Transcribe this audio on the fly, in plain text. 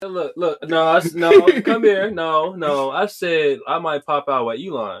Look. No, come here. No. I said I might pop out with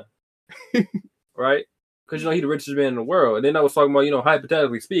Elon, right? Because he's the richest man in the world. And then I was talking about,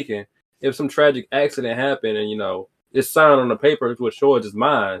 hypothetically speaking, if some tragic accident happened and it's signed on the paper which shows it's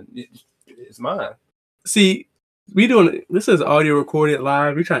mine, it's mine. See, this is audio recorded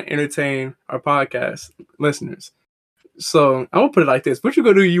live. We're trying to entertain our podcast listeners. So I'm gonna put it like this: what you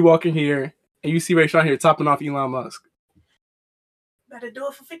gonna do? You walk in here and you see Ray Sean here topping off Elon Musk. Better do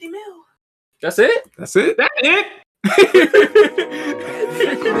it for 50 mil. That's it. That's it. I'm him.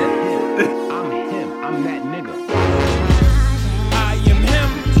 I'm that nigga. I am him.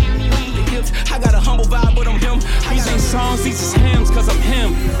 I got a humble vibe, but I'm him. These ain't songs, these is hymns, cause I'm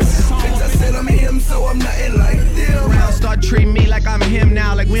him. Bitch, I said I'm him, so I'm nothing like them. Round start treating me like I'm him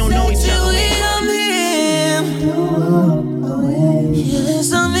now, like we don't know each other. I'm him.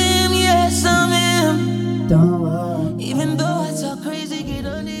 Yes, I'm him. Yes, I'm him. Even though I talk crazy, get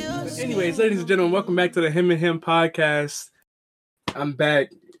under your skin. Anyways, ladies and gentlemen, welcome back to the Him and Him podcast. I'm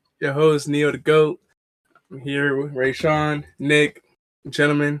back, your host, Neil the GOAT. I'm here with Ray Sean, Nick.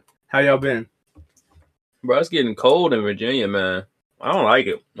 Gentlemen, how y'all been? Bro, it's getting cold in Virginia, man. I don't like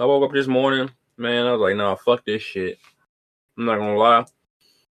it. I woke up this morning, man. I was like, nah, fuck this shit. I'm not gonna lie.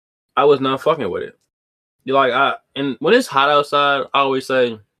 I was not fucking with it. And when it's hot outside, I always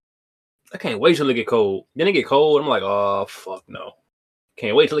say, I can't wait till it get cold. Then it get cold, I'm like, oh, fuck no.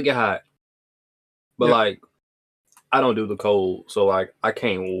 Can't wait till it get hot. But yeah. I don't do the cold, so I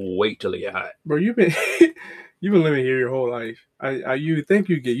can't wait till it get hot. Bro, you've been living here your whole life. You think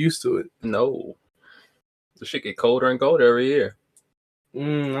you get used to it? No, the shit get colder and colder every year. I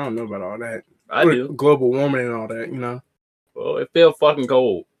don't know about all that. I do. Global warming and all that, Well, it feels fucking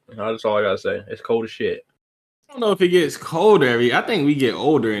cold. That's all I gotta say. It's cold as shit. I don't know if it gets colder I think we get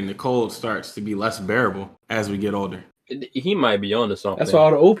older and the cold starts to be less bearable as we get older. He might be onto something. That's why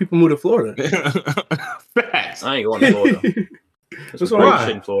all the old people move to Florida. Facts. I ain't going to Florida. That's why.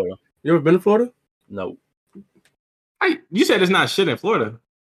 Shit in Florida. You ever been to Florida? No. You said it's not shit in Florida.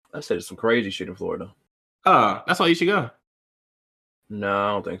 I said it's some crazy shit in Florida. That's why you should go. No,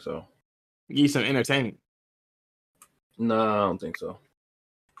 I don't think so. Give you some entertainment. No, I don't think so.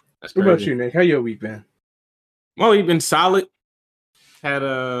 That's what crazy. about you, Nick? How your week been? Well, we've been solid. Had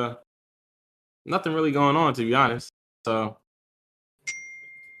nothing really going on, to be honest. So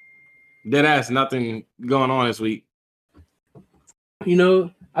dead ass, nothing going on this week.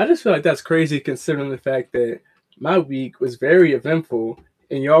 I just feel like that's crazy considering the fact that my week was very eventful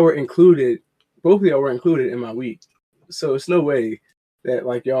and y'all were included. Both of y'all were included in my week. So it's no way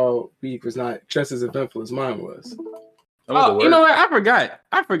that y'all week was not just as eventful as mine was. Oh, you know what? I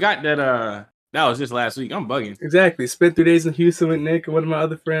forgot that that was just last week. I'm bugging. Exactly. Spent 3 days in Houston with Nick and one of my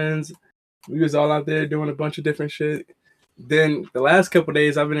other friends. We was all out there doing a bunch of different shit. Then the last couple of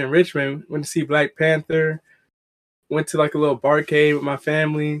days I've been in Richmond. Went to see Black Panther. Went to a little barcade with my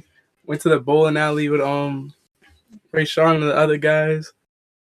family. Went to the bowling alley with Ray Sean and the other guys.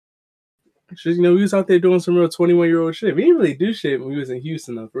 Just, we was out there doing some real 21-year-old shit. We didn't really do shit when we was in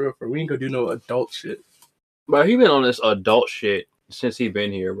Houston though, for real. We didn't go do no adult shit. Bro, he been on this adult shit since he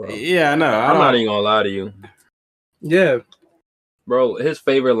been here, bro. Yeah, I know. I'm not even gonna lie to you. Yeah. Bro, his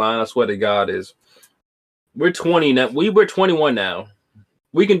favorite line, I swear to God, is we're 20 now. We're 21 now.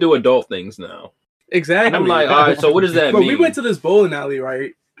 We can do adult things now. Exactly. And I'm like, all right, so what does that mean? We went to this bowling alley,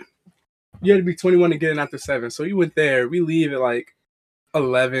 right? You had to be 21 to get in after 7. So we went there. We leave at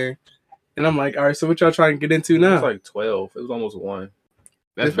 11. And I'm like, all right, so what y'all trying to get into now? It's 12. It was almost 1.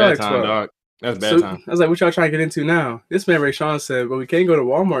 That's bad time, dog. That's bad time. I was like, what y'all trying to get into now? This man, Ray Sean, said, but we can't go to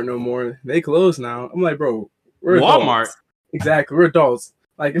Walmart no more. They closed now. I'm like, bro, we're Walmart? Adults. Exactly. We're adults.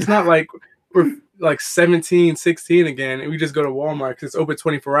 It's not like we're 17, 16 again, and we just go to Walmart because it's open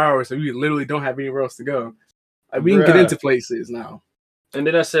 24 hours, so we literally don't have anywhere else to go. We can get into places now. And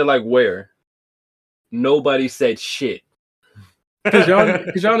then I said, where? Nobody said shit. Because y'all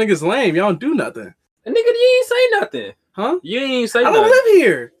niggas lame. Y'all don't do nothing. And nigga, you ain't say nothing. Huh? You ain't say nothing. I don't live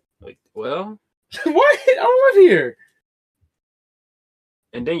here. Well. What? I don't live here.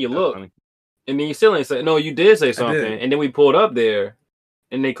 And then you look. And then you still ain't say, no, you did say something. And then we pulled up there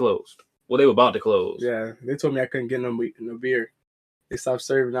and they closed. Well, they were about to close. Yeah. They told me I couldn't get no beer. They stopped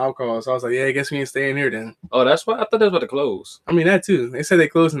serving alcohol. So I was like, yeah, I guess we ain't staying here then. Oh, that's why? I thought they was about to close. I mean, that too. They said they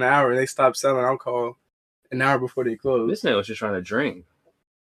closed in an hour and they stopped selling alcohol an hour before they closed. This man was just trying to drink.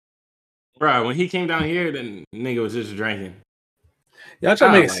 Bro, when he came down here, then nigga was just drinking. Y'all try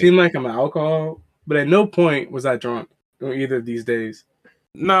to make it seem like I'm an alcohol, but at no point was I drunk on either of these days.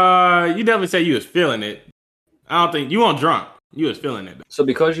 Nah, you definitely say you was feeling it. I don't think you weren't drunk. You was feeling it. So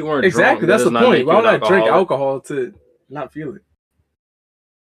because you weren't exactly, drunk, that's the point. Why would I drink alcohol to not feel it?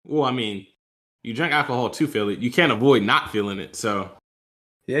 Well, I mean, you drink alcohol to feel it. You can't avoid not feeling it. So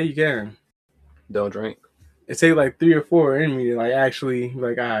Yeah, you can. Don't drink. It take like 3 or 4 in me to like actually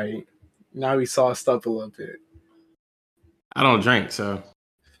like, all right, now we sauced up a little bit. I don't drink. So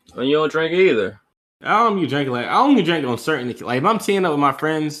And you don't drink either. I don't be drinking. Like I only drink on certain. Like if I'm teeing up with my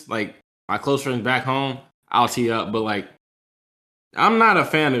friends, like my close friends back home, I'll tee up. But like, I'm not a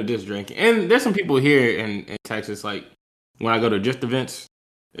fan of just drinking. And there's some people here in Texas. Like when I go to drift events,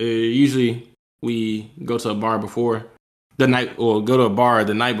 usually we go to a bar before the night, or go to a bar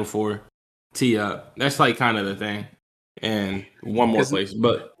the night before tee up. That's like kind of the thing. And one more place,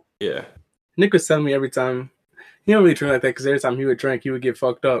 but yeah. Nick was telling me every time, he don't really drink like that because every time he would drink, he would get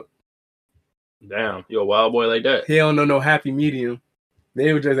fucked up. Damn, you a wild boy like that. He don't know no happy medium.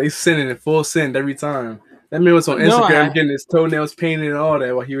 They sinning in full sin every time. That man was on No, Instagram getting his toenails painted and all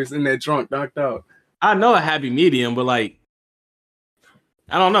that while he was in there drunk, knocked out. I know a happy medium, but like,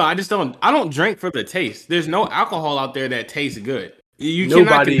 I don't know. I don't drink for the taste. There's no alcohol out there that tastes good. You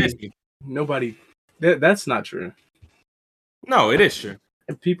cannot convince me. Nobody. That's not true. No, it is true.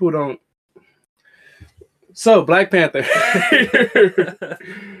 And people don't. So, Black Panther.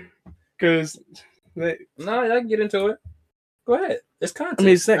 Because. No, I can get into it. Go ahead. It's content. I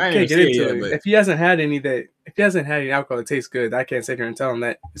mean, I can't get into it. But If he hasn't had any alcohol that tastes good, I can't sit here and tell him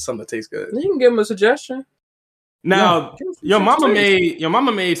that it's something that tastes good. You can give him a suggestion. now, Yeah, your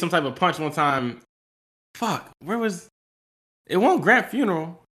mama made some type of punch one time. Fuck, where was it? Won't Grant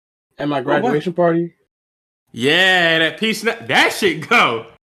funeral At my graduation party. Yeah, that piece. That shit go.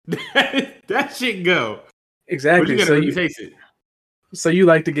 that shit go. Exactly. But you taste it. So you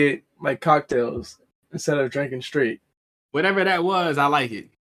like to get like cocktails instead of drinking straight. Whatever that was, I like it.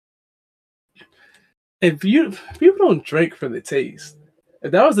 If people don't drink for the taste.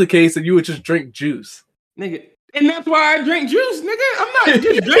 If that was the case, then you would just drink juice. Nigga. And that's why I drink juice, nigga. I'm not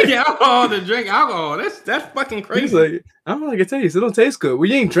just drinking alcohol to drink alcohol. That's fucking crazy. He's like, I don't like it taste. It don't taste good. Well,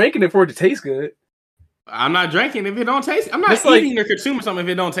 you ain't drinking it for it to taste good. I'm not drinking if it don't taste. I'm not eating or consuming something if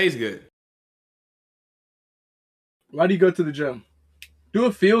it don't taste good. Why do you go to the gym? Do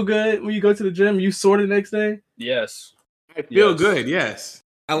it feel good when you go to the gym? You sore the next day? Yes. I feel good. Yes.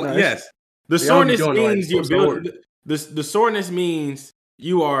 Yes. The soreness means you're building. The soreness means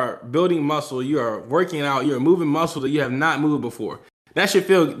you are building muscle. You are working out. You are moving muscle that you have not moved before. That should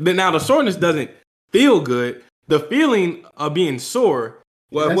feel. Now the soreness doesn't feel good. The feeling of being sore.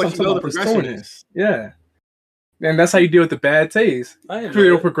 Well, what you know the progression is. Yeah. And that's how you deal with the bad taste.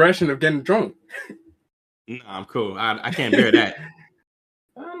 Through the progression of getting drunk. No, I'm cool. I can't bear that.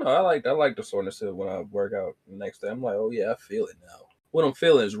 I don't know. I like the soreness when I work out the next day. I'm like, oh yeah, I feel it now. What I'm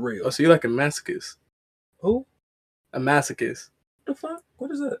feeling is real. Oh, so you're like a masochist. Who? A masochist. What the fuck?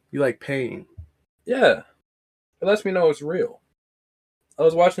 What is that? You like pain. Yeah. It lets me know it's real. I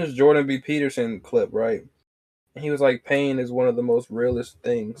was watching this Jordan B. Peterson clip, right? And he was like, pain is one of the most realest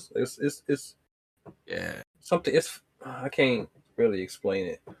things. It's yeah. Something, I can't really explain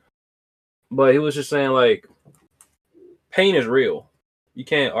it. But he was just saying, like, pain is real. You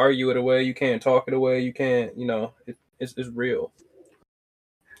can't argue it away. You can't talk it away. You can't, it's real.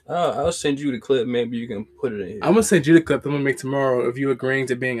 I'll send you the clip. Maybe you can put it in here. I'm going to send you the clip I'm going to make tomorrow of you agreeing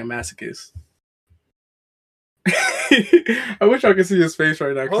to being a masochist. I wish I could see his face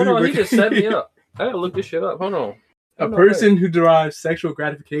right now. Hold on, he just set me up. I gotta look this shit up. Hold on. A person who derives sexual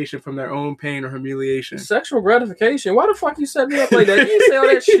gratification from their own pain or humiliation. Sexual gratification? Why the fuck you set me up like that? You didn't say all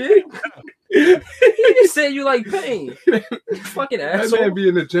that shit. You just said you like pain. You fucking asshole. That man be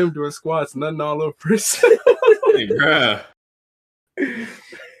in the gym doing squats, nothing all over himself. Hey, bruh.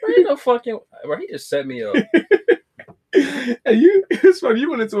 Ain't no fucking. Bro, he just set me up. And it's funny. You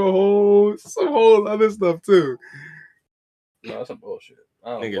went into some whole other stuff too. No, that's some bullshit.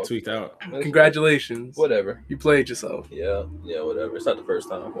 Nigga tweaked out. Congratulations. Whatever. You played yourself. Yeah, whatever. It's not the first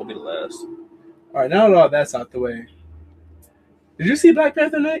time. It won't be the last. All right, now that all that's out the way. Did you see Black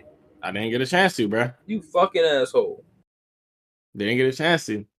Panther, Nick? I didn't get a chance to, bruh. You fucking asshole. Didn't get a chance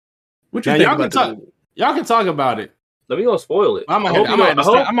to. What you think y'all about can talk? Y'all can talk about it. Let me go spoil it. I'm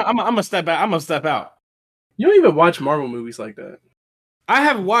gonna step out. I'm gonna step out. You don't even watch Marvel movies like that. I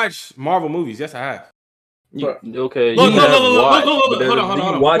have watched Marvel movies. Yes, I have. Okay. Hold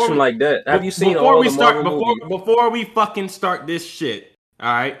on. You watch them like that. Have you seen all the Marvel movies? Before we fucking start this shit,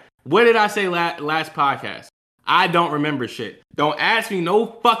 all right? What did I say last podcast? I don't remember shit. Don't ask me no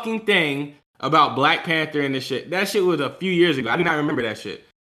fucking thing about Black Panther and this shit. That shit was a few years ago. I do not remember that shit.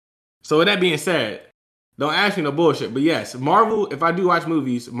 So with that being said, don't ask me no bullshit. But yes, Marvel, if I do watch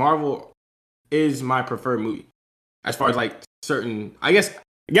movies, Marvel is my preferred movie. As far as like certain, I guess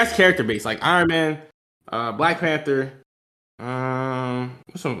character based, like Iron Man, Black Panther,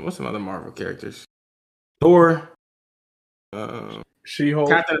 What's some other Marvel characters? Thor. She-Hulk.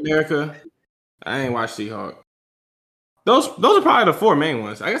 Captain America. I ain't watched She-Hulk. Those are probably the 4 main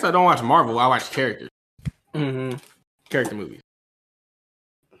ones. I guess I don't watch Marvel. I watch characters. Mm-hmm. Character movies.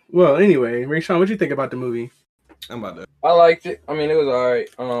 Well, anyway, Rayshawn, what'd you think about the movie? I'm about to. I liked it. I mean, it was alright.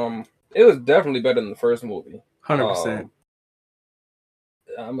 It was definitely better than the first movie. 100%.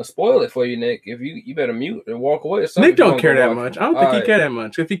 I'm gonna spoil it for you, Nick. If you better mute and walk away. Nick don't care that much. I don't think he cared that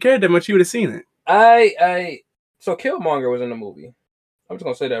much. If he cared that much, he would have seen it. So Killmonger was in the movie. I'm just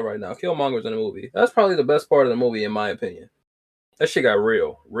gonna say that right now. Killmonger was in the movie. That's probably the best part of the movie, in my opinion. That shit got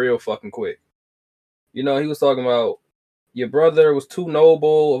real fucking quick. You know, he was talking about your brother was too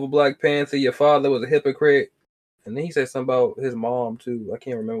noble of a Black Panther. Your father was a hypocrite. And then he said something about his mom, too. I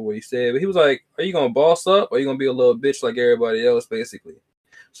can't remember what he said. But he was like, are you going to boss up or are you going to be a little bitch like everybody else, basically?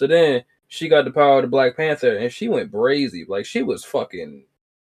 So then she got the power of the Black Panther and she went brazy. Like, she was fucking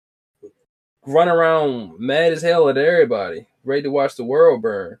running around mad as hell at everybody, ready to watch the world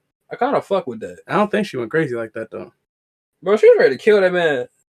burn. I kind of fuck with that. I don't think she went crazy like that, though. Bro, she was ready to kill that man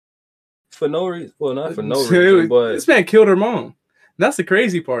for no reason. Well, not for no reason, but... This man killed her mom. That's the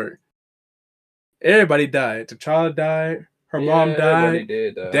crazy part. Everybody died. T'Challa died. Her mom died.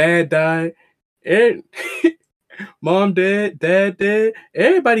 Dad died. Mom dead. Dad dead.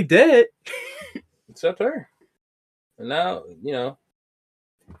 Everybody dead. Except her. And now, you know,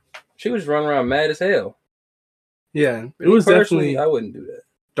 she was running around mad as hell. Yeah, it was definitely... I wouldn't do that.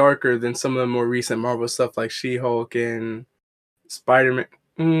 Darker than some of the more recent Marvel stuff like She-Hulk and Spider-Man.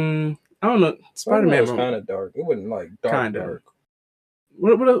 I don't know. Spider-Man was kind of dark. It wasn't like dark.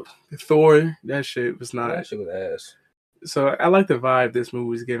 What Thor? That shit was not. That shit was ass. So I like the vibe this movie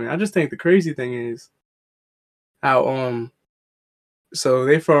was giving. I just think the crazy thing is how so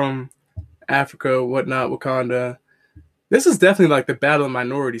they from Africa, whatnot, Wakanda. This is definitely like the battle of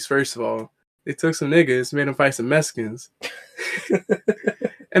minorities. First of all, they took some niggas, made them fight some Mexicans.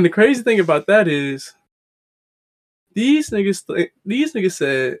 And the crazy thing about that is these niggas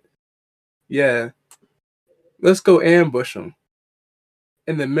said, yeah, let's go ambush them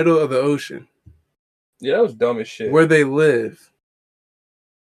in the middle of the ocean. Yeah, that was dumb as shit. Where they live.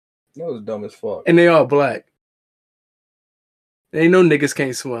 That was dumb as fuck. And they all black. They ain't no niggas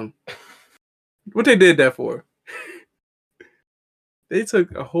can't swim. What they did that for? They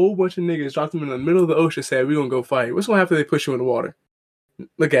took a whole bunch of niggas, dropped them in the middle of the ocean, said, we're going to go fight. What's going to happen if they push you in the water?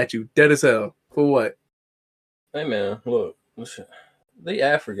 Look at you, dead as hell. For what? Hey, man, look. They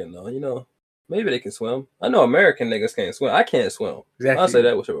African, though, you know. Maybe they can swim. I know American niggas can't swim. I can't swim. Exactly. I'll say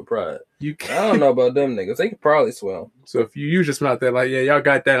that with pride. I don't know about them niggas. They can probably swim. So if you just out there like, yeah, y'all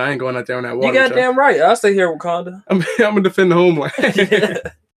got that. I ain't going out there on that water. You goddamn right. I'll stay here, Wakanda. I'm going to defend the homeland. Yeah.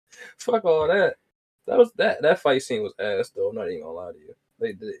 Fuck all that. That fight scene was ass, though. I'm not even going to lie to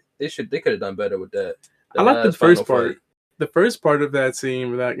you. They could have done better with that. I like the first part. Fight. The first part of that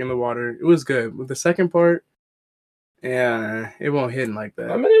scene without in the water, it was good. But the second part, yeah, it won't hit like that.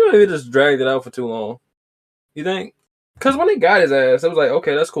 I mean, they maybe just dragged it out for too long. You think? Because when he got his ass, it was like,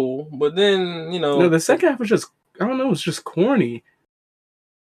 okay, that's cool. But then, you know... No, the second half was just, I don't know, it was just corny.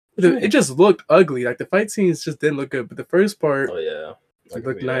 It just looked ugly. Like, the fight scenes just didn't look good. But the first part, oh yeah, it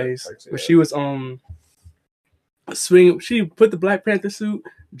looked nice. When she was swinging, she put the Black Panther suit,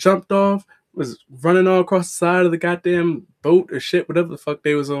 jumped off, was running all across the side of the goddamn boat or shit, whatever the fuck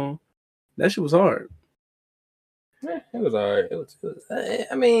they was on. That shit was hard. Yeah, it was alright.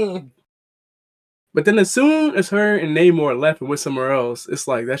 I mean... But then as soon as her and Namor left and went somewhere else, it's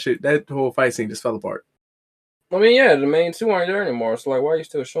like that whole fight scene just fell apart. I mean, yeah, the main two aren't there anymore, so like, why are you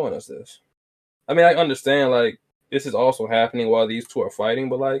still showing us this? I mean, I understand, like, this is also happening while these two are fighting,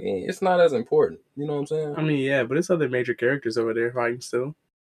 but like, it's not as important. You know what I'm saying? I mean, yeah, but it's other major characters over there fighting still.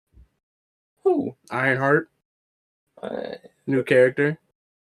 Who? Ironheart. New character.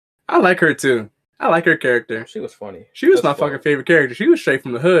 I like her too. I like her character. She was funny. She was my fucking favorite character. She was straight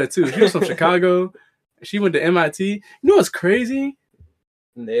from the hood too. She was from Chicago. She went to MIT. You know what's crazy?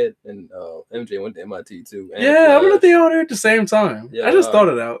 Ned and MJ went to MIT too. Yeah, I wonder if they all there at the same time. Yeah, I just thought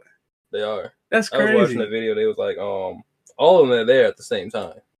it out. They are. That's crazy. I was watching the video. They was like, all of them are there at the same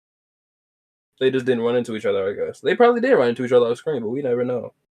time. They just didn't run into each other, I guess. They probably did run into each other off screen, but we never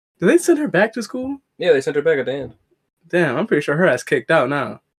know. Did they send her back to school? Yeah, they sent her back at the end. Damn, I'm pretty sure her ass kicked out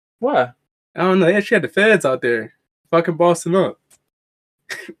now. Why? I don't know. Yeah, she had the feds out there fucking bossing up.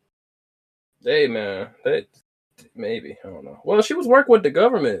 Hey, man. Maybe. I don't know. Well, she was working with the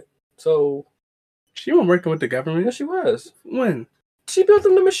government, so... She wasn't working with the government? Yeah, she was. When? She built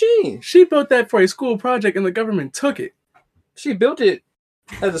them the machine. She built that for a school project and the government took it. She built it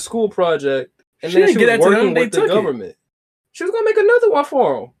as a school project and she then didn't she get was that to working them, with the government. She was gonna make another one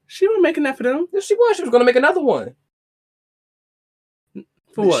for him. She wasn't making that for them. Yes, she was. She was gonna make another one.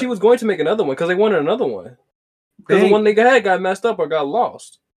 For what? She was going to make another one because they wanted another one. Because the Dang. one they had got messed up or got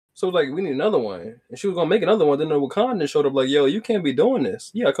lost. So it was like, we need another one. And she was gonna make another one. Then the Wakandan showed up like, yo, you can't be doing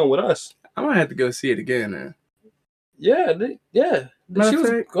this. You gotta come with us. I might have to go see it again then. Yeah, she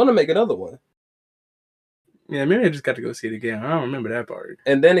was gonna make another one. Yeah, maybe I just got to go see it again. I don't remember that part.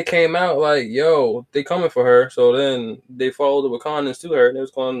 And then it came out like, yo, they coming for her. So then they followed the Wakandans to her and they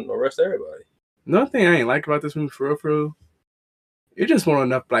was going to arrest everybody. Another thing I ain't like about this movie, for real, it just wasn't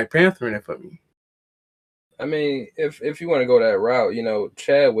enough Black Panther in it for me. I mean, if you want to go that route, you know,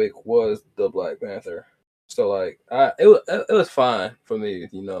 Chadwick was the Black Panther. So like, it was fine for me,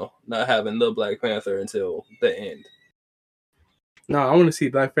 you know, not having the Black Panther until the end. No, I want to see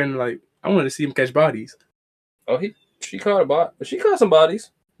Black Panther. Like, I want to see him catch bodies. Oh, she caught some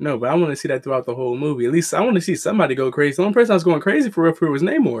bodies. No, but I want to see that throughout the whole movie. At least I want to see somebody go crazy. The only person I was going crazy for real was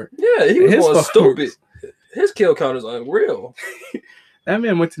Namor. Yeah, he was His going folks. stupid. His kill count is unreal. That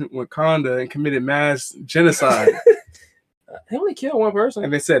man went to Wakanda and committed mass genocide. He only killed one person.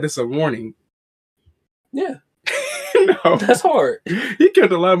 And they said this is a warning. Yeah. No. That's hard. He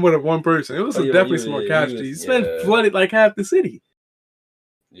killed a lot more than one person. It was definitely some more he casualties. was- He spent flooded like half the city.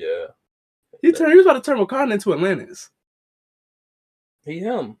 Yeah. He was about to turn Wakanda into Atlantis.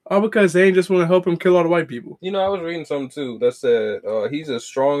 Him. All because they ain't just want to help him kill all the white people. You know, I was reading something too that said he's as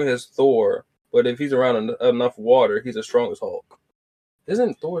strong as Thor, but if he's around enough water, he's as strong as Hulk.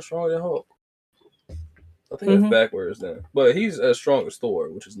 Isn't Thor stronger than Hulk? I think that's backwards then. But he's as strong as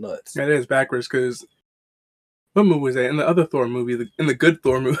Thor, which is nuts. That is backwards because what movie was that? In the other Thor movie, in the good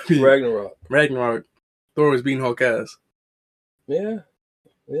Thor movie, Ragnarok, Thor was beating Hulk ass. Yeah.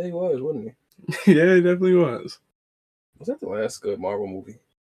 Yeah, he was, wasn't he? Yeah, he definitely was. Was that the last good Marvel movie?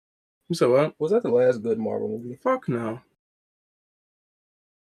 You said what? Was that the last good Marvel movie? Fuck no.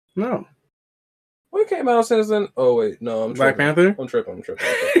 No. What came out since then? Oh, wait. No, I'm Black tripping. Panther? I'm tripping.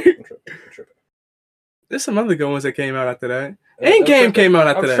 There's some other good ones that came out after that. Endgame came out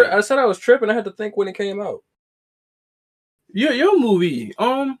after that. I said I was tripping. I had to think when it came out. Your movie,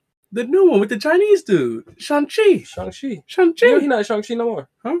 the new one with the Chinese dude, Shang-Chi. Shang-Chi. Shang-Chi. You know, he's not Shang-Chi no more.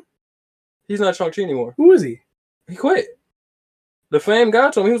 Huh? He's not Shang-Chi anymore. Who is he? He quit. The fame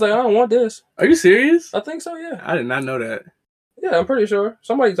got to him. He was like, I don't want this. Are you serious? I think so, yeah. I did not know that. Yeah, I'm pretty sure.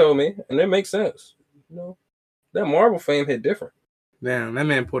 Somebody told me, and it makes sense. You know, that Marvel fame hit different. Damn, that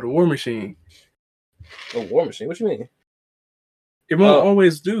man pulled a war machine. A war machine? What you mean? It won't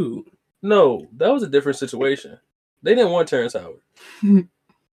always do. No, that was a different situation. They didn't want Terrence Howard.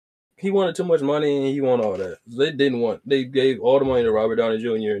 He wanted too much money, and he wanted all that. They gave all the money to Robert Downey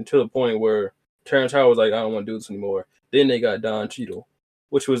Jr. until the point where Terrence Howard was like, I don't want to do this anymore. Then they got Don Cheadle,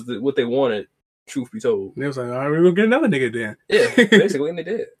 which was what they wanted, truth be told. They was like, all right, we're going to get another nigga then. Yeah, basically, and they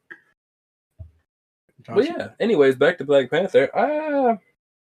did. But yeah, anyways, back to Black Panther. I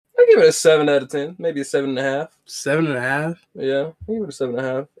give it a 7 out of 10, maybe a 7.5. 7.5? Yeah, I give it a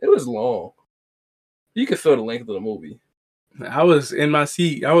 7.5. It was long. You could feel the length of the movie. I was in my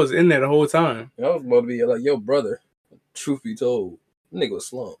seat. I was in there the whole time. I was about to be like, yo, brother, truth be told, nigga was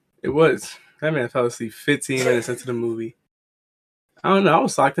slumped. It was. That man fell asleep 15 minutes into the movie. I don't know. I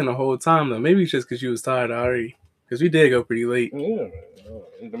was locked in the whole time, though. Maybe it's just because you was tired already. Because we did go pretty late. Yeah,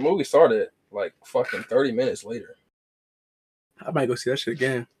 the movie started like fucking 30 minutes later. I might go see that shit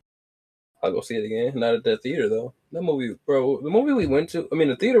again. I'll go see it again. Not at that theater, though. That movie, bro, the movie we went to,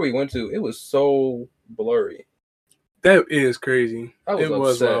 the theater we went to, it was so blurry. That is crazy. It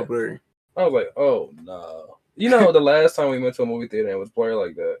was wild blurry. I was like, oh, no. You know, the last time we went to a movie theater and it was blurry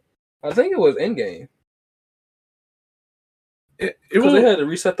like that, I think it was Endgame. Because they had to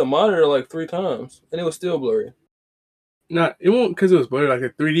reset the monitor like 3 times, and it was still blurry. No, it won't because it was blurry. Like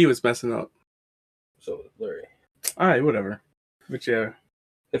the 3D was messing up. So it was blurry. All right, whatever. But yeah.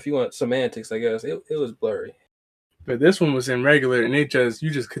 If you want semantics, I guess, it was blurry. But this one was in regular, and you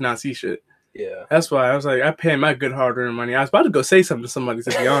just could not see shit. Yeah. That's why I was like, I paid my good hard-earned money. I was about to go say something to somebody, to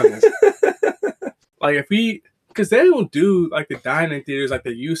be honest. Like, because they don't do, like, the dining theaters like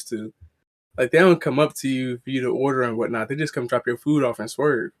they used to. Like, they don't come up to you for you to order and whatnot. They just come drop your food off and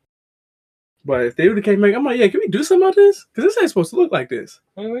swerve. But if they would have came back, I'm like, yeah, can we do something about this? Because this ain't supposed to look like this.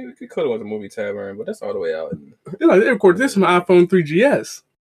 I mean, we could have went to Movie Tavern, but that's all the way out. They're like, they recorded this on my iPhone 3GS.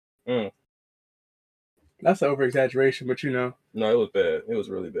 Mm. That's an over-exaggeration, but you know. No, it was bad. It was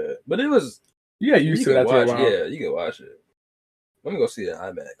really bad. But it was... You got used to that for a while. Yeah, you can watch it. Let me go see it in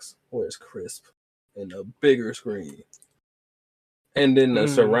IMAX, where it's crisp and a bigger screen. And then the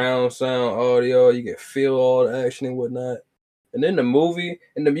surround sound audio, you can feel all the action and whatnot. And then the movie,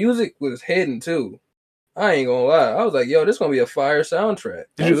 and the music was hidden too. I ain't gonna lie. I was like, yo, this gonna be a fire soundtrack.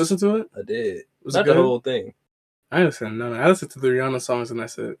 Did you listen to it? I did. Was Not it good? the whole thing. I didn't listen to none. I listened to the Rihanna songs and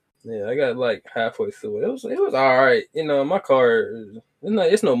that's it. Yeah, I got like halfway through it. It was all right. You know, my car,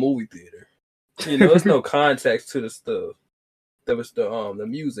 it's no movie theater. You know, it's no context to the stuff. There was the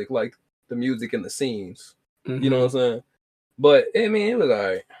music, like the music and the scenes. Mm-hmm. You know what I'm saying? But I mean, it was all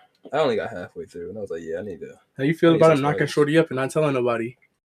right. I only got halfway through, and I was like, yeah, I need to. How you feel about him some knocking space. Shorty up and not telling nobody?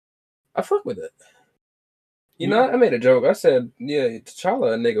 I fuck with it. You know, I made a joke. I said, yeah,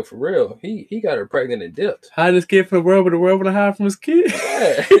 T'Challa a nigga for real. He got her pregnant and dipped. Hide this kid from the world, but the world want to hide from his kid.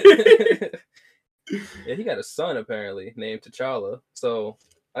 Yeah. Yeah, he got a son apparently named T'Challa. So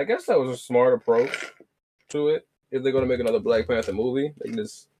I guess that was a smart approach to it. If they're gonna make another Black Panther movie, they can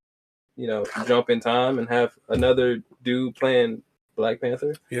just, you know, jump in time and have another dude playing Black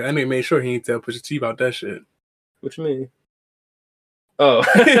Panther. Yeah, that nigga made sure he ain't tell Pusha T about that shit. What you mean? Oh.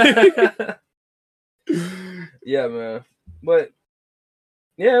 Yeah, man. But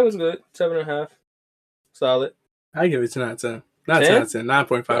yeah, it was good. 7.5. Solid. I give it 10 out of 10. Not 10 out of 10.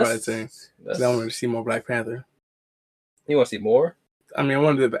 9.5 out of 10. I wanted to see more Black Panther. You want to see more? I mean, I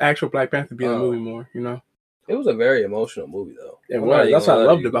wanted the actual Black Panther be in the movie more, you know? It was a very emotional movie, though. It was. That's what I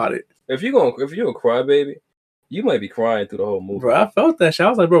loved about it. If you're a crybaby, you might be crying through the whole movie. Bro, I felt that shit. I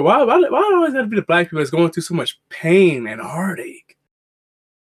was like, bro, why always have to be the black people that's going through so much pain and heartache?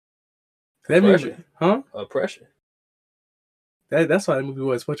 That movie, huh? Oppression. That's why that movie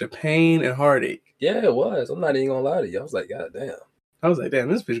was such a pain and heartache. Yeah, it was. I'm not even gonna lie to you. I was like, God damn. I was like, damn,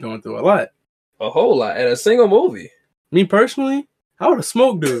 this bitch going through a lot. A whole lot in a single movie. Me personally, I would have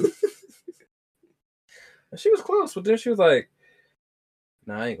smoked dude. She was close, but then she was like,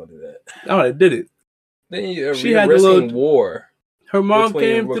 nah, I ain't gonna do that. I would have did it. Then she had the little war. Her mom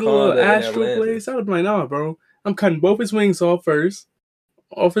came through the little astral Atlantis. place. I would be like, nah, bro. I'm cutting both his wings off first.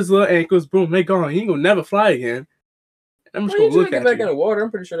 Off his little ankles. Boom, they gone. He ain't gonna never fly again. I'm just gonna look at get back in the water. I'm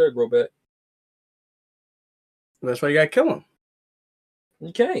pretty sure they'll grow back. That's why you gotta kill him.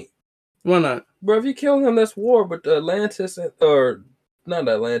 You can't. Why not? Bro, if you kill him, that's war. But Atlantis, or not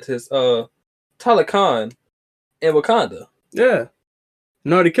Atlantis, Talokan and Wakanda. Yeah.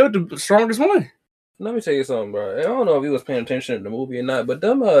 No, they killed the strongest one. Let me tell you something, bro. I don't know if he was paying attention in the movie or not, but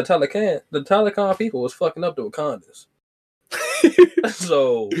them the Talokan people was fucking up the Wakandas.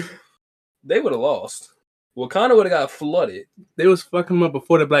 So they would have lost. Wakanda would have got flooded. They was fucking them up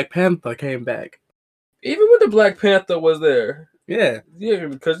before the Black Panther came back. Even when the Black Panther was there. Yeah. Yeah,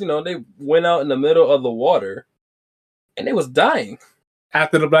 because, you know, they went out in the middle of the water and they was dying.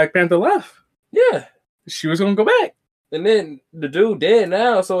 After the Black Panther left. Yeah. She was going to go back. And then the dude dead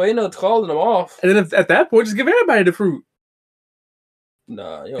now, so ain't no calling them off. And then at that point, just give everybody the fruit.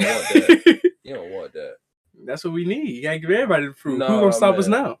 Nah, you don't want that. You don't want that. That's what we need. You got to give everybody the fruit. Nah, Who's going to stop us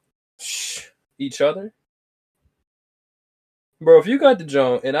now? Shh. Each other? Bro, if you got the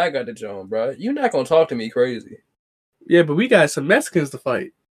Joan and I got the Joan, bro, you're not going to talk to me crazy. Yeah, but we got some Mexicans to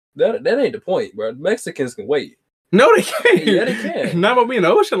fight. That ain't the point, bro. Mexicans can wait. No, they can't. Yeah, they can. Not about me in the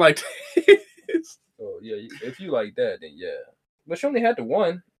ocean like this. Oh, yeah. If you like that, then yeah. But she only had the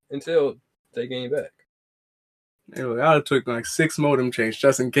one until they came back. Anyway, I would took like 6 modem change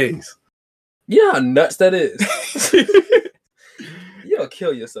just in case. Yeah, how nuts that is. You'll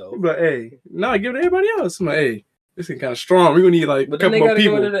kill yourself. But hey, no, give it to everybody else. I'm like, hey, this is kind of strong. We're going to need like but a couple then they more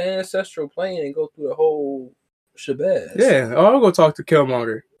people. Go to the ancestral plane and go through the whole shabazz. Yeah, I'll go talk to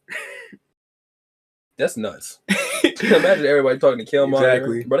Killmonger. That's nuts. Imagine everybody talking to Killmonger.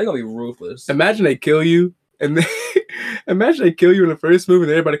 Exactly. Bro, they're going to be ruthless. Imagine they kill you, and then imagine they kill you in the first movie,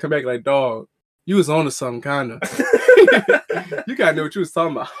 and everybody come back like, dog, you was on to something, kind of. You got to know what you was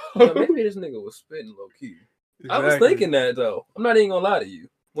talking about. Maybe this nigga was spitting low key. Exactly. I was thinking that, though. I'm not even going to lie to you.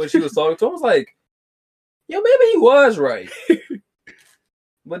 When she was talking to him, I was like, yo, maybe he was right.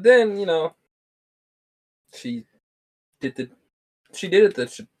 But then, you know, she did it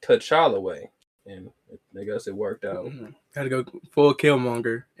the T'Challa way. And I guess it worked out. Mm-hmm. Had to go full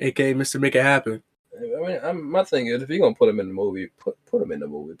Killmonger, a.k.a. Mr. Make It Happen. I mean, my thing is, if you're going to put him in the movie, put him in the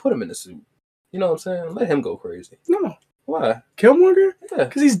movie. Put him in the suit. You know what I'm saying? Let him go crazy. No. Why? Killmonger? Yeah.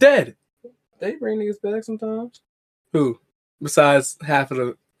 Because he's dead. They bring niggas back sometimes. Who? Besides half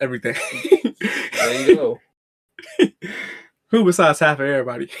of everything. There you go. Who besides half of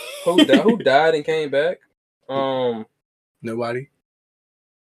everybody? Who died and came back? Nobody.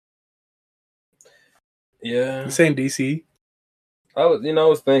 Yeah. This ain't DC. I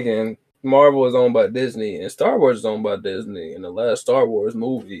was thinking Marvel is owned by Disney and Star Wars is owned by Disney. And the last Star Wars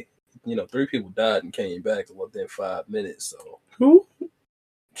movie, 3 people died and came back within 5 minutes. So who?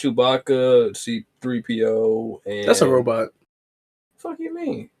 Chewbacca, C-3PO, and that's a robot. Fuck you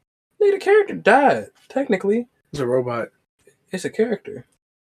mean? The character died. Technically, It's a robot. it's a character.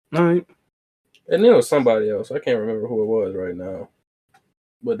 All right. And then it was somebody else. I can't remember who it was right now.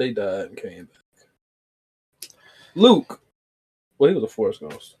 But they died and came back. Luke. Well, he was a Force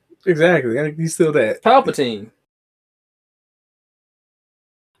Ghost. Exactly. He's still that. Palpatine.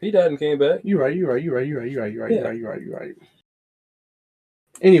 He died and came back. You're right.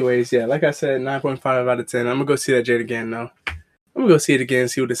 Anyways, yeah, like I said, 9.5 out of 10. I'm gonna go see that Jade again now. I'm gonna go see it again,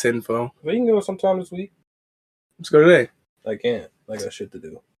 see what it's in for. We can go sometime this week. Let's go today. I can't. I got shit to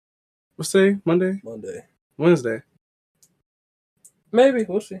do. What's today? Monday? Wednesday. Maybe.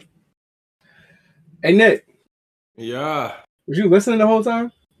 We'll see. Hey Nick, Yeah. was you listening the whole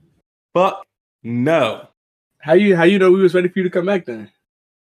time? Fuck no. How you know we was ready for you to come back then?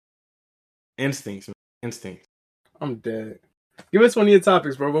 Instincts. I'm dead. Give us one of your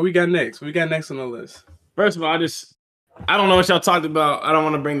topics, bro. What we got next? What we got next on the list? First of all, I don't know what y'all talked about. I don't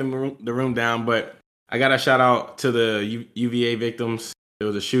want to bring the room down, but I got to shout out to the UVA victims. There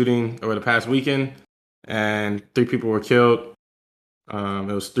was a shooting over the past weekend, and 3 people were killed.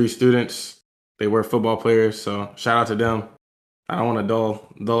 It was 3 students. They were football players, so shout out to them. I don't want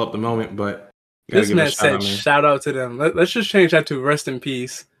to dull up the moment, but This man said shout out to them. Let's just change that to rest in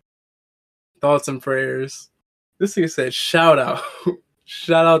peace. Thoughts and prayers. This nigga said shout out.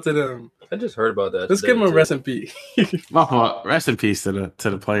 Shout out to them. I just heard about that. Let's give them a rest in peace. My fault. Rest in peace to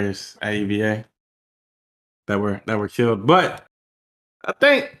the players at UVA that were killed. But I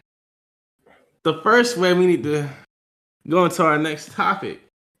think the first way we need to go into our next topic.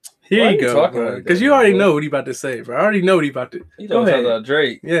 Here Why you are you go, talking bro. like Because that, you already bro? know what he about to say, bro. I already know what he about to. You Go know ahead. about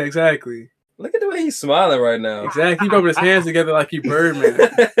Drake. Yeah, exactly. Look at the way he's smiling right now. Exactly. He rubbing his hands together like he Birdman.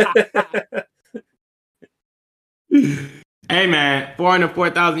 Hey man,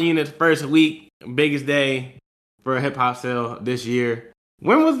 404,000 units first week, biggest day for a hip hop sale this year.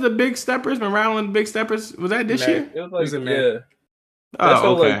 When was the Big Steppers? Been rattling the Big Steppers? Was that this year? It was Was like, it, man? yeah. That's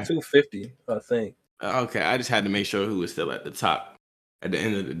Oh, okay. like 250, I think. Okay, I just had to make sure who was still at the top at the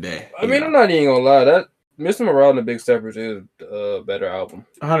end of the day. I mean, I'm not even gonna lie. That Mr. Morale and the Big Steppers is a better album.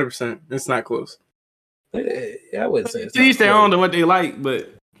 100%. It's not close. Yeah, I wouldn't say it's to each not their close. own to what they like,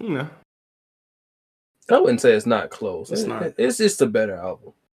 but you know. I wouldn't say it's not close. It's not. It's just a better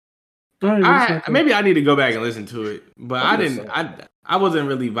album. Maybe I need to go back and listen to it, but I I'm just didn't. I wasn't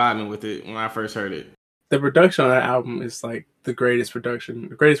really vibing with it when I first heard it. The production on that album is like the greatest production,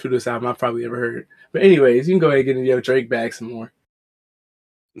 the greatest produced album I've probably ever heard. But anyways, you can go ahead and get into your Drake bag some more.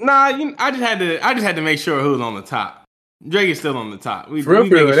 Nah, I just had to make sure who was on the top. Drake is still on the top. For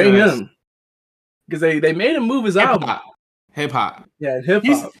real, it ain't him. Because they made him move his album. Hip hop. Yeah, and hip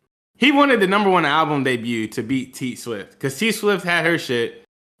hop. He wanted the #1 album debut to beat T Swift because T Swift had her shit,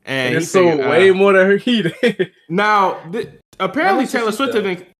 and It's sold way more than he did. Now, apparently much Taylor is Swift that?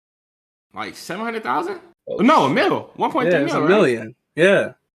 has been like 700,000. Oh, No, a mil, 1.3 Yeah, mil, it's a right? million.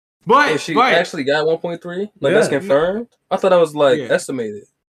 Yeah. But She actually got 1.3. Like that's Yeah. confirmed. I thought that was like Yeah. estimated.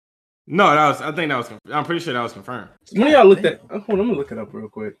 no, I'm pretty sure that was confirmed. When y'all looked at, hold on, I'm gonna look it up real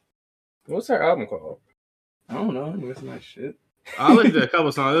quick. What's her album called? I don't know. I'm listening to that shit. I listened to a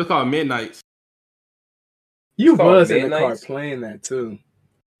couple songs. It was called Midnights. You called was in the car Midnights? playing that too.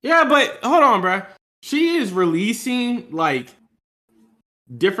 Yeah, but hold on, bro. She is releasing like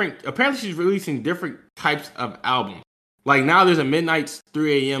different. Apparently, she's releasing different types of albums. Like now, there's a Midnight's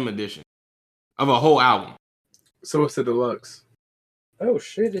 3 a.m. edition of a whole album. So it's the deluxe. Oh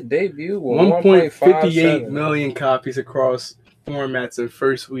shit! It debuted with 1.58 1.57 million copies across formats in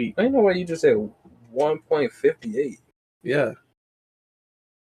first week. I don't know why you just said 1.58. Yeah.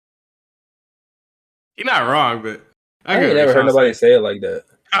 You're not wrong, but I ain't never heard nobody say it like that.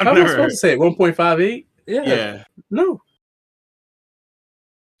 I've How am I never heard. supposed to say it? 1.58? Yeah. No.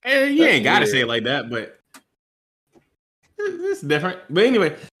 You ain't got to weird. say it like that, but it's different. But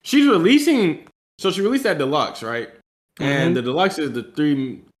anyway, she's releasing. So she released that deluxe, right? And the deluxe is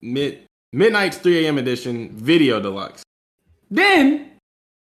the Midnight's 3 a.m. edition video deluxe. Then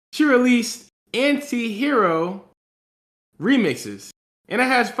she released Anti-Hero remixes, and it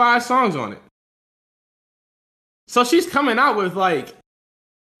has 5 songs on it. So she's coming out with like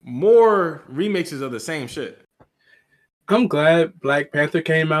more remixes of the same shit. I'm glad Black Panther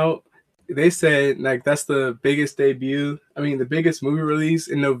came out. They said like that's the biggest debut. I mean, the biggest movie release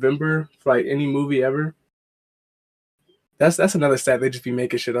in November for like any movie ever. That's another stat they just be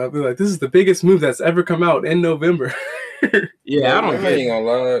making shit up. They're like, this is the biggest movie that's ever come out in November. Yeah, I don't I get ain't it. gonna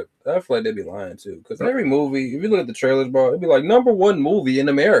lie. I feel like they'd be lying too. Because every movie, if you look at the trailers, bro, it'd be like #1 movie in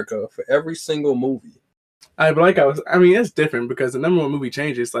America for every single movie. But it's different because the #1 movie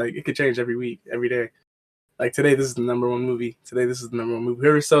changes. Like it could change every week, every day. Like today, this is the number one movie. Today, this is the number one movie.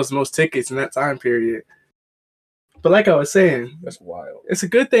 Whoever sells the most tickets in that time period. But like I was saying, That's wild. it's a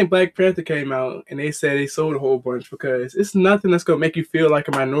good thing Black Panther came out and they said they sold a whole bunch because it's nothing that's gonna make you feel like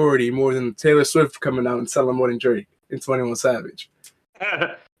a minority more than Taylor Swift coming out and selling more than Drake in 21 Savage.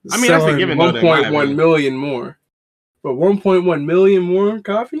 I mean, that's a given. 1.1 million more. But 1.1 million more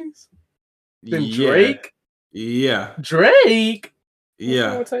copies than Drake? Yeah. Drake?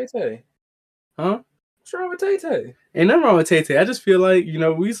 Yeah. What's wrong with Tay-Tay? Huh? What's wrong with Tay-Tay? Ain't nothing wrong with Tay-Tay. I just feel like,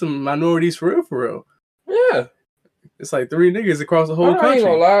 we some minorities for real, for real. Yeah. It's like 3 niggas across the whole I country. ain't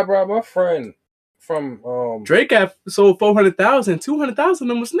gonna lie, bro. My friend from Drake got sold 400,000. 200,000 of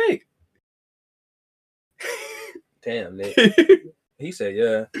them was Nick. Damn, Nick. He said,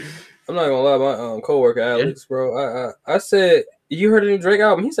 yeah. I'm not gonna lie, my coworker Alex, bro. I said, you heard the new Drake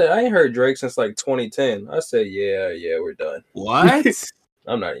album? He said, I ain't heard Drake since like 2010. I said, yeah, we're done. What?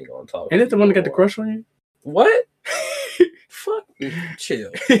 I'm not even gonna talk. Ain't that the one that got the crush on you? What? Fuck,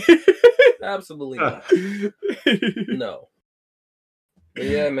 chill. Absolutely not. No. But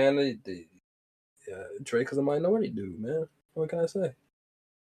yeah, man. Drake is a minority dude, man. What can I say?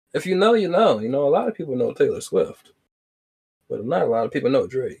 If you know, you know. You know, a lot of people know Taylor Swift, but not a lot of people know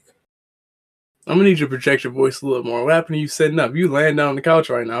Drake. I'm gonna need you to project your voice a little more. What happened to you sitting up? You laying down on the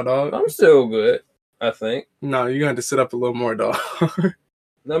couch right now, dog. I'm still good, I think. No, you're gonna have to sit up a little more, dog.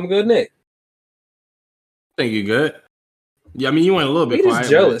 I'm good, Nick. I think you're good. Yeah, I mean, you went a little bit He's quiet.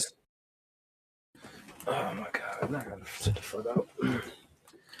 just jealous. Oh my god, I'm not gonna sit the fuck out.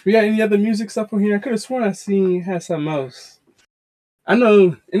 We got any other music stuff on here? I could have sworn I had something else. I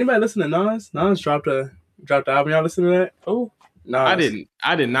know. Anybody listen to Nas? Nas dropped the album. Y'all listen to that? Oh, Nas.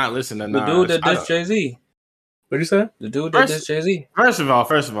 I did not listen to the Nas. dude that dissed Jay-Z. What'd you say? The dude that dissed Jay-Z. First of all,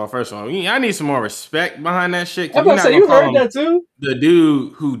 I need some more respect behind that shit. I'm about to say, you heard that too? The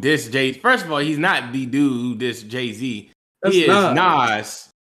dude who dissed Jay. First of all, he's not the dude who dissed Jay-Z. He is Nas.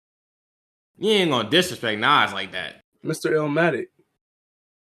 You ain't gonna disrespect Nas like that, Mr. Illmatic.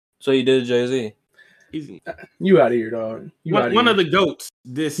 So he did Jay-Z. You out of here, dog. One of the goats.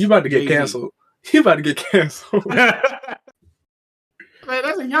 You about to get canceled. You about to get canceled. Man,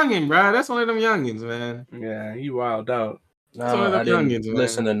 that's a youngin, bro. That's one of them youngins, man. Yeah, you wild out. No, I didn't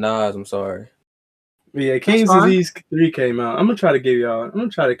listen to Nas. I'm sorry. But yeah, King's Disease 3 came out. I'm gonna try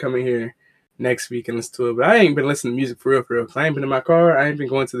to come in here next week and listen to it. But I ain't been listening to music for real. Cause I ain't been in my car. I ain't been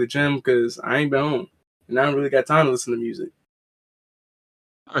going to the gym because I ain't been home. And I don't really got time to listen to music.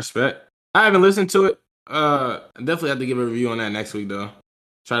 I respect. I haven't listened to it. Definitely have to give a review on that next week, though.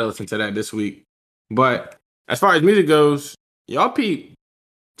 Try to listen to that this week. But as far as music goes, y'all peep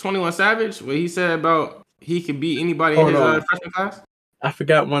 21 Savage, what he said about he could beat anybody in his freshman class? I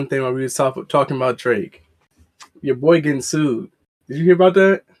forgot one thing while we was talking about Drake. Your boy getting sued. Did you hear about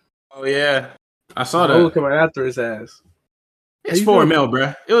that? Oh, yeah. I saw that. Oh, coming after his ass. It's $4 million,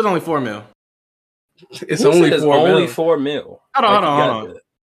 bruh. It was only $4 million. It's only $4 million. Hold on.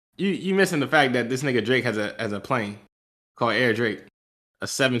 You missing the fact that this nigga Drake has a plane called Air Drake, a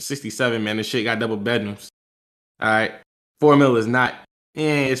 767, man. This shit got double bedrooms. All right, $4 million is not.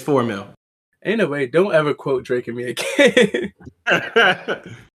 It's $4 million. Ain't no way. Don't ever quote Drake at me again.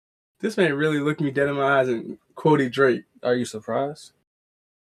 This man really looked me dead in my eyes and quoted Drake. Are you surprised?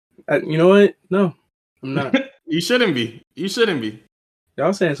 You know what? No, I'm not. You shouldn't be.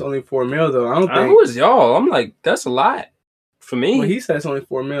 Y'all saying it's only $4 million though. I don't think. Who is y'all? I'm like, that's a lot for me. Well, he said it's only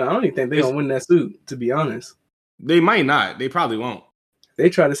 $4 million. I don't even think they're gonna win that suit. To be honest, they might not. They probably won't. They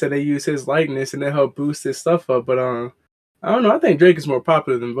try to say they use his likeness and they help boost his stuff up, but I don't know. I think Drake is more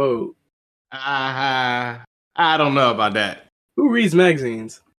popular than Vogue. I don't know about that. Who reads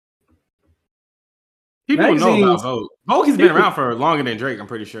magazines? People know about Vogue. Vogue has been around for longer than Drake, I'm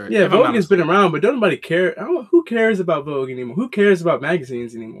pretty sure. Yeah, Vogue has been around, but don't nobody care. I don't know who cares about Vogue anymore. Who cares about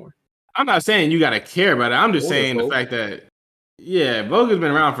magazines anymore? I'm not saying you gotta care about it. I'm just saying the fact that Vogue has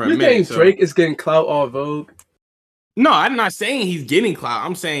been around for a minute. You think Drake is getting clout off Vogue? No, I'm not saying he's getting clout.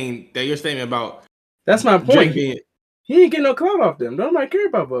 I'm saying that your statement about that's my point. He ain't getting no clout off them. Don't nobody care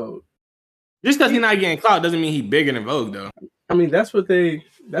about Vogue. Just because he's not getting clout doesn't mean he's bigger than Vogue, though. I mean, that's what they're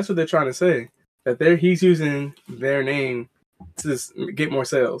trying to say. That he's using their name to get more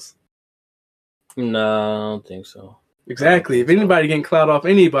sales. No, I don't think so. Exactly. If anybody getting clout off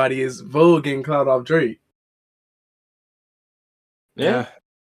anybody, is Vogue getting clout off Drake. Yeah.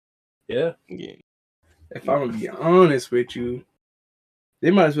 If I'm gonna be honest with you, they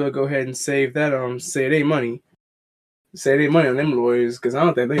might as well go ahead and save that. Say their money on them lawyers, because I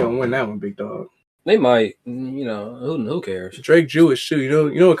don't think they're gonna win that one, big dog. They might, who cares? Drake Jewish too.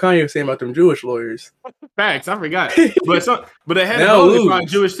 You know what Kanye was saying about them Jewish lawyers. Facts, I forgot. But the head of Vogue is probably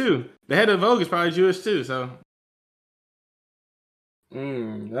Jewish too. The head of Vogue is probably Jewish too, so.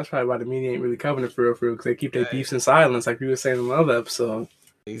 That's probably why the media ain't really covering it for real, because they keep their beefs in silence, like we were saying in the other episode.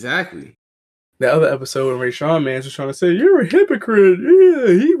 Exactly. The other episode when Ray Sean Mans was trying to say, you're a hypocrite.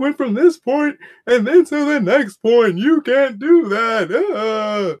 Yeah, he went from this point and then to the next point. You can't do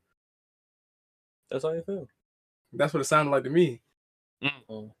that. That's how you feel. That's what it sounded like to me.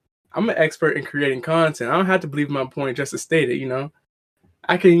 Mm-hmm. I'm an expert in creating content. I don't have to believe my point just to state it, you know?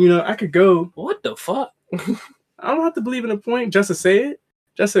 I could go. What the fuck? I don't have to believe in a point just to say it,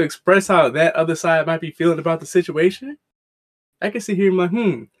 just to express how that other side might be feeling about the situation. I can sit here and be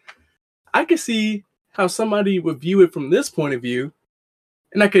like, I can see how somebody would view it from this point of view,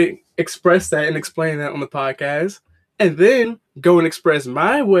 and I could express that and explain that on the podcast, and then go and express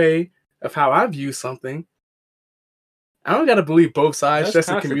my way of how I view something. I don't got to believe both sides just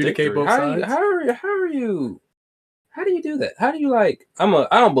to communicate both sides. How do you do that? How do you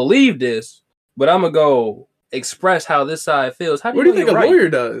I don't believe this, but I'm gonna go express how this side feels. What do you think a lawyer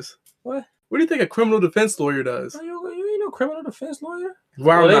does? What? What do you think a criminal defense lawyer does? You ain't no criminal defense lawyer.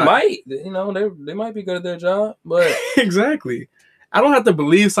 Well, they might. They might be good at their job, but exactly. I don't have to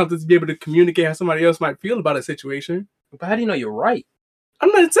believe something to be able to communicate how somebody else might feel about a situation. But how do you know you're right? I'm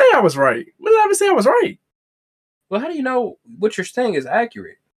not saying I was right. When did I ever say I was right? Well, how do you know what you're saying is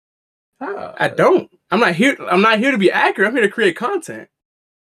accurate? I don't. I'm not here to be accurate. I'm here to create content.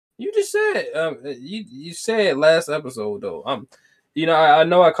 You just said you said last episode though. I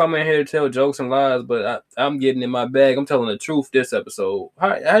know I come in here to tell jokes and lies, but I'm getting in my bag. I'm telling the truth this episode.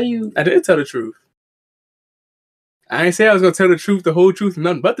 How you? I did tell the truth. I ain't say I was gonna tell the truth, the whole truth,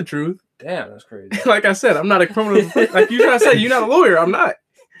 nothing but the truth. Damn, that's crazy. Like I said, I'm not a criminal. Like you trying to say, you're not a lawyer. I'm not.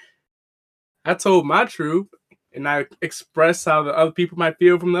 I told my truth, and I expressed how the other people might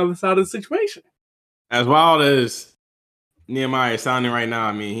feel from the other side of the situation. As wild as Nehemiah is sounding right now,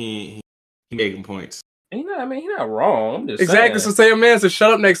 I mean, he making points. He's not wrong. I'm just exactly. saying. So say a man to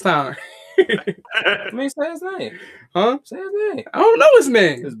shut up next time. Say his name. Huh? Say his name. I don't know his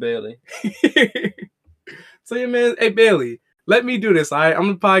name. It's Bailey. So your man, hey Bailey, let me do this. I'm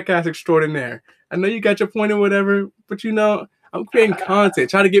the podcast extraordinaire. I know you got your point or whatever, but I'm creating content,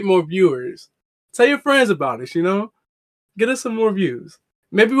 try to get more viewers. Tell your friends about us, Get us some more views.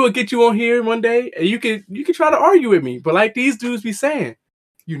 Maybe we'll get you on here one day, and you can try to argue with me. But like these dudes be saying,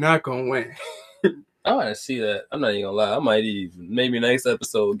 you're not gonna win. I want to see that. I'm not even gonna lie. I might even maybe next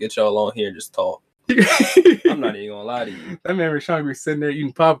episode get y'all on here and just talk. I'm not even gonna lie to you. That man Rashawn be sitting there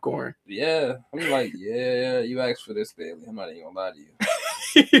eating popcorn. Yeah, I'm like, yeah, you asked for this, Bailey. I'm not even gonna lie to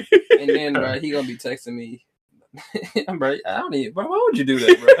you. And then, bro, he gonna be texting me. I'm bro, I don't even, bro. Why would you do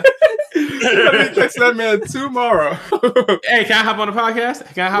that, bro? I'm gonna text that man tomorrow. Hey, can I hop on the podcast?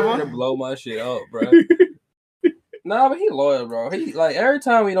 Can I hop on? Blow my shit up, bro. Nah, but he loyal, bro. He every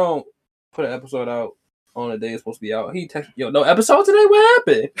time we don't put an episode out on the day it's supposed to be out, he texts, yo, no episode today? What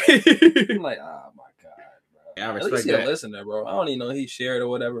happened? I'm like, oh my god, bro. Yeah, I at least he'll listen there, bro. I don't even know he shared or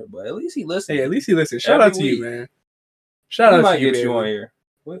whatever, but at least he listened. Hey, at least he listened. Shout out to you, man. Shout out to you, might get you on here.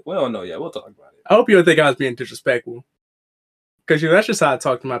 We don't know yet. We'll talk about it. I hope you don't think I was being disrespectful. Because, that's just how I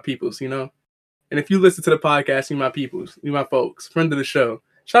talk to my peoples, And if you listen to the podcast, you my peoples. You my folks. Friend of the show.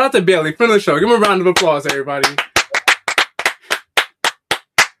 Shout out to Bailey, friend of the show. Give him a round of applause, everybody.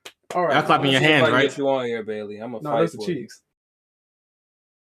 All right. Y'all clapping your hands, right? Get you on here, Bailey. I'm going to fight those for the cheeks.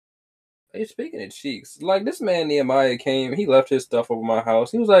 Hey, speaking of cheeks, this man Nehemiah came. He left his stuff over my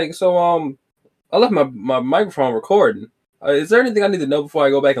house. He was like, so, I left my microphone recording. Is there anything I need to know before I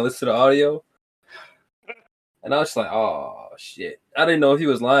go back and listen to the audio? And I was just like, oh, shit. I didn't know if he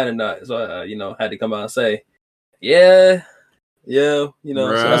was lying or not. So I, had to come out and say, yeah. So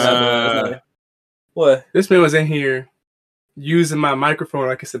that's happened. What? This man was in here using my microphone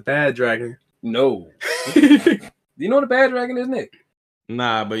like it's a bad dragon. No. Do you know what a bad dragon is, Nick?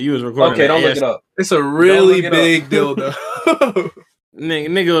 Nah, but you was recording. Okay, don't look it up. It's a really big dildo.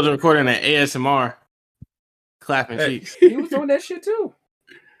 Nigga was recording an ASMR. Clapping cheeks. He was doing that shit too.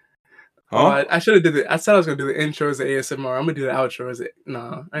 Huh? I should have did it. I said I was gonna do the intro as ASMR. I'm gonna do the outro as it.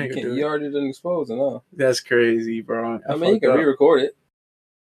 No, I ain't gonna do it. You already didn't expose it, huh? That's crazy, bro. I mean, you can re-record it.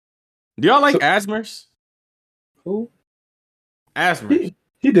 Do y'all like Asmers? Who? Asmers.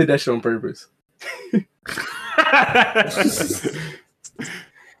 He did that shit on purpose. I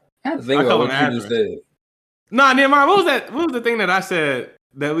had to think about what you just said. Nah, Nehemiah, what was that? What was the thing that I said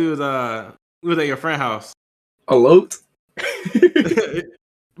that we was at your friend's house? Elote?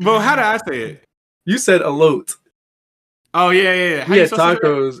 Bro, how did I say it? You said elote. Oh, yeah. How had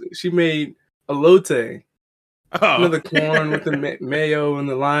tacos. She made elote. Oh. The corn with the mayo and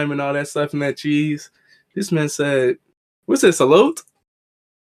the lime and all that stuff and that cheese. This man said, what's this, elote?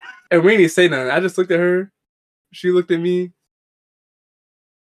 And we didn't say nothing. I just looked at her. She looked at me.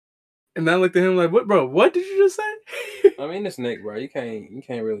 And I looked at him like, "What, bro? What did you just say?" I mean, it's Nick, bro. You can't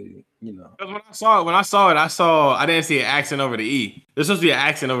really, you know. Because when I saw it, I didn't see an accent over the E. There's supposed to be an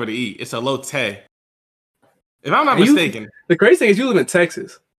accent over the E. It's a low T. If I'm not mistaken. The crazy thing is you live in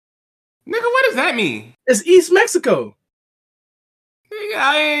Texas. Nigga, what does that mean? It's East Mexico. Nigga,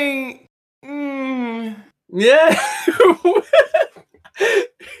 I ain't. Yeah.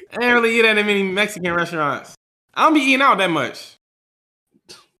 I ain't really eat at that many Mexican restaurants. I don't be eating out that much.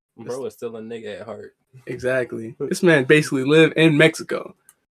 Bro is still a nigga at heart. Exactly. This man basically live in Mexico.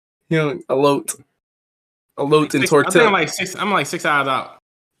 You know, elote in tortilla. I'm like 6 hours out.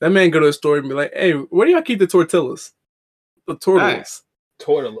 That man go to the store and be like, "Hey, where do y'all keep the tortillas? The tortillas."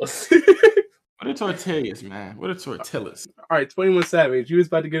 Tortillas. What are tortillas, man? What are tortillas? All right, 21 Savage. You was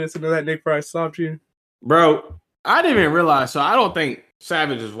about to get us into that Nick Fry stopped you? Bro, I didn't even realize, so I don't think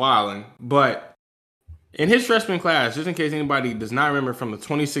Savage is wilding, but in his freshman class, just in case anybody does not remember from the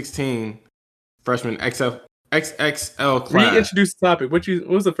 2016 freshman XXL class. Reintroduce the topic. What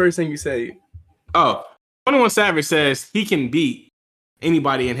was the first thing you said? Oh, 21 Savage says he can beat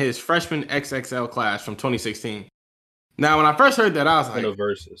anybody in his freshman XXL class from 2016. Now, when I first heard that, I was like... In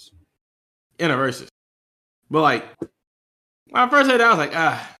a versus. But, like, when I first heard that, I was like,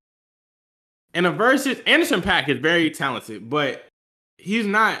 In a versus, Anderson .Paak is very talented, but he's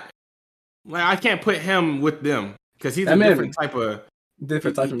not... Like, I can't put him with them because he's different type of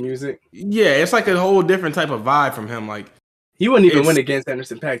music. Yeah, it's like a whole different type of vibe from him. Like, he wouldn't even win against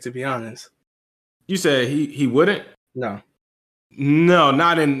Anderson .Paak, to be honest. You said he wouldn't? No. No,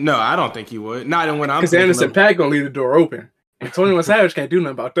 I don't think he would. Not in what I'm because Anderson .Paak gonna leave the door open. And 21 Savage can't do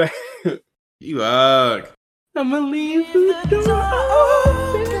nothing about that. You ugh. I'm gonna leave the door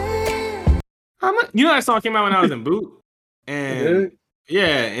open. You know that song came out when I was in boot? And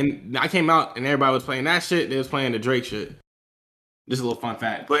yeah, and I came out and everybody was playing that shit. They was playing the Drake shit. Just a little fun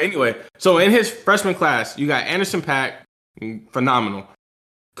fact. But anyway, so in his freshman class, you got Anderson .Paak, phenomenal.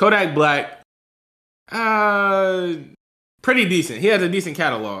 Kodak Black, pretty decent. He has a decent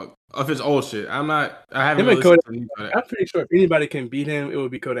catalog of his old shit. I haven't really listened to Kodak. I'm pretty sure if anybody can beat him, it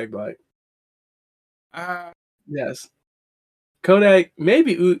would be Kodak Black. Yes. Kodak,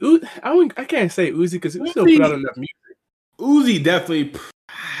 maybe I can't say Uzi because he still put out enough music. Uzi definitely.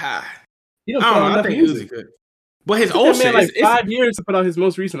 He don't put out enough music. Uzi could. But his old shit, like 5 years to put out his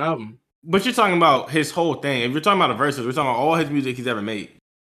most recent album. But you're talking about his whole thing. If you're talking about the verses, we're talking about all his music he's ever made.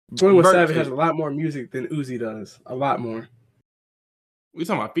 21 Savage has a lot more music than Uzi does. A lot more. We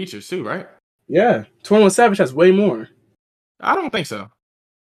talking about features too, right? Yeah. 21 Savage has way more. I don't think so.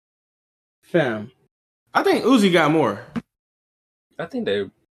 Fam. I think Uzi got more. I think they're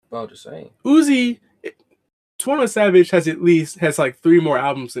about the same. 21 Savage has like 3 more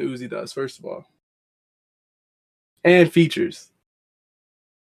albums than Uzi does, first of all. And features.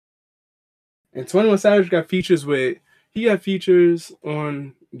 And 21 Savage got features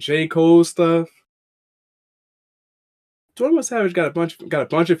on J. Cole stuff. 21 Savage got a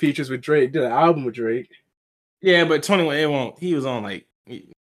bunch of features with Drake. Did an album with Drake. Yeah, but 21 he was on like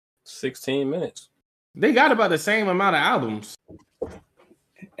 16 minutes. They got about the same amount of albums.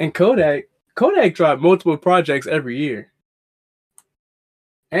 And Kodak dropped multiple projects every year.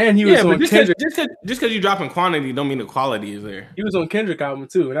 And he was on Kendrick. Just because you drop in quantity don't mean the quality is there. He was on Kendrick album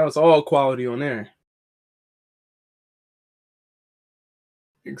too, and that was all quality on there.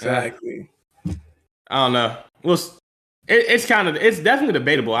 Exactly. I don't know. Well, it's definitely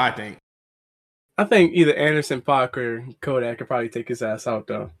debatable, I think. I think either Anderson .Paak or Kodak could probably take his ass out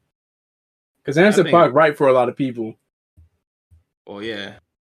though. Because Anderson .Paak write for a lot of people. Well, yeah.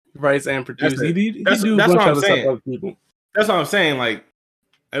 He writes and produces. He do a that's bunch what of I'm other saying. stuff for other people. That's what I'm saying. Like,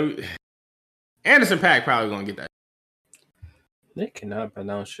 Anderson .Paak probably gonna get that. They cannot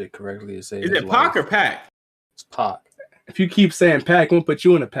pronounce shit correctly. Is it Pac or Pack? It's Pac. If you keep saying Pack, we'll put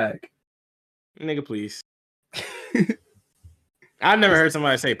you in a pack. Nigga, please. I've never heard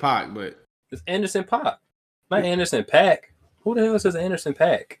somebody say Pac, but it's Anderson .Paak. Not Anderson .Paak. Who the hell says Anderson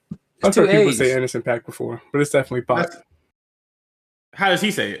 .Paak? I've heard people say Anderson .Paak before, but it's definitely Pac. How does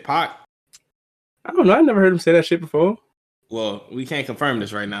he say it? Pac? I don't know. I never heard him say that shit before. Well, we can't confirm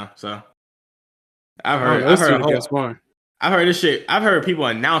this right now, so I've heard this shit. I've heard people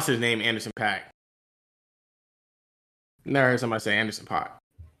announce his name Anderson .Paak. Never heard somebody say Anderson .Paak.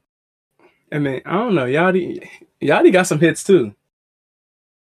 And then I don't know, Yachty got some hits too.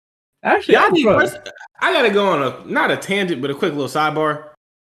 Actually, Yachty, I gotta go on not a tangent, but a quick little sidebar.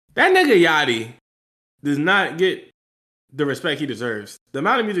 That nigga Yachty does not get the respect he deserves. The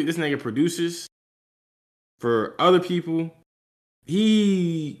amount of music this nigga produces for other people,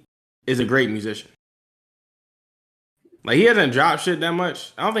 he is a great musician. Like, he hasn't dropped shit that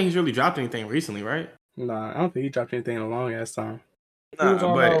much. I don't think he's really dropped anything recently, right? Nah, I don't think he dropped anything in a long ass time. He was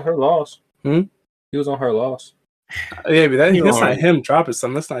on but her loss. Hmm? He was on her loss. Yeah, but that's not alright. him dropping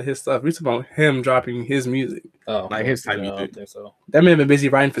something. That's not his stuff. We're talking about him dropping his music. Oh, Like his type I music. don't think so. That man been busy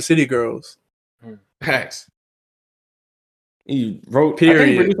writing for City Girls. Facts. He wrote. I Period. think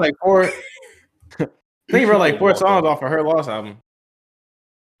he produced like 4. I think he wrote like 4 songs off of her Lost album,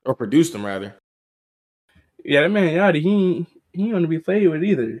 or produced them rather. Yeah, that man Yachty, he ain't want to be played with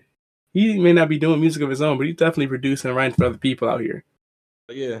either. He may not be doing music of his own, but he's definitely producing and writing for other people out here.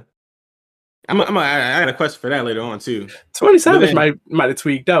 But yeah, I got a question for that later on too. 20 Savage then- might have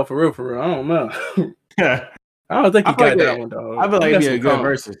tweaked out for real. I don't know. Yeah, I don't think he I feel got like that one though. I feel like He it'd got be a some good comp.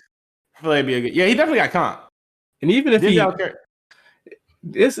 versus. I feel like it'd be a good. Yeah, he definitely got comp. And even if Denzel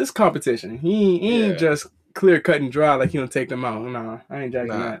it's competition. He ain't Yeah. just clear cut and dry like he don't take them out. Nah, I ain't jacking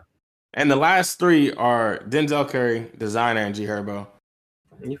Nah. that. And the last 3 are Denzel Curry, Designer, and G Herbo.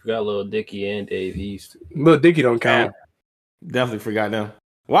 You forgot Lil Dicky and Dave East. Lil Dicky don't count Definitely forgot them.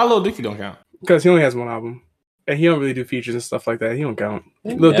 Why Lil Dicky don't count? because he only has one album. And he don't really do features and stuff like that. He don't count.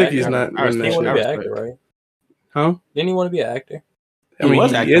 Didn't Lil he Dicky's act? not I running He that want to shit. be an respect. actor, right? Huh? Didn't he want to be an actor? I mean,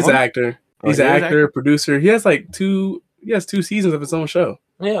 was he acting, is an huh? actor. Oh, He's he an is actor, producer. He has like 2 seasons of his own show.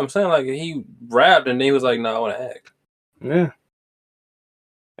 Yeah, I'm saying like he rapped and then he was like, "No, I want to act." Yeah.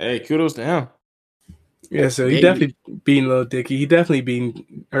 Hey, kudos to him. Yeah, so he Davey. definitely beating Lil Dicky. He definitely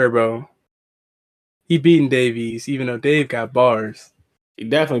beating Herbo. He beating Davies, even though Dave got bars. He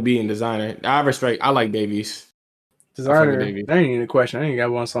definitely beating Designer. I like Davies. Designer, Davies. that ain't even a question. I ain't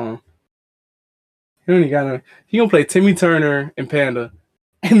got one song. He only got no. He gonna play Timmy Turner and Panda,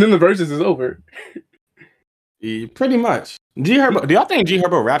 and then the verses is over. Yeah, pretty much. G Herbo. Do y'all think G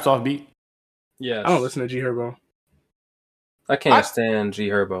Herbo raps off beat? Yes. I don't listen to G Herbo. I can't stand G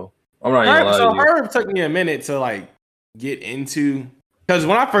Herbo. I'm not even So lying to you. Herb took me a minute to like get into, because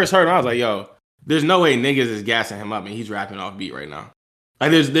when I first heard him, I was like, "Yo, there's no way niggas is gassing him up and he's rapping off beat right now.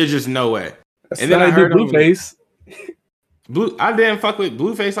 Like there's just no way." That's And then not I how you heard do him- Blueface. I didn't fuck with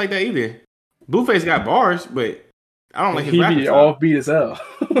Blueface like that either. Blueface got bars, but I don't like his He rapping be style. off beat as hell.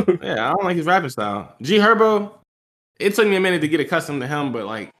 Yeah, I don't like his rapping style. G Herbo, it took me a minute to get accustomed to him, but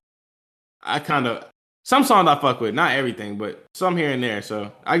like I kind of some songs I fuck with, not everything, but some here and there.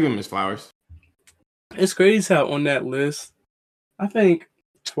 So I give him his flowers. It's crazy how on that list, I think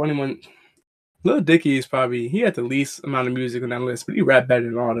 21. Lil Dicky is probably he had the least amount of music on that list, but he rap better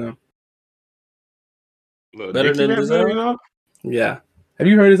than all of them. Lil Better Dicky than rap Denzel? you know? Yeah. Have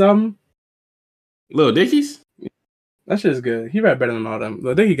you heard his album? Lil Dicky's? That shit is good. He rap better than all of them.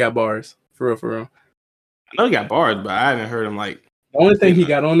 Lil Dicky got bars. For real. I know he got bars, but I haven't heard him like. The only thing he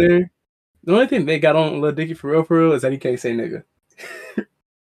got on there, the only thing they got on Lil Dicky for real is that he can't say nigga.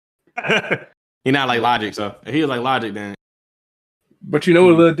 He not like Logic, so if he was like Logic, then But you know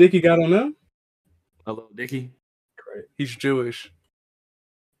what Lil Dicky got on them? a Lil Dicky. He's Jewish.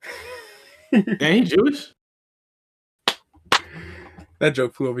 Damn, he Jewish? That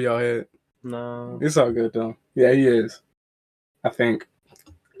joke flew over y'all head. No. It's all good though. Yeah, he is. I think.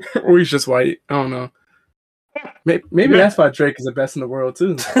 Or he's just white. I don't know. Maybe that's why Drake is the best in the world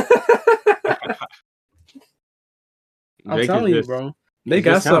too. I'm Drake telling is you, just- bro. They he's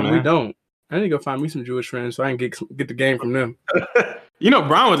got just him, something we man. don't. I need to go find me some Jewish friends so I can get the game from them. You know,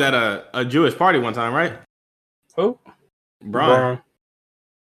 Braun was at a Jewish party one time, right? Who? Braun.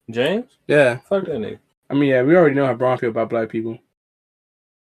 James? Yeah. Fuck that nigga. I mean, yeah, we already know how Braun feel about black people.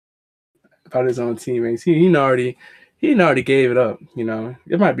 About his own teammates. He already gave it up, you know.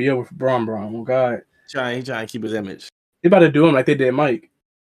 It might be over for Braun. Oh God. He trying to keep his image. They about to do him like they did Mike.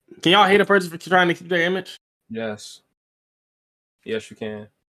 Can y'all hate a person for trying to keep their image? Yes. Yes, you can.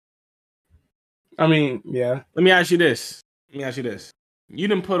 I mean, yeah. Let me ask you this. You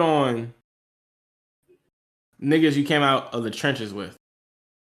didn't put on niggas you came out of the trenches with,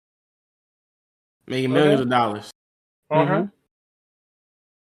 making millions of dollars, Uh-huh.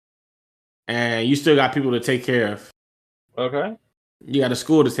 and you still got people to take care of. Okay. You got a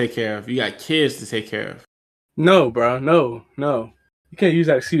school to take care of. You got kids to take care of. No, bro. No. You can't use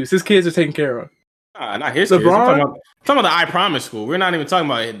that excuse. His kids are taken care of. Not his LeBron? kids. I'm talking about the I Promise school. We're not even talking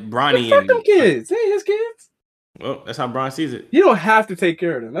about Bronny Fuck and them kids. They ain't his kids. Well, that's how Bron sees it. You don't have to take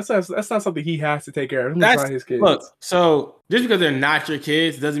care of them. That's not something he has to take care of. That's not his kids. Look, so just because they're not your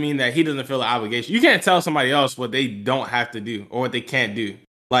kids doesn't mean that he doesn't feel an obligation. You can't tell somebody else what they don't have to do or what they can't do.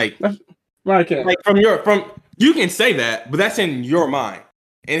 Like from you can say that, but that's in your mind.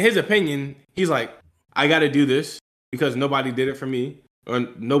 In his opinion, he's like, I got to do this because nobody did it for me, or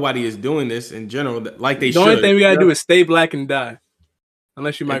nobody is doing this in general. Like they the should. only thing we gotta do is stay black and die.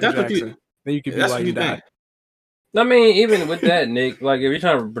 Unless you're If Michael that's what you- Jackson. Then you could If be that's like, what you you die. think. I mean, even with that, Nick, like if you're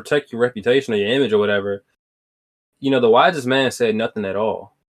trying to protect your reputation or your image or whatever, the wisest man said nothing at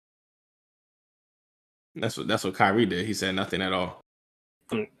all. That's what Kyrie did. He said nothing at all.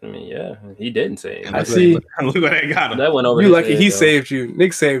 I mean, yeah, he didn't say it. And I look see. Look what they got him. That went over You his lucky head, he though. saved you.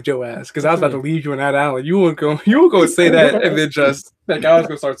 Nick saved your ass because I was about to What leave you in that alley. You weren't going to say that and then just like I was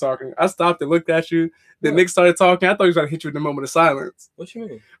going to start talking. I stopped and looked at you. Then What? Nick started talking. I thought he was going to hit you in the moment of silence What you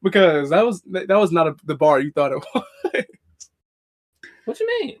mean? because that was not the bar you thought it was. What you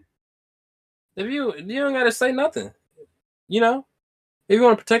mean? If you don't gotta say nothing, if you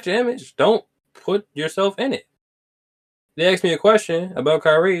want to protect your image, don't put yourself in it. They asked me a question about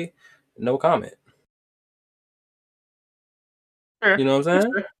Kyrie, no comment. Fair. You know what I'm That's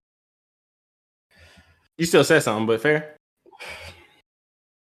saying? fair. You still said something, but fair.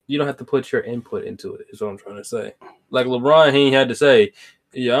 You don't have to put your input into it. Is what I'm trying to say. Like LeBron, he had to say,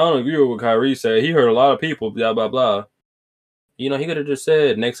 "Yeah, I don't agree with what Kyrie said. He hurt a lot of people." Blah blah blah. He could have just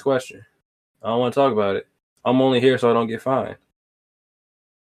said, "Next question. I don't want to talk about it. I'm only here so I don't get fined."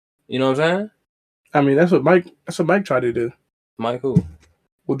 You know what I'm saying? I mean, that's what Mike tried to do. Mike who?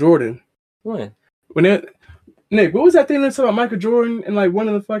 Well, Jordan. When? Nick, what was that thing that's about Michael Jordan and like one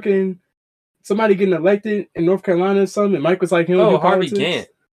of the fucking somebody getting elected in North Carolina or something? And Mike was like, Oh, Harvey Gantt.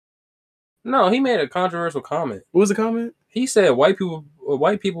 No, he made a controversial comment. What was the comment? He said Republicans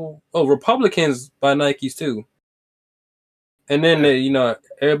buy Nikes too. And then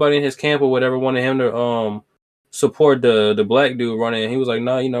everybody in his camp or whatever wanted him to support the black dude running. And he was like,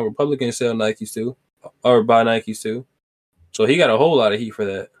 nah, Republicans sell Nikes too, or buy Nikes too. So he got a whole lot of heat for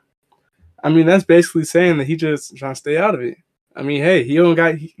that. I mean, that's basically saying that he just trying to stay out of it. I mean, hey,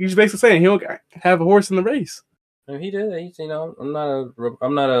 he's basically saying he don't have a horse in the race. I mean, he did. I'm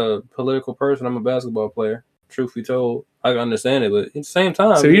not a political person. I'm a basketball player. Truth be told, I can understand it, but at the same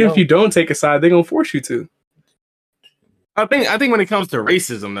time, So even if you don't take a side, they're gonna force you to. I think when it comes to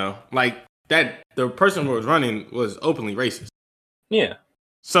racism, though, like that, the person who was running was openly racist. yeah,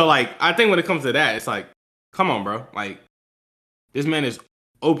 So, like, I think when it comes to that, it's like, come on, bro. Like, this man is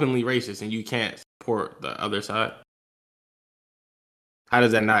openly racist, and you can't support the other side. How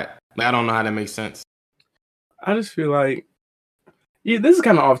does that not? I don't know how that makes sense. I just feel like, yeah, this is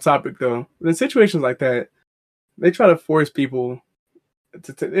kind of off topic though. In situations like that, they try to force people.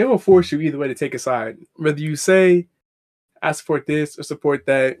 They will force you either way to take a side. Whether you say, "I support this" or support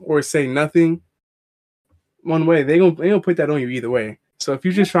that, or say nothing. One way they gonna put that on you either way. So if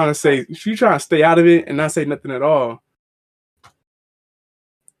you're just trying to stay out of it and not say nothing at all,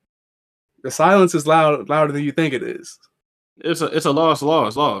 the silence is louder than you think it is. It's a loss,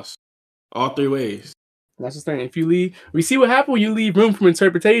 all three ways. That's the thing. If you leave, we see what happened when you leave room for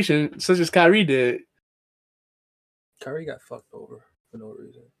interpretation, such as Kyrie did. Kyrie got fucked over for no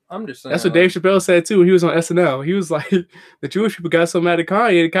reason. I'm just saying. That's what Dave Chappelle said too when he was on SNL. He was like, the Jewish people got so mad at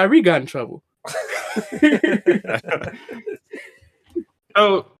Kanye that Kyrie got in trouble.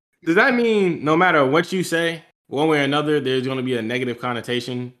 So, does that mean no matter what you say, one way or another, there's going to be a negative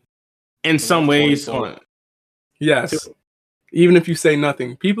connotation in some ways? Yes. Even if you say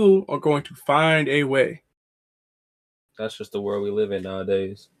nothing, people are going to find a way. That's just the world we live in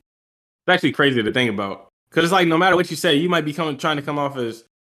nowadays. It's actually crazy to think about. Because it's like, no matter what you say, you might be trying to come off as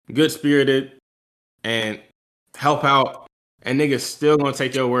good-spirited and help out, and niggas still going to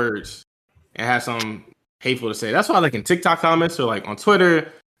take your words and have something hateful to say. That's why, like, in TikTok comments or, like, on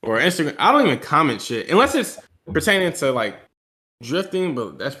Twitter or Instagram, I don't even comment shit. Unless it's pertaining to, like, drifting,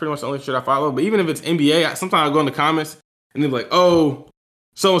 but that's pretty much the only shit I follow. But even if it's NBA, sometimes I go in the comments and they're like, oh,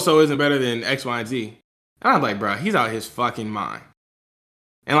 so-and-so isn't better than X, Y, and Z. And I'm like, bro, he's out of his fucking mind.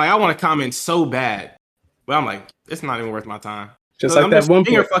 And, like, I want to comment so bad. But I'm like, it's not even worth my time. Just like I'm that one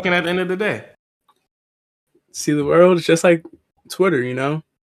finger fucking at the end of the day. See, the world is just like Twitter, you know?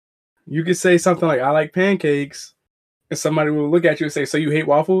 You could say something like, I like pancakes, and somebody will look at you and say, so you hate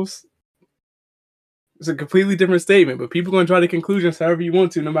waffles? It's a completely different statement, but people are going to try the conclusions however you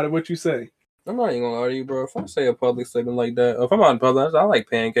want to, no matter what you say. I'm not even going to argue, bro. If I say a public statement like that, if I'm out in public, I like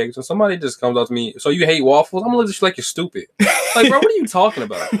pancakes, and somebody just comes up to me, so you hate waffles? I'm going to look at you like you're stupid. Like, bro, what are you talking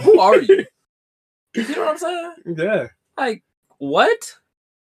about? Who are you? You know what I'm saying? Yeah. Like, what?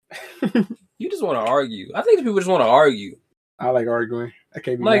 You just want to argue. I think people just want to argue. I like arguing. I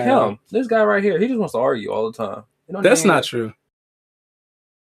can't be like mad him. This guy right here, he just wants to argue all the time. That's not true.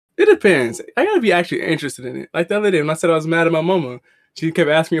 It depends. I gotta be actually interested in it. Like the other day when I said I was mad at my mama, she kept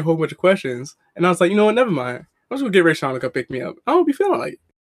asking me a whole bunch of questions, and I was like, you know what? Never mind. I'm just gonna get Rayshon to come pick me up. I don't be feeling like it.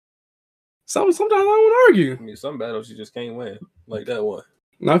 Sometimes I don't want to argue. I mean, some battles you just can't win, like that one.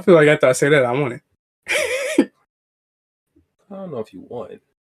 And I feel like after I say that, I want it. I don't know if you won.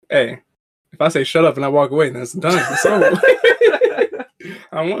 Hey, if I say shut up and I walk away, then it's done. It's over.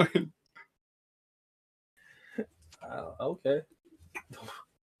 I won. Okay.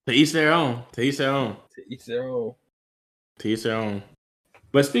 To each their own. To each their own. To each their own. To each their own.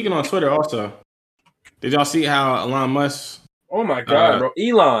 But speaking on Twitter also, did y'all see how Elon Musk... Oh my God, bro.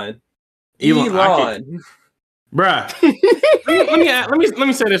 Elon. Bruh. let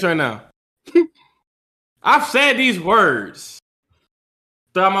me say this right now. I've said these words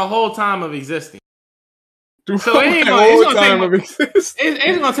throughout my whole time of existing. So it's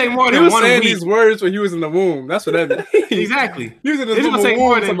gonna take more than 1 week. He was saying these words when he was in the womb. That's what that means. Exactly. He was in the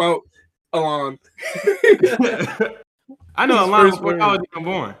womb about Elon. I know Elon before I was even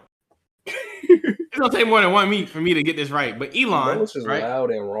born. It's gonna take more than 1 week for me to get this right. But Elon, this is right?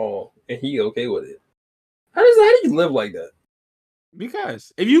 Loud and wrong, and he okay with it. How do you live like that?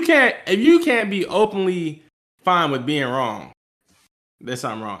 Because if you can't be openly fine with being wrong, there's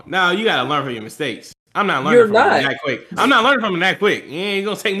something wrong. Now you gotta learn from your mistakes. I'm not learning from them that quick. I'm not learning from them that quick. It ain't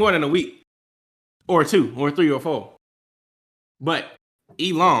gonna take more than a week, or 2, or 3, or 4. But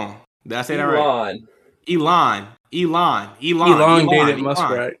Elon, did I say that right? Elon. Elongated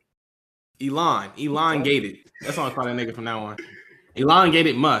Muskrat. Elongated. That's what I call that nigga from now on.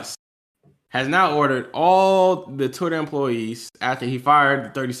 Elongated Musk has now ordered all the Twitter employees after he fired the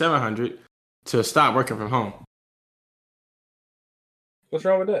 3,700 to stop working from home. What's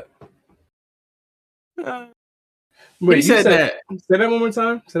wrong with that? Wait, he said that. Say that one more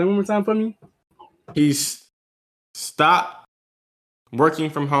time. Say that one more time for me. He's stopped working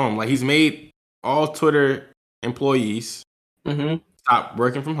from home. Like he's made all Twitter employees stop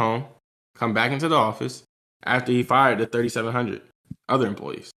working from home, come back into the office after he fired the 3,700 other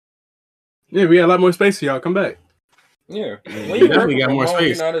employees. Yeah, we got a lot more space for y'all. Come back. Yeah, when you definitely got more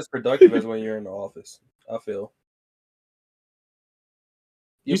space. You're not as productive as when you're in the office. I feel.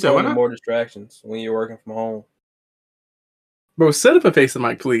 You said what? More distractions when you're working from home. Bro, set up a face of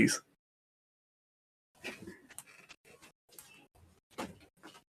mic, please.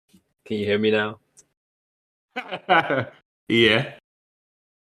 Can you hear me now? Yeah.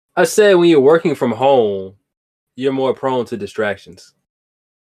 I said when you're working from home, you're more prone to distractions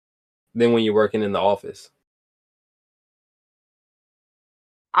than when you're working in the office.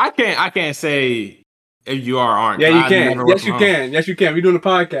 I can't say if you are or aren't. Yeah, you can. Yes, you can. Yes, you can. We're doing a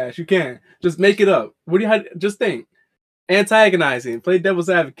podcast. You can. Just make it up. Just think. Antagonizing. Play devil's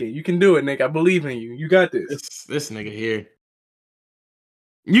advocate. You can do it, Nick. I believe in you. You got this. This nigga here.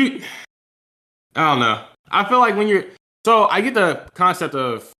 I don't know. I feel like when you're... So, I get the concept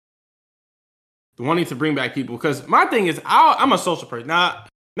of wanting to bring back people. Because my thing is, I'm a social person. Now,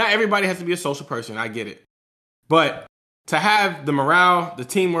 not everybody has to be a social person. I get it. But to have the morale, the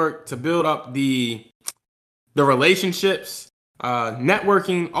teamwork, to build up the relationships,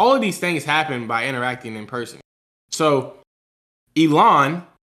 networking, all of these things happen by interacting in person. So, Elon,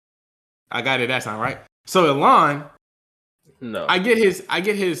 I got it that time, right? So, Elon, no, I get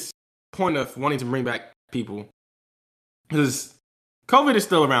his point of wanting to bring back people. Because COVID is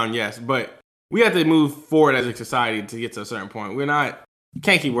still around, yes, but we have to move forward as a society to get to a certain point.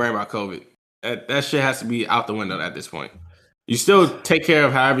 Can't keep worrying about COVID. That shit has to be out the window at this point. You still take care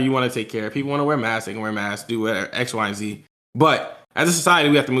of however you want to take care of. People want to wear masks, they can wear masks, do whatever, X, Y, and Z. But as a society,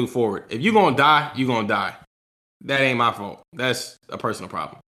 we have to move forward. If you're going to die, you're going to die. That ain't my fault. That's a personal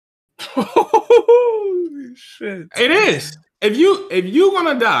problem. Holy shit. It is. If you're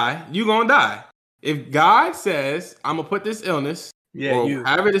going to die, you're going to die. If God says, I'm going to put this illness,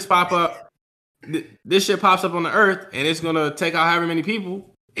 however this pop up, this shit pops up on the earth and it's going to take out however many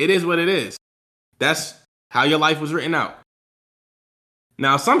people, it is what it is. That's how your life was written out.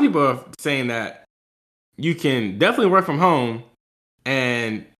 Now, some people are saying that you can definitely work from home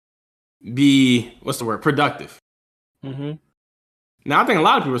and be, productive. Mm-hmm. Now, I think a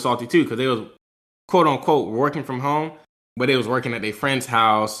lot of people are salty too because they was, quote unquote, working from home, but they was working at their friend's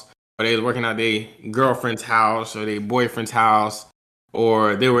house, or they was working at their girlfriend's house, or their boyfriend's house,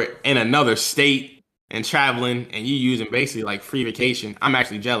 or they were in another state and traveling, and you using basically like free vacation. I'm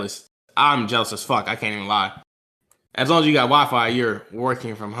actually jealous. I'm jealous as fuck. I can't even lie. As long as you got Wi-Fi, you're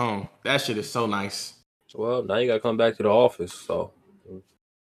working from home. That shit is so nice. Well, now you got to come back to the office, so...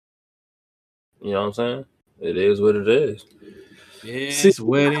 You know what I'm saying? It is what it is. It's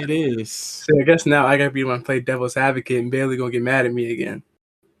what it is. So I guess now I got to be the one to play devil's advocate and Bailey going to get mad at me again.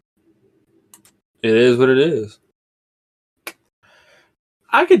 It is what it is.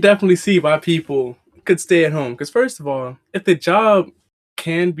 I could definitely see why people could stay at home. Because first of all, if the job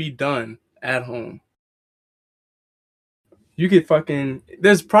can be done at home, you could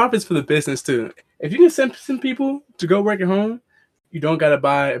there's profits for the business too. If you can send some people to go work at home, you don't gotta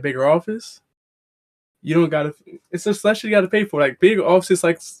buy a bigger office. You don't gotta. It's just less you gotta pay for, like big offices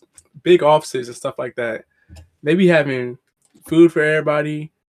and stuff like that. Maybe having food for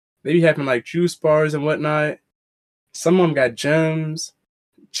everybody. Maybe having like juice bars and whatnot. Some of them got gyms,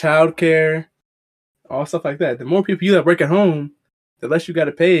 childcare, all stuff like that. The more people you that work at home, the less you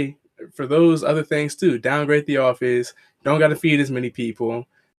gotta pay for those other things too. Downgrade the office. Don't gotta feed as many people.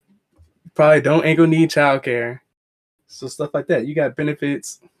 Probably ain't gonna need childcare. So stuff like that. You got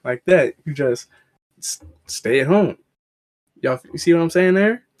benefits like that. You just stay at home. Y'all, you see what I'm saying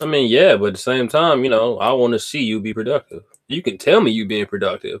there? I mean, yeah, but at the same time, I want to see you be productive. You can tell me you being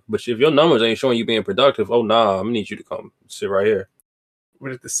productive, but if your numbers ain't showing you being productive, oh nah, I'm gonna need you to come sit right here.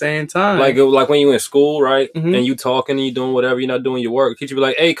 But at the same time, like when you in school, right, Mhm. and you talking and you doing whatever, you're not doing your work. Teacher be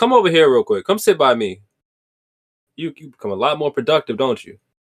like, "Hey, come over here real quick. Come sit by me." You become a lot more productive, don't you?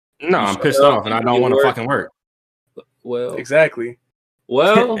 No, I'm pissed off and I don't want to fucking work. Well, exactly.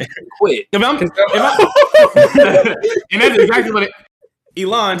 Well, quit. And that's exactly what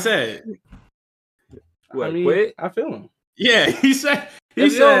Elon said. What, quit? I feel him. Yeah, he said.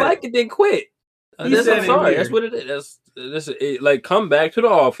 If you don't like it, then quit. He said I'm sorry. it That's what it is. Like, come back to the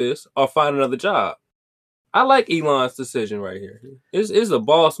office or find another job. I like Elon's decision right here. It's a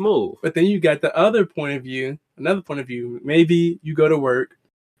boss move. But then you got the other point of view, another point of view. Maybe you go to work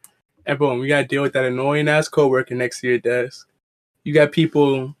and boom, you got to deal with that annoying ass coworker next to your desk. You got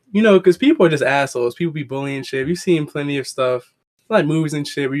people, because people are just assholes. People be bullying shit. We've seen plenty of stuff, like movies and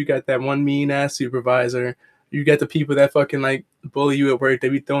shit, where you got that one mean ass supervisor. You got the people that fucking like bully you at work. They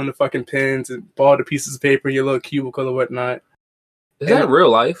be throwing the fucking pens and ball the pieces of paper in your little cubicle or whatnot. Is that real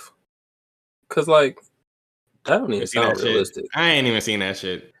life? Because like, that don't even sound realistic. I ain't even seen that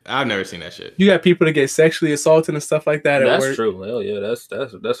shit. I've never seen that shit. You got people that get sexually assaulted and stuff like that at work. That's true. Hell yeah, that's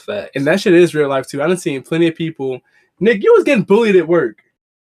facts. And that shit is real life too. I done seen plenty of people. Nick, you was getting bullied at work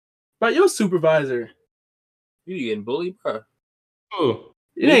by your supervisor. You getting bullied, bro? Oh,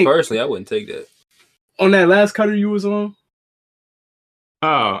 me personally, I wouldn't take that. On that last cutter you was on?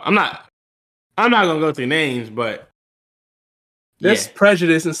 Oh, I'm not gonna go through names, but there's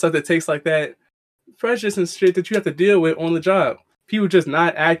prejudice and stuff that takes like that. Prejudice and shit that you have to deal with on the job. People just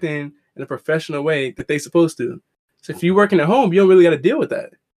not acting in a professional way that they supposed to. So if you're working at home, you don't really got to deal with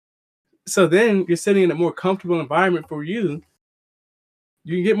that. So then you're sitting in a more comfortable environment for you.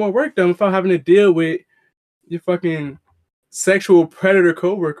 You can get more work done without having to deal with your fucking sexual predator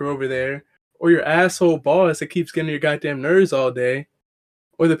coworker over there, or your asshole boss that keeps getting your goddamn nerves all day,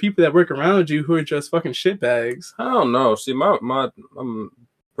 or the people that work around you who are just fucking shitbags. I don't know. See, I'm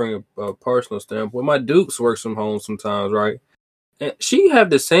bring a personal standpoint. My Dukes works from home sometimes, right? And she have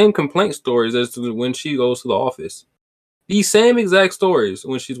the same complaint stories as to when she goes to the office. These same exact stories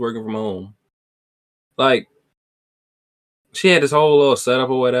when she's working from home. Like, she had this whole little setup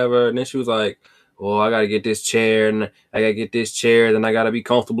or whatever, and then she was like, "Oh, I gotta get this chair, and I gotta get this chair, then I gotta be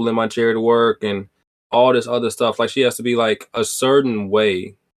comfortable in my chair to work, and all this other stuff." Like, she has to be like a certain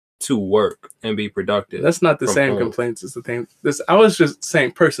way to work and be productive. That's not the same complaints as the thing. I was just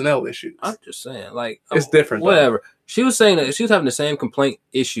saying personnel issues. I'm just saying, like, it's different. Whatever. Though. She was saying that she was having the same complaint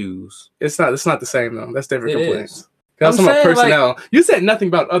issues. It's not the same though. That's different complaints. I'm talking about personnel. Like, you said nothing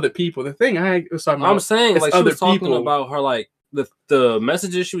about other people. The thing I was talking about. I'm saying like she was talking people. about her like the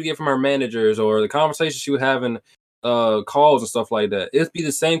messages she would get from her managers or the conversations she would have in calls and stuff like that. It'd be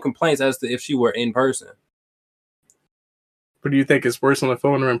the same complaints as if she were in person. But do you think it's worse on the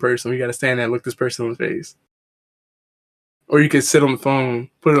phone or in person? You got to stand there and look this person in the face. Or you could sit on the phone,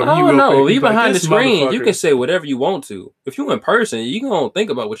 put it on you. I don't know. If you behind the screen, you can say whatever you want to. If you're in person, you gonna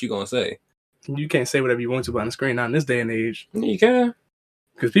think about what you're gonna say. You can't say whatever you want to behind the screen, not in this day and age. You can.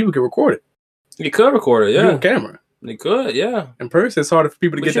 Because people can record it. You could record it, yeah. On camera. They could, yeah. In person, it's harder for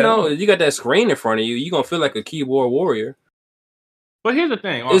people to get that. You got that screen in front of you, you're gonna feel like a keyboard warrior. But here's the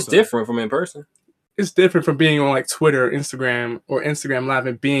thing. Also. It's different from in person. It's different from being on like Twitter, Instagram, or Instagram Live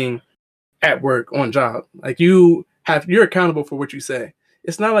and being at work on job. Like you're accountable for what you say.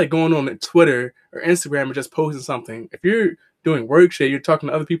 It's not like going on Twitter or Instagram and just posting something. If you're doing work shit, you're talking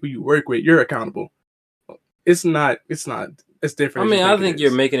to other people you work with, you're accountable. It's different. I mean, I think you're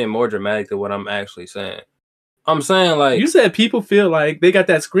making it more dramatic than what I'm actually saying. I'm saying like you said people feel like they got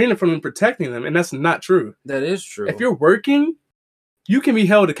that screen in front of them protecting them, and that's not true. That is true. If you're working, you can be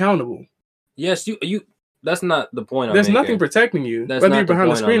held accountable. Yes, you. That's not the point I'm making. There's nothing protecting you. That's whether you're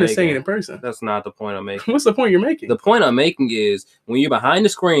behind the screen or saying it in person. That's not the point I'm making. What's the point you're making? The point I'm making is when you're behind the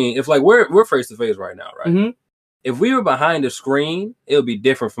screen, if like we're face to face right now, right? Mm-hmm. If we were behind the screen, it would be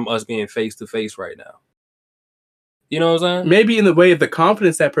different from us being face to face right now. You know what I'm saying? Maybe in the way of the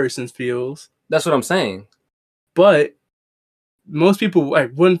confidence that person feels. That's what I'm saying. But most people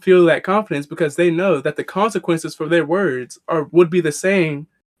wouldn't feel that confidence because they know that the consequences for their words would be the same.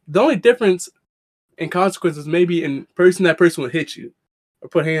 The only difference in consequences may be in that person would hit you or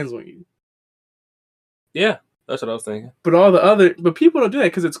put hands on you. Yeah, that's what I was thinking. But people don't do that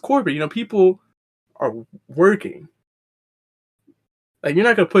because it's corporate. You know, people are working. Like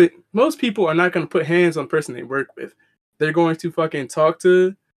most people are not gonna put hands on the person they work with. They're going to fucking talk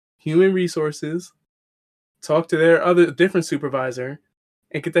to human resources, talk to their different supervisor,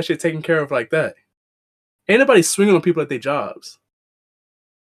 and get that shit taken care of like that. Ain't nobody swinging on people at their jobs.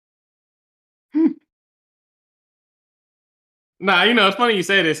 Nah, you know, it's funny you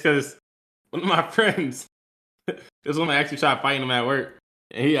say this because one of my friends, this woman actually tried fighting him at work,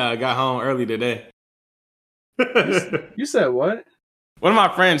 and he got home early today. You said what? One of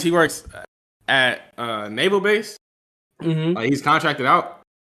my friends, he works at Naval Base. Mm-hmm. He's contracted out,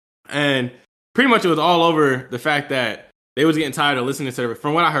 and pretty much it was all over the fact that they was getting tired of listening to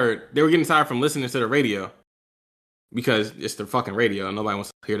from what I heard, they were getting tired from listening to the radio because it's the fucking radio and nobody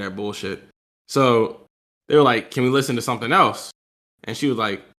wants to hear that bullshit. So they were like, "Can we listen to something else?" And she was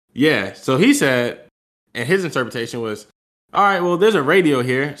like, "Yeah." So he said, and his interpretation was, "All right, well, there's a radio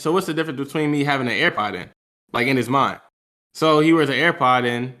here. So what's the difference between me having an AirPod in?" Like in his mind. So he wears an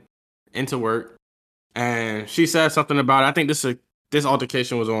AirPod into work, and she said something about, I think this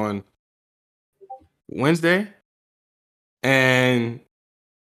altercation was on Wednesday, and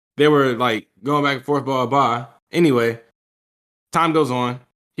they were like going back and forth, blah, blah, blah. Anyway, time goes on.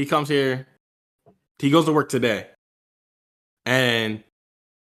 He comes here. He goes to work today, and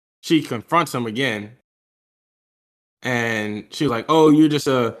she confronts him again, and she's like, "Oh, you're just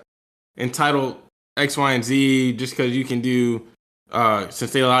a entitled X, Y, and Z just because you can do,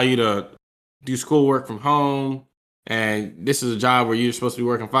 since they allow you to do schoolwork from home, and this is a job where you're supposed to be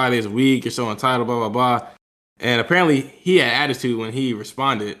working 5 days a week, you're so entitled, blah, blah, blah." And apparently he had attitude when he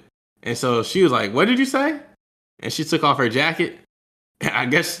responded. And so she was like, "What did you say?" And she took off her jacket. And I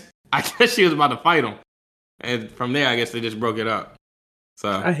guess she was about to fight him. And from there, I guess they just broke it up. So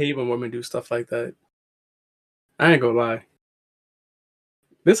I hate when women do stuff like that. I ain't gonna lie.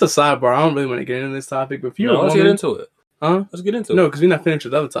 This is a sidebar. I don't really want to get into this topic, but if you're a woman, let's get into it. Huh? Let's get into it. No, because we're not finished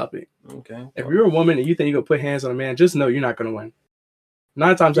with the other topic. Okay. If you're a woman and you think you're gonna put hands on a man, just know you're not gonna win.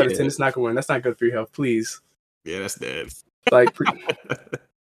 9 times out of 10, it's not gonna win. That's not good for your health. Please. yeah, that's dead. Like,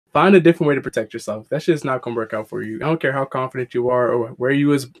 find a different way to protect yourself. That shit's not gonna work out for you. I don't care how confident you are or where you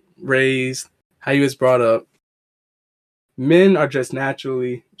was raised, how you was brought up. Men are just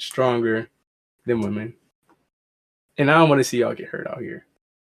naturally stronger than women. And I don't want to see y'all get hurt out here.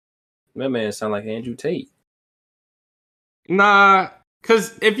 That man sound like Andrew Tate. Nah,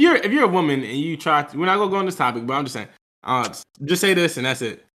 because if you're a woman and you try to, we're not gonna go on this topic, but I'm just saying, just say this and that's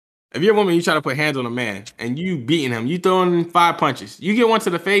it. If you're a woman, you try to put hands on a man and you beating him, you throwing 5 punches, you get one to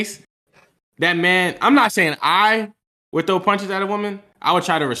the face. That man, I'm not saying I would throw punches at a woman. I would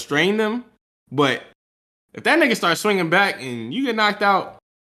try to restrain them, but if that nigga starts swinging back and you get knocked out,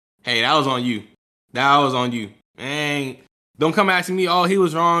 hey, that was on you. That was on you. Man, don't come asking me, "Oh, he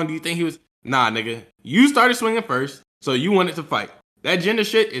was wrong. Do you think he was?" Nah, nigga. You started swinging first, so you wanted to fight. That gender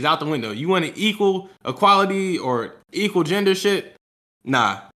shit is out the window. You wanted equal equality or equal gender shit?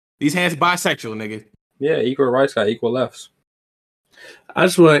 Nah. These hands bisexual, nigga. Yeah, equal rights got equal lefts. I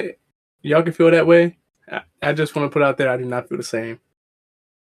just want y'all can feel that way. I just want to put out there I do not feel the same.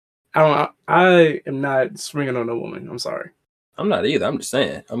 I am not swinging on a woman. I'm sorry. I'm not either. I'm just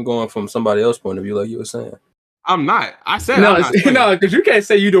saying. I'm going from somebody else's point of view, like you were saying. I'm not. I said no, I'm not. No, because you can't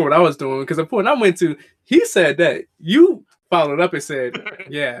say you doing what I was doing. Because the point I went to, he said that. You followed up and said,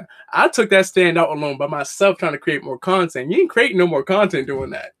 "Yeah, I took that stand out alone by myself trying to create more content." You ain't creating no more content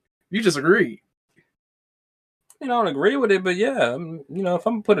doing that. You just agreed. I don't agree with it, but yeah, if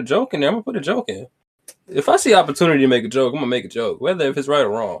I'm gonna put a joke in there, I'm gonna put a joke in. If I see opportunity to make a joke, I'm gonna make a joke, whether if it's right or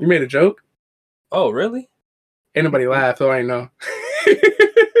wrong. You made a joke? Oh, really? Ain't nobody laugh, so I ain't know.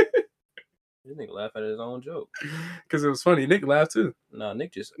 This nigga laugh at his own joke. Because it was funny. Nick laughed too. Nah,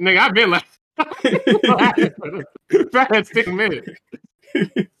 Nick just... Nigga, I've been laughing. That's 6 minutes.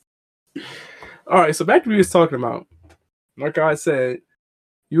 All right, so back to what we was talking about. Like I said,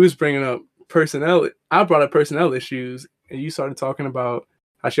 you was bringing up personnel. I brought up personnel issues, and you started talking about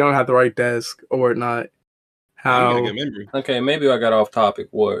how she don't have the right desk or whatnot. How... Okay, maybe I got off topic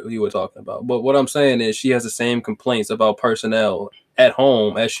what you were talking about. But what I'm saying is she has the same complaints about personnel at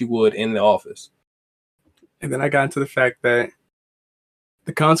home as she would in the office. And then I got into the fact that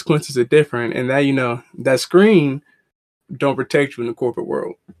the consequences are different, and that, that screen don't protect you in the corporate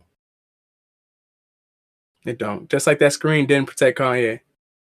world. They don't. Just like that screen didn't protect Kanye.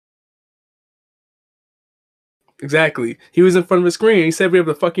 Exactly. He was in front of a screen. He said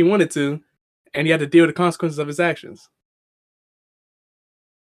whatever the fuck he wanted to, and he had to deal with the consequences of his actions.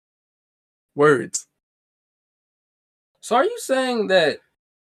 Words. So are you saying that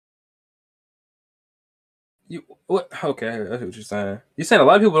you what? Okay, that's what you're saying. You're saying a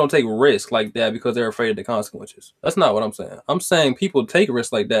lot of people don't take risks like that because they're afraid of the consequences. That's not what I'm saying. I'm saying people take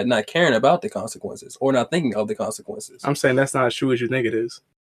risks like that not caring about the consequences or not thinking of the consequences. I'm saying that's not as true as you think it is.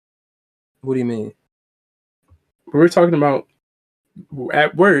 What do you mean? We're talking about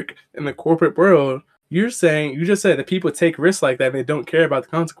at work in the corporate world. You just said that people take risks like that and they don't care about the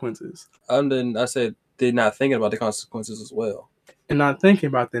consequences. I said they're not thinking about the consequences as well. And not thinking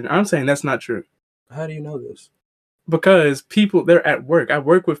about them. I'm saying that's not true. How do you know this? Because they're at work. I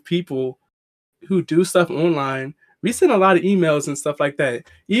work with people who do stuff online. We send a lot of emails and stuff like that.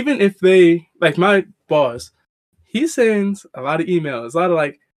 Even if they, like my boss, he sends a lot of emails, a lot of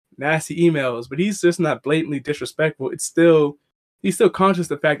like nasty emails, but he's just not blatantly disrespectful. He's still conscious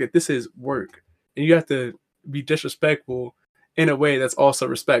of the fact that this is work. And you have to be disrespectful in a way that's also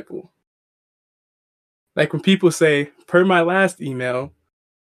respectful. Like when people say, per my last email.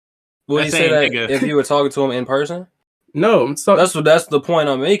 Would you say that if you were talking to him in person? No, that's the point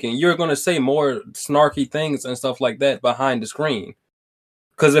I'm making. You're going to say more snarky things and stuff like that behind the screen.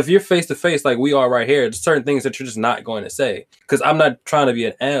 Because if you're face to face like we are right here, there's certain things that you're just not going to say. Because I'm not trying to be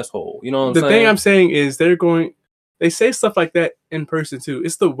an asshole. You know what I'm saying? The thing I'm saying is they say stuff like that in person too.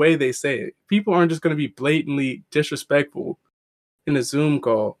 It's the way they say it. People aren't just going to be blatantly disrespectful in a Zoom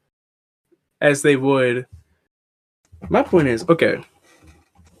call as they would. My point is, okay,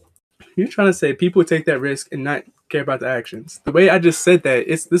 you're trying to say people take that risk and not care about the actions. The way I just said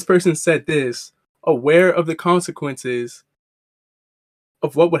that, it's this person said this, aware of the consequences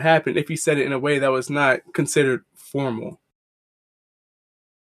of what would happen if he said it in a way that was not considered formal.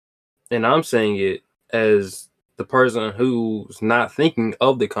 And I'm saying it as the person who's not thinking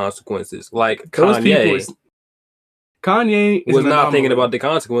of the consequences. Like those Kanye was not thinking about the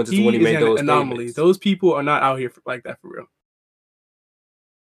consequences when he made those statements. Those people are not out here like that for real.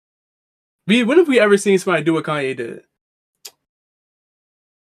 When have we ever seen somebody do what Kanye did?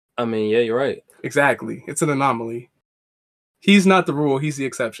 I mean, yeah, you're right. Exactly. It's an anomaly. He's not the rule. He's the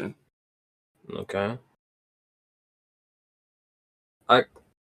exception. Okay. I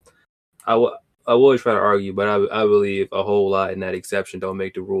would try to argue, but I believe a whole lot in that exception don't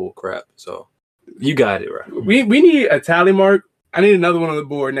make the rule crap. So you got it right. We need a tally mark. I need another one on the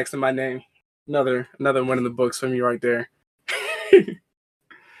board next to my name. Another one in the books for me right there.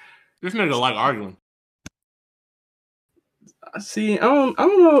 This nigga like arguing. See, I don't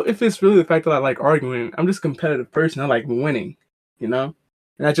know if it's really the fact that I like arguing. I'm just a competitive person. I like winning, you know?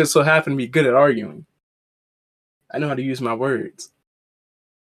 And I just so happen to be good at arguing. I know how to use my words.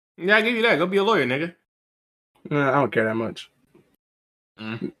 Yeah, I give you that. Go be a lawyer, nigga. Nah, I don't care that much.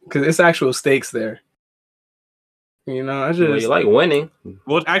 Because it's actual stakes there. You know, I just... Well, you like winning.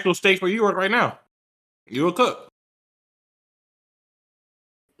 What's actual stakes where you work right now? You a cook.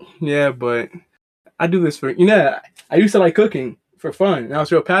 Yeah, but I do this for... You know, I used to like cooking for fun. And I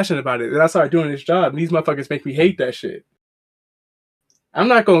was real passionate about it. And I started doing this job. And these motherfuckers make me hate that shit. I'm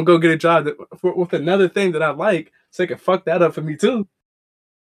not going to go get a job with another thing that I like so they can fuck that up for me too.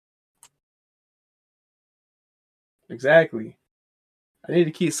 Exactly. I need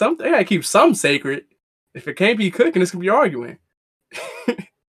to keep something. I gotta keep some sacred. If it can't be cooking, it's gonna be arguing.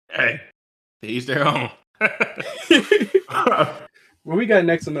 Hey, to each their own. What we got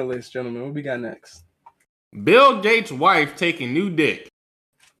next on the list, gentlemen? What we got next? Bill Gates' wife taking new dick.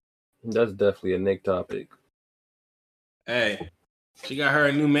 That's definitely a Nick topic. Hey, she got her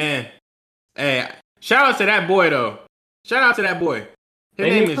a new man. Hey, shout out to that boy though. Shout out to that boy. His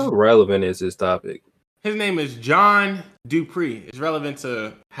name is... How relevant is this topic? His name is John Dupree. It's relevant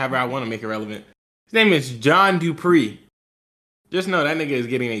to however I want to make it relevant. His name is John Dupree. Just know that nigga is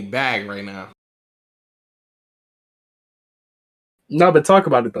getting a bag right now. No, but talk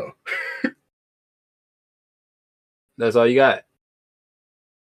about it though. That's all you got.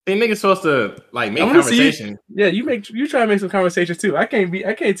 Hey, niggas supposed to like make conversation. Yeah, you try to make some conversation too. I can't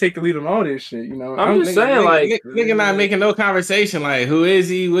take the lead on all this shit. You know, I'm just saying, nigga not making no conversation. Like, who is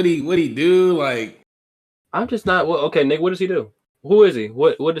he? What he do? Like. I'm just not. Well, okay, Nick. What does he do? Who is he?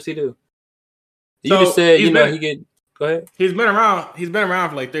 What does he do? You just said he get. Go ahead. He's been around. He's been around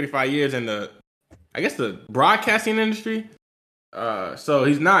for like 35 years in the broadcasting industry. So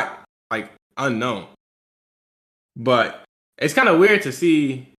he's not like unknown. But it's kind of weird to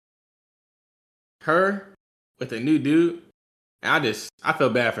see her with a new dude. And I feel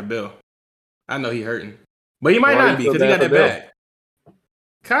bad for Bill. I know he hurting. But he might Why not do be you feel because he got bad that for Bill? bag.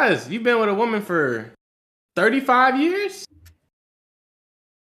 Cause you've been with a woman for 35 years,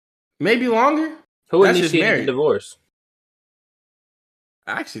 maybe longer. Who That's just initiated the married. divorce?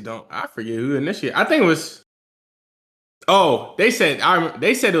 I actually don't. I forget who initiated. I think it was. Oh, they said.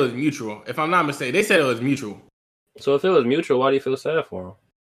 They said it was mutual. If I'm not mistaken, they said it was mutual. So if it was mutual, why do you feel sad for him?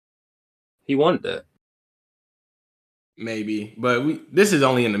 He wanted that. Maybe, but this is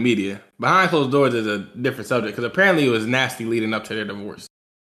only in the media. Behind closed doors is a different subject because apparently it was nasty leading up to their divorce.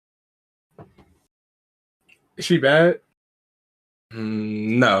 Is she bad?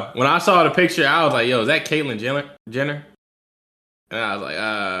 No. When I saw the picture, I was like, "Yo, is that Caitlyn Jenner?" And I was like,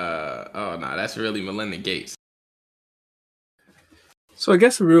 oh no, that's really Melinda Gates." So I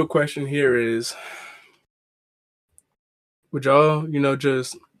guess the real question here is, would y'all,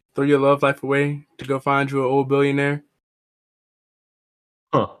 just throw your love life away to go find you an old billionaire?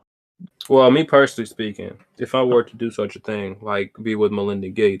 Huh. Well, me personally speaking, if I were to do such a thing, like be with Melinda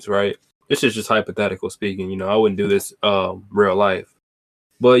Gates, right? This is just hypothetical speaking. I wouldn't do this real life.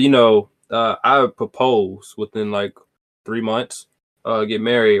 But I propose within like 3 months, get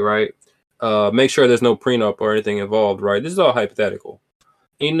married, right? Make sure there's no prenup or anything involved, right? This is all hypothetical.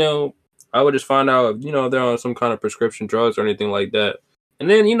 I would just find out if, they're on some kind of prescription drugs or anything like that. And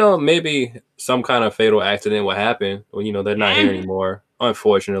then, maybe some kind of fatal accident will happen when, they're not here anymore.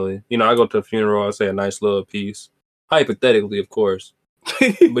 Unfortunately. I go to a funeral, I say a nice little piece. Hypothetically, of course.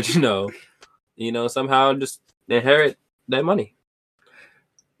 But, somehow just inherit that money.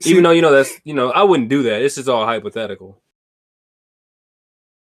 See, Even though, that's, I wouldn't do that. This is all hypothetical.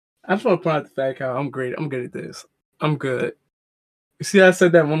 I just want to point out the fact how I'm great. I'm good at this. I'm good. You see, I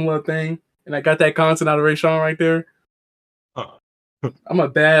said that one little thing, and I got that content out of Ray Sean right there. Huh. I'm a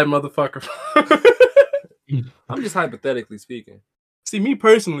bad motherfucker. I'm just hypothetically speaking. See, me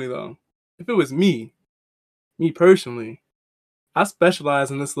personally, though, if it was me personally, I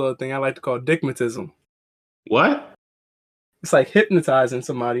specialize in this little thing I like to call dickmatism. What? It's like hypnotizing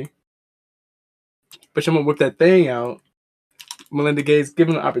somebody. But I'm going to whip that thing out. Melinda Gates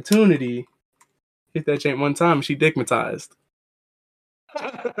given an opportunity, hit that chain one time, and she dickmatized.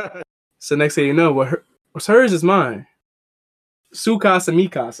 So next thing you know, what's hers is mine. Su casa, mi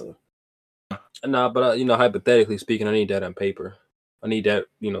casa. Nah, but hypothetically speaking, I need that on paper. I need that,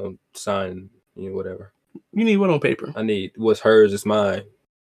 signed, whatever. You need what on paper? I need what's hers is mine.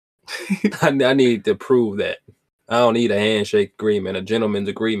 I need to prove that. I don't need a handshake agreement, a gentleman's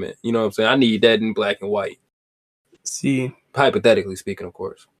agreement. You know what I'm saying? I need that in black and white. See, hypothetically speaking, of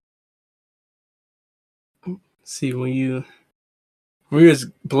course. See, when you're as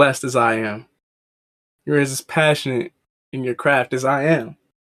blessed as I am, you're as passionate in your craft as I am.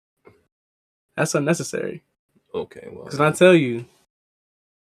 That's unnecessary. Okay, well. Because I tell you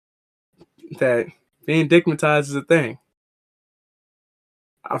that being dickmatized is a thing.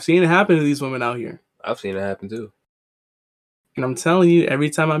 I've seen it happen to these women out here. I've seen it happen too. And I'm telling you, every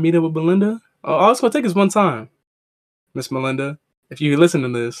time I meet up with Melinda, all it's going to take is one time. Miss Melinda, if you listen to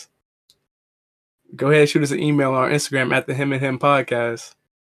this, go ahead and shoot us an email on our Instagram at the Him and Him Podcast.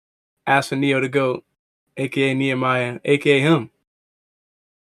 Ask for Neo the GOAT, a.k.a. Nehemiah, a.k.a. him.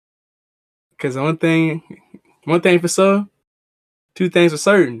 Because one thing for sure, two things for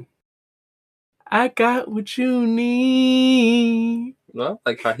certain. I got what you need. No, I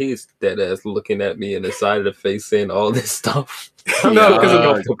like how he's dead ass looking at me in the side of the face saying all this stuff. No,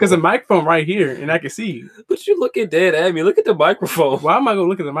 because the microphone right here, and I can see you. But you looking dead at me. Look at the microphone. Why am I going to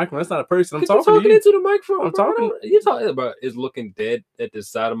look at the microphone? That's not a person. I'm talking talking to you. into the microphone. I'm talking. You're talking about is looking dead at the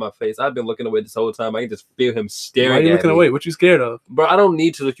side of my face. I've been looking away this whole time. I can just feel him staring at me. Why are you looking away? What you scared of? Bro, I don't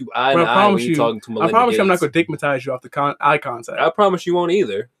need to look you eye to eye when you're talking to Melinda I promise Gates. you I'm not going to dickmatize you off the eye contact. I promise you won't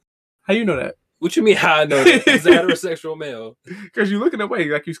either. How you know that? What you mean how I know that? He's a heterosexual male. Because you're looking away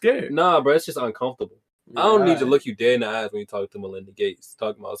like you scared. Nah, bro, it's just uncomfortable. I don't need to look you dead in the eyes when you talk to Melinda Gates.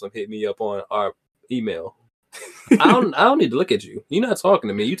 Talking about some hit me up on our email. I don't need to look at you. You're not talking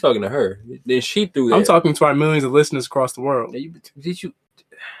to me. You talking to her. Then she threw that. I'm talking to our millions of listeners across the world. Did you?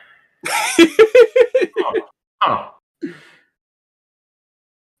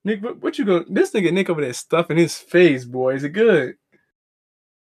 Nick, what you go? This nigga Nick over there stuffing his face, boy. Is it good?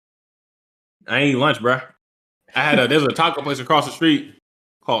 I ain't eat lunch, bro. There's a taco place across the street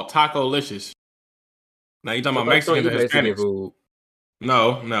called Taco Licious. Now you talking about Mexicans and Hispanics? Food.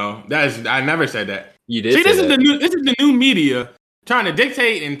 No, I never said that. You did. See, this is the new media trying to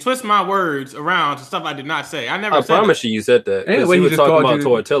dictate and twist my words around to stuff I did not say. I promise you said that. Ain't no way he was talking about you,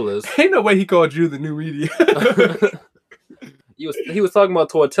 tortillas. Ain't no way he called you the new media. He was talking about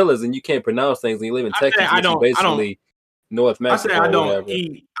tortillas, and you can't pronounce things when you live in Texas. I don't basically North Mexico. I said I don't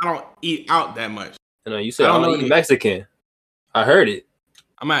eat out that much. You know, you said I I don't don't know eat the- Mexican. I heard it.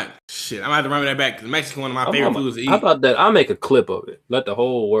 I'm gonna have to remember that back because Mexican one of my favorite foods to eat. How about that? I'll make a clip of it. Let the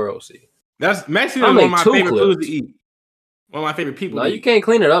whole world see. That's Mexican I'll is one of make my 2 favorite foods clips. to eat. One of my favorite people. No, to you eat. can't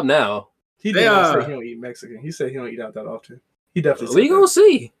clean it up now. He did not say he don't eat Mexican. He said he don't eat out that often. He definitely said We gonna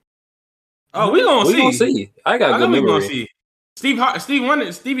see. Oh, we gonna see. Gonna see. I got I good know we memory. gonna see.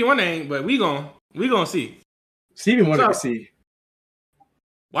 Stevie Wonder ain't, but we gonna see. Stevie Wonder So- can see.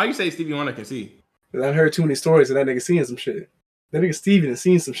 Why you say Stevie Wonder can see? 'Cause I heard too many stories of that nigga seeing some shit. That nigga Stevie done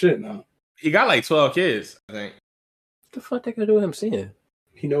seen some shit now. He got like 12 kids, I think. What the fuck they gonna do with him seeing?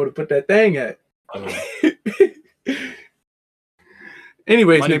 He know where to put that thing at. I mean,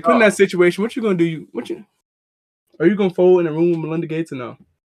 Anyways, Money Nick, put in talk. that situation, what you gonna do? Are you gonna fold in a room with Melinda Gates or no?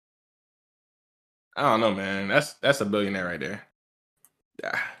 I don't know, man. That's a billionaire right there.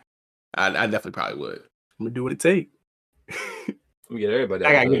 Yeah, I definitely probably would. I'm gonna do what it take. we get everybody. I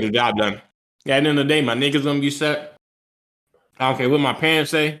out gotta there. get the job done. Yeah, at the end of the day, my niggas gonna be set. I don't care what my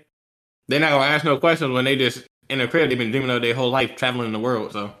parents say. They're not gonna ask no questions when they just in the crib. They've been dreaming of their whole life traveling the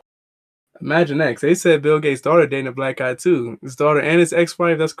world. So Imagine that. 'Cause they said Bill Gates' daughter dating a black guy too. His daughter and his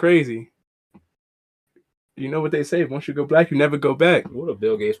ex-wife. That's crazy. You know what they say? Once you go black, you never go back. What if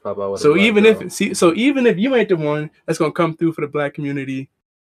Bill Gates pop out with So a black even girl? even if you ain't the one that's gonna come through for the black community,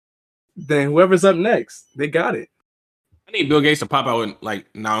 then whoever's up next, they got it. I need Bill Gates to pop out with like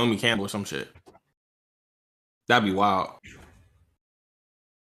Naomi Campbell or some shit. That'd be wild.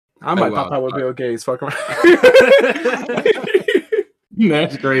 I might wow. pop out with Bill Gates. Fuck around.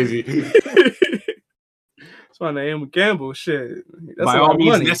 That's crazy. That's why Naomi Campbell. Shit. That's By a all lot of means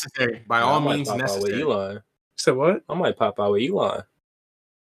money. necessary. By I all might means pop out with necessary. Elon. So what? I might pop out with Elon.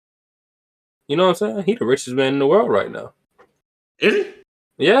 You know what I'm saying? He the richest man in the world right now. Is it?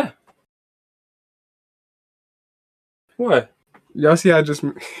 Yeah. What? Y'all see, I just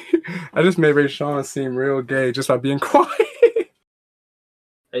made Ray Sean seem real gay just by being quiet.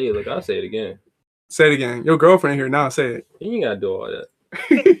 Hey, look, I'll say it again. Say it again. Your girlfriend here now. Say it. You ain't gotta do all that.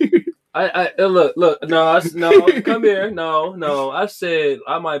 Look. No, come here. No. I said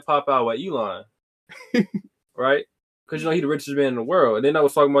I might pop out with Elon, right? Because he the richest man in the world. And then I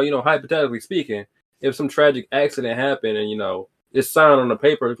was talking about, hypothetically speaking, if some tragic accident happened and it's signed on the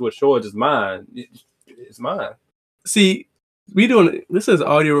paper which shows it's mine, it's mine. See, this is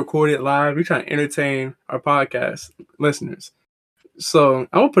audio recorded live. We trying to entertain our podcast listeners. So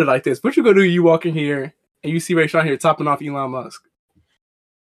I'm gonna put it like this: what you gonna do? You walk in here and you see Ray Sean here topping off Elon Musk.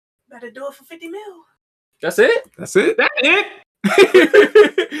 Better do it for 50 mil. That's it. That's it. That's it.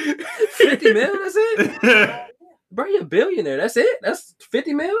 50 mil. That's it. Bro, you're a billionaire. That's it. That's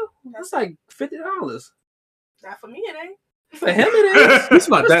 50 mil. That's like $50. Not for me, it ain't. For him, it is. It's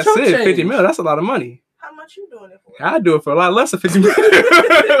about That's that's chump it. change. 50 mil. That's a lot of money. How much you doing it for? I'd do it for a lot less than 50 mil.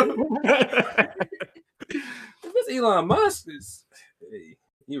 If it's Elon Musk, hey,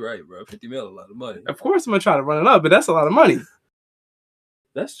 you're right, bro. 50 mil is a lot of money. Of course, I'm gonna try to run it up, but that's a lot of money.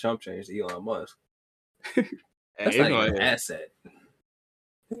 That's chump change to Elon Musk. Hey, That's it's not gonna- even an asset.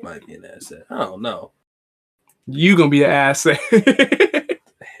 It might be an asset. I don't know. You gonna be an asset.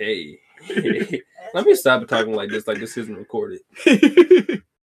 Hey. Let me stop talking like this isn't recorded.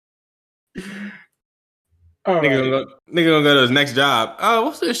 All right. Nigga gonna go to his next job. Oh,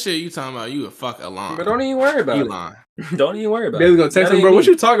 what's this shit you talking about? You a fuck Elon. But don't even worry about Elon. it. Don't even worry about Bailey's it. gonna text That him, bro. ain't What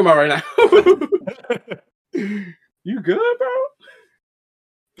me. you talking about right now? You good, bro?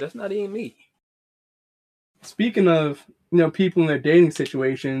 That's not even me. Speaking of, people in their dating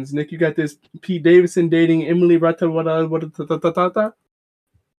situations, Nick, you got this Pete Davidson dating Emily Ratajkowski.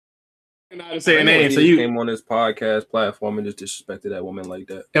 You know how to say her I know name, he so you came on this podcast platform and just disrespected that woman like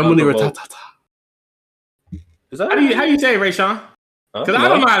that. Emily Unprovoked. Ratajkowski. Is that how you say it, Ray Sean? Because I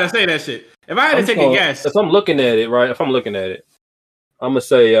don't know how to say that shit. If I had to take a guess, If I'm looking at it, right? If I'm looking at it, I'm gonna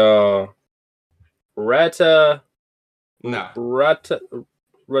say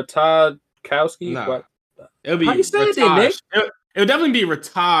Ratajkowski. No. What? it'll be How you say it then, Nick? It'll definitely be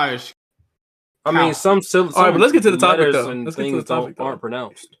Rataj. I mean, some All right, but let's get to the topic, letters though. and Let's get to things the topic, though. aren't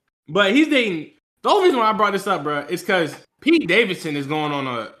pronounced. But he's dating. The only reason why I brought this up, bro, is because Pete Davidson is going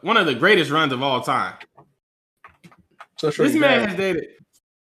on one of the greatest runs of all time. So sure This man has dated.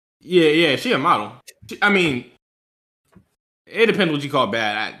 Yeah, she a model. I mean, it depends what you call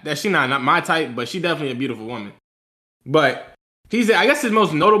bad. She not my type, but she definitely a beautiful woman. But I guess his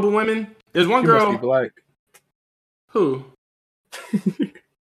most notable women. There's one She girl must be black. who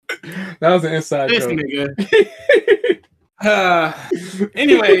That was an inside this joke. nigga.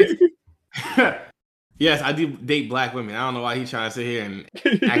 Anyways, yes, I do date black women. I don't know why he's trying to sit here and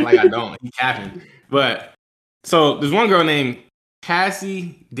act like I don't. He capping. But so there's one girl named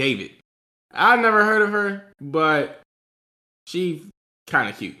Cassie David. I've never heard of her, but she kind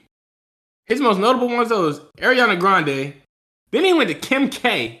of cute. His most notable ones though is Ariana Grande. Then he went to Kim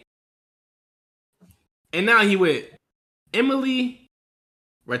K. And now he with Emily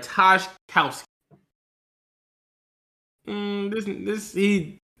Ratajkowski.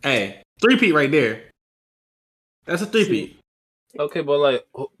 Three-peat right there. That's a three-peat. Okay, but like,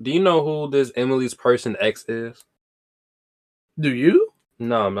 do you know who this Emily's person X is? Do you?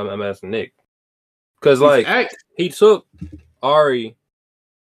 No, I'm asking Nick. Because like, he took Ari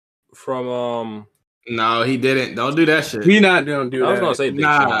from No, he didn't. Don't do that shit. We not gonna do that. I was gonna say Big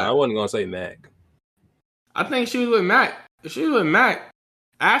Sean. I wasn't gonna say Mac. I think she was with Mac. She was with Mac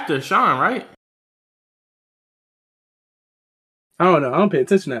after Sean, right? I don't know. I don't pay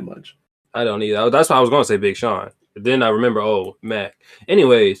attention that much. I don't either. That's why I was gonna say Big Sean. But then I remember, Mac.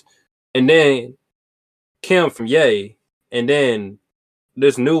 Anyways, and then Kim from Ye, and then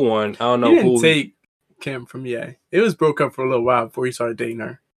this new one. I don't know He didn't who. take Kim from Ye. It was broke up for a little while before he started dating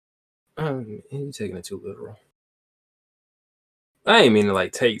her. He's taking it too literal. I ain't mean to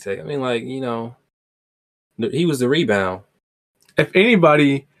like take. I mean like he was the rebound. If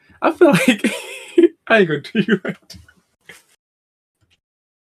anybody, I feel like I ain't gonna do you like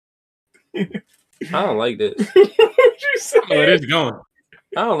that. I don't like this. What you say? Where this is going?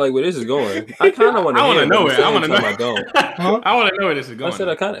 I don't like where this is going. I kind of want to. I want to know it. I want to know. I don't. Huh? I want to know where this is going. I said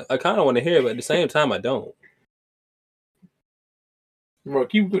I kind of want to hear it, but at the same time I don't. Bro,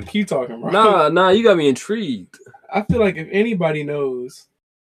 keep talking, bro. Nah, you got me intrigued. I feel like if anybody knows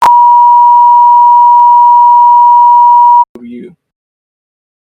you.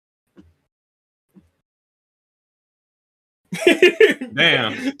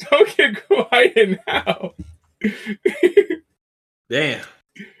 Damn. Don't get quiet now. Damn.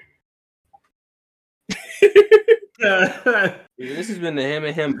 This has been the Him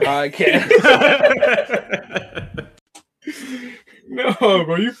and Him podcast. No,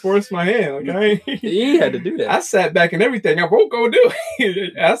 bro, you forced my hand. Like You had to do that. I sat back and everything. I won't go do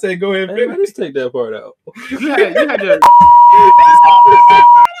it. I said, go ahead and Hey, finish. man, let's take that part out. you had to.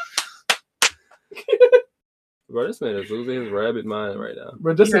 Bro, this man is losing his rabbit mind right now.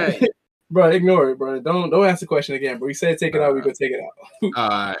 Bro, just Yeah. bro, ignore it, bro. Don't ask the question again, bro. We said take it out, we gonna take it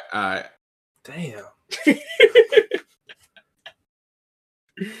out. All right. Damn.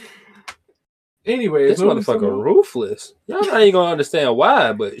 Anyway, This motherfucker ruthless. Y'all not even gonna understand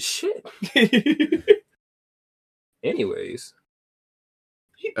why, but shit. Anyways.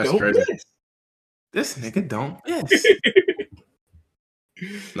 That's crazy. This nigga don't miss.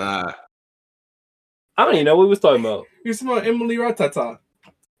 Nah. I don't even know what we was talking about. You smell Emily Ratata.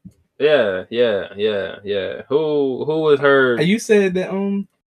 Yeah. Who was her? And you said that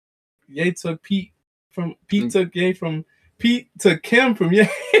Ye took Pete took Ye from Pete to Kim from Ye.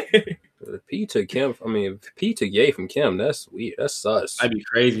 Pete took Kim. I mean, Pete took Ye from Kim. That's weird. That's sus. That'd be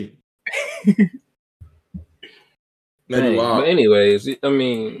crazy. Dang, but anyways, I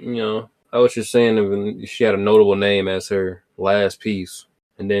mean, I was just saying when she had a notable name as her last piece,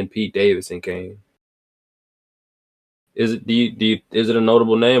 and then Pete Davidson came. Is it? Is it a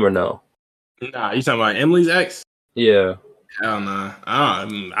notable name or no? Nah, you talking about Emily's ex? Yeah. Hell nah. I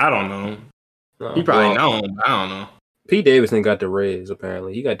don't know. No. He probably know him, but I don't know. Pete Davidson got the Reds,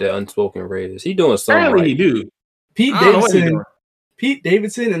 apparently. He got that unspoken Reds. He doing something Apparently right. he do. Pete I don't know what he Davidson. doing. Pete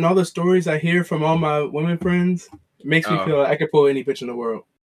Davidson and all the stories I hear from all my women friends makes me feel like I could pull any bitch in the world.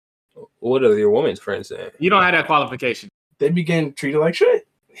 What are your women's friends saying? You don't have that qualification. They begin treated like shit.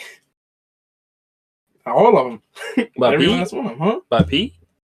 All of them. By Every Pete? last one of them, huh? By Pete?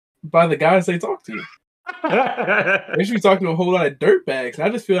 By the guys they talk to. They should be talking to a whole lot of dirtbags. And I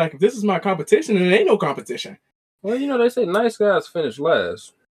just feel like if this is my competition, then it ain't no competition. Well, they say nice guys finish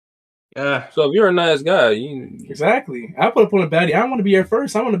last. Yeah. So if you're a nice guy, you Exactly. I put up on a baddie. I don't want to be her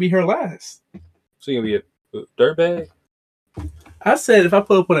first. I want to be her last. so you gonna be a dirtbag? I said if I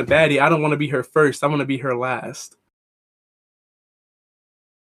put up on a baddie, I don't want to be her first. I want to be her last.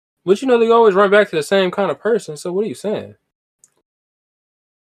 But they always run back to the same kind of person. So what are you saying?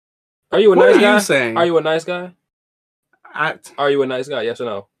 Are you a What nice are guy? you saying? Are you a nice guy? Are you a nice guy? Yes or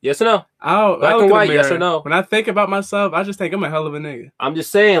no? Yes or no? Black and white, yes or no? When I think about myself, I just think I'm a hell of a nigga. I'm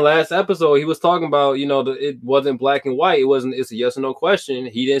just saying. Last episode, he was talking about it wasn't black and white. It's a yes or no question.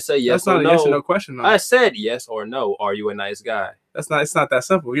 He didn't say yes That's not or a no. yes or no question, though. I said yes or no. Are you a nice guy? It's not that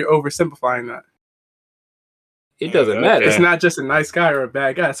simple. You're oversimplifying that. It doesn't matter. It's not just a nice guy or a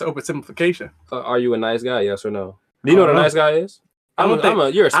bad guy. It's oversimplification. Are you a nice guy? Yes or no? Do you know what a nice guy is? You're a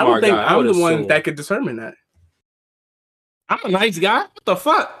smart I don't think guy. I'm the one that could determine that. I'm a nice guy. What the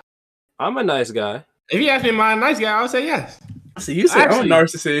fuck? I'm a nice guy. If you ask me, am I a nice guy? I would say yes. See, you say I'm a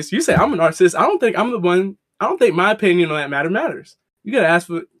narcissist. You say I'm a narcissist. I don't think I'm the one. I don't think my opinion on that matters. You gotta ask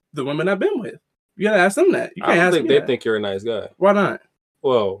for the women I've been with. You gotta ask them that. You can't I don't ask think me they that. think you're a nice guy. Why not?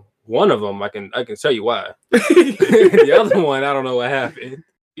 Well, one of them I can tell you why. The other one I don't know what happened.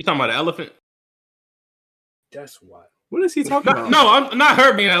 You talking about an elephant? That's why. What is he talking about? No, I'm not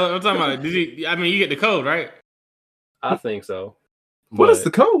her being an elephant. I'm talking about. You get the code right? I think so. What is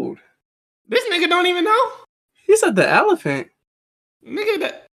the code? This nigga don't even know. He said the elephant. Nigga,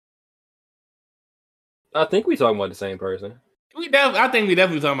 that I think we talking about the same person. I think we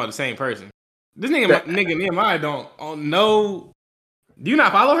definitely talking about the same person. This nigga Nehemiah don't know. Do you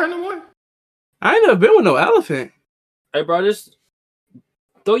not follow her no more? I ain't never been with no elephant. Hey, bro, just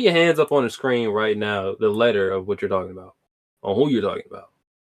throw your hands up on the screen right now. The letter of what you're talking about, on who you're talking about.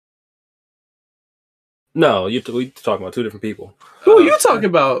 No, we talking about two different people. Who are you talking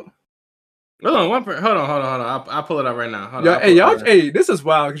about? Hold on. I'll pull it up right now. Hold on, Hey, this is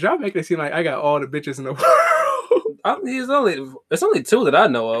wild because y'all make it seem like I got all the bitches in the world. It's only two that I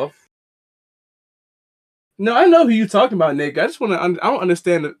know of. No, I know who you talking about, Nick. I just want to. I don't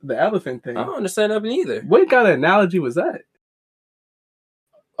understand the elephant thing. I don't understand that either. What kind of analogy was that?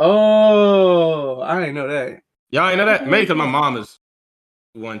 Oh, I didn't know that. Y'all ain't know that? Maybe because my mom is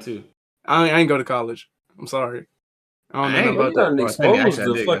one too. I ain't go to college. I'm sorry. I don't know about that. You done exposed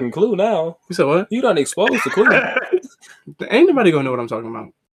the fucking clue now. You said what? You done exposed the clue. Ain't nobody gonna know what I'm talking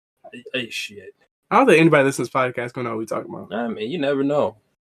about. Hey, shit. I don't think anybody listening to this podcast gonna know what we talking about. I mean, you never know.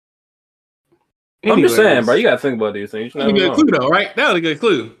 Anyways. I'm just saying, bro. You gotta think about these things. That was a good clue, though, right? That was a good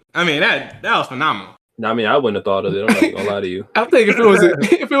clue. I mean, that was phenomenal. I mean, I wouldn't have thought of it. I'm not gonna lie to you. I think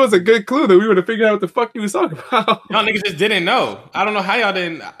if it was a good clue, then we would have figured out what the fuck you was talking about. Y'all niggas just didn't know. I don't know how y'all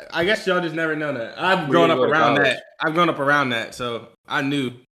didn't. I guess y'all just never know that. I've grown up around that. I've grown up around that, so I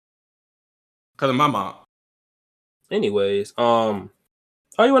knew because of my mom. Anyways, are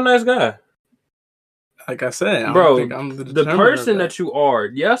you a nice guy? Like I said, bro, I don't think I'm the person that you are,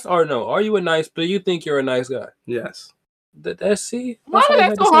 yes or no? Are you a nice? Do you think you're a nice guy? Yes. That's see. Why is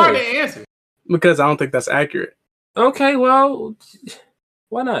that so hard to answer? Because I don't think that's accurate. Okay, well,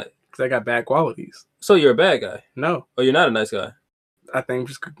 why not? Because I got bad qualities. So you're a bad guy? No. Or you're not a nice guy? I think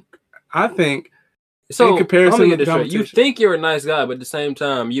so in comparison, you think you're a nice guy, but at the same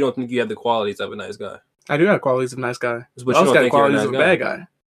time, you don't think you have the qualities of a nice guy. I do have qualities of a nice guy. But I also got qualities of a bad guy.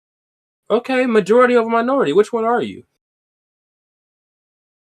 Okay, majority over minority. Which one are you?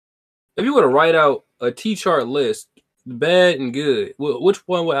 If you were to write out a T-chart list, bad and good, which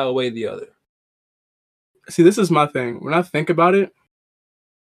one would outweigh the other? See, this is my thing. When I think about it,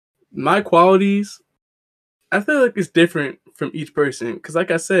 my qualities, I feel like it's different from each person. Because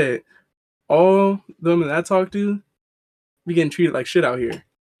like I said, all the women that I talk to, we getting treated like shit out here.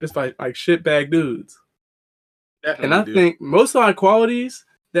 Just like shitbag dudes. Definitely and I think most of my qualities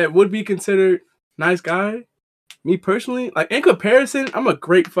that would be considered nice guy, me personally, like in comparison, I'm a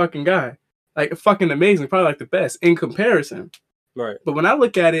great fucking guy. Like fucking amazing, probably like the best in comparison. Right. But when I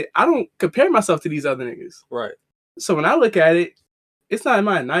look at it, I don't compare myself to these other niggas. Right. So when I look at it, it's not am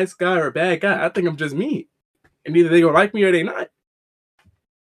I a nice guy or a bad guy. I think I'm just me. And either they gonna like me or they not.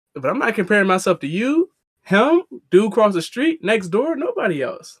 But I'm not comparing myself to you, him, dude across the street, next door, nobody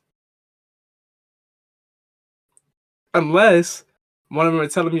else. Unless one of them are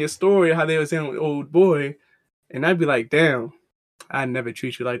telling me a story of how they was in with an old boy, and I'd be like, damn, I never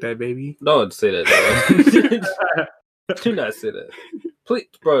treat you like that, baby. Don't say that, bro. Do not say that. Please,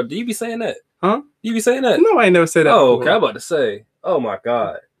 bro, do you be saying that? Huh? You be saying that? No, I ain't never said that. Oh, before. okay. I'm about to say, oh my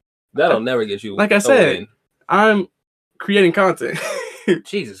God. That'll never get you. Like I said, I'm creating content.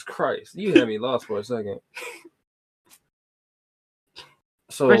 Jesus Christ. You had me lost for a second.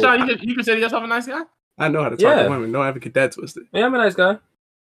 So, Rachel, you consider yourself a nice guy? I know how to talk to women. Don't ever get that twisted. Yeah, I'm a nice guy.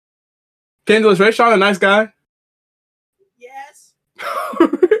 Kendall, is Ray Sean a nice guy? Yes.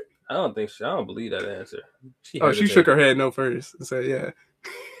 I don't think so. I don't believe that answer. She shook her head no first and said, yeah.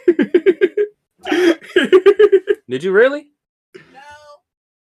 Did you really? No.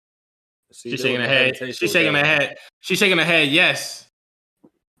 See, She's shaking her head. She's shaking her head. She's shaking her head, yes.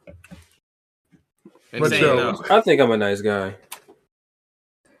 No. I think I'm a nice guy.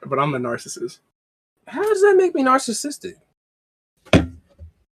 But I'm a narcissist. How does that make me narcissistic?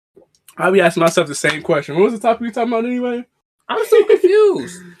 I'll be asking myself the same question. What was the topic we were talking about anyway? I'm so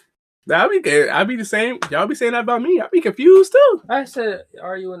confused. I'll be the same. Y'all be saying that about me. I'll be confused too. I said,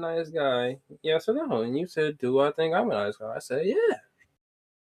 are you a nice guy? Yes or no? And you said, do I think I'm a nice guy? I said, yeah.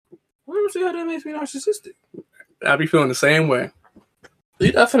 I don't see how that makes me narcissistic. I'll be feeling the same way.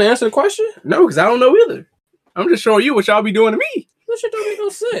 You definitely answer the question? No, because I don't know either. I'm just showing you what y'all be doing to me. That shit don't make no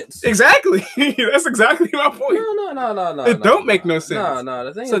sense. Exactly. That's exactly my point. No. It don't make no sense. No.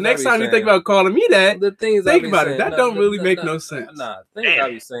 The thing So is, next I be time you saying, think about calling me that, the things I think be about saying, it. That don't really make no sense. Nah, the things I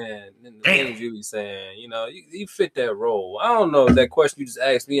be saying, and the things you be saying, you know, you fit that role. I don't know that question you just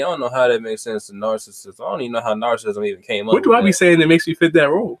asked me. I don't know how that makes sense to narcissists. I don't even know how narcissism even came up. What do I be saying that makes me fit that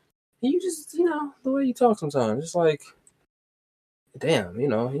role? You just, you know, the way you talk sometimes, it's like, damn, you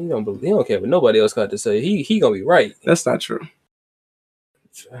know, he don't care what nobody else got to say. He gonna be right. That's not true.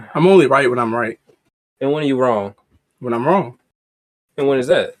 I'm only right when I'm right. And when are you wrong? When I'm wrong. And when is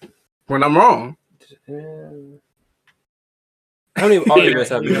that? When I'm wrong. How many arguments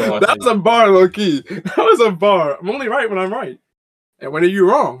have you lost? That was a bar, low key. That was a bar. I'm only right when I'm right. And when are you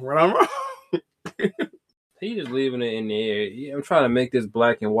wrong? When I'm wrong. He just leaving it in the air. Yeah, I'm trying to make this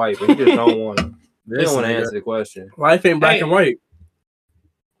black and white, but he just don't want to. They don't want to answer the question. Life ain't black and white.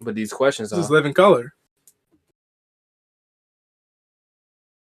 But these questions just live in color.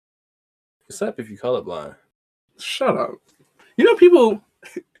 Except if you're colorblind. Shut up. You know people.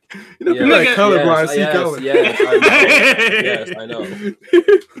 You know people like colorblind see color. Yes, I know.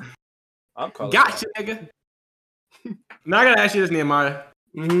 I'm colorblind. Gotcha, nigga. Now I gotta ask you this, Nehemiah.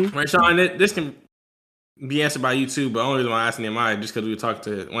 Mm-hmm. Right, Sean, this can be answered by you too, but only reason why I asked Nehemiah just because we talked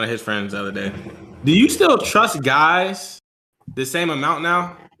to one of his friends the other day. Do you still trust guys the same amount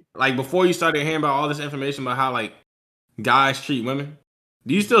now? Like before you started hearing about all this information about how like guys treat women,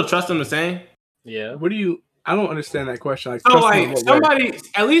 do you still trust them the same? Yeah. What do you? I don't understand that question. Like, so like somebody,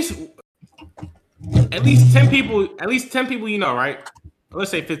 at least 10 people, you know, right?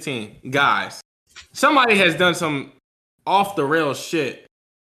 Let's say 15 guys. Somebody has done some off the rails shit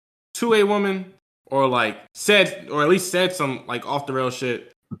to a woman, or like said, or at least said some like off the rails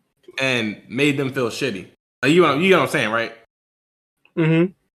shit, and made them feel shitty. Like, you know what I'm saying, right?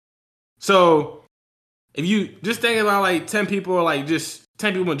 Mm-hmm. So if you just think about like 10 people, or like just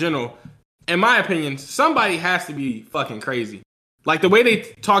 10 people in general, in my opinion, somebody has to be fucking crazy. Like the way they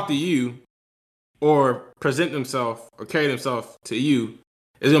talk to you, or present themselves, or carry themselves to you,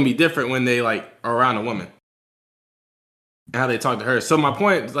 is gonna be different when they like are around a woman. And how they talk to her. So my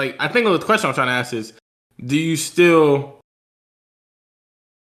point is, like, I think the question I'm trying to ask is, do you still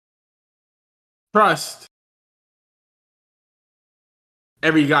trust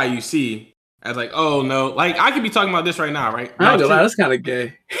every guy you see as like, oh no, like I could be talking about this right now, right? I don't know, that's kind of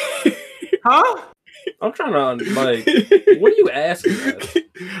gay. Huh? I'm trying to like, what are you asking us?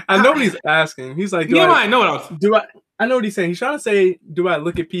 I know what he's asking. He's like, I know what I know what he's saying. He's trying to say, do I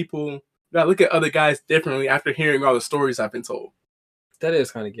look at other guys differently after hearing all the stories I've been told? That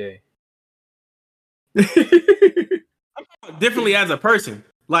is kind of gay. Differently as a person.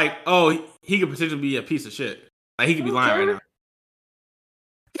 Like, oh, he could potentially be a piece of shit. Like, he could be lying right now.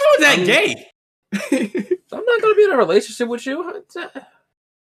 How is that gay? I'm not going to be in a relationship with you.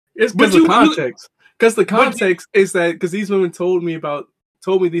 It's because the context. Because the context is that because these women told me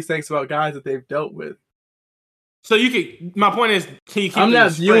these things about guys that they've dealt with. So my point is, can you keep I'm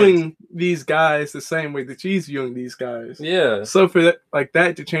not viewing these guys the same way that she's viewing these guys. Yeah. So for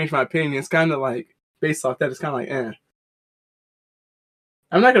that to change my opinion, it's kind of like based off that. It's kind of like, eh.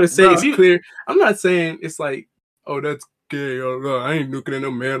 I'm not gonna say it's clear. I'm not saying it's like, oh, that's gay. Oh, no, I ain't looking at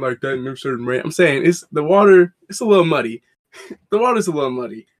no man like that in no certain way. I'm saying it's the water. It's a little muddy. The water's a little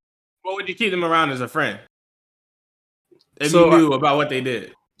muddy. What would you keep them around as a friend? If you knew about what they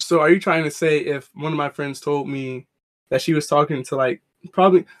did. So are you trying to say if one of my friends told me that she was talking to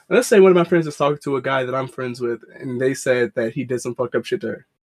let's say one of my friends was talking to a guy that I'm friends with, and they said that he did some fucked up shit to her?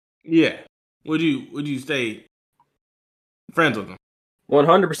 Yeah. Would you stay friends with them?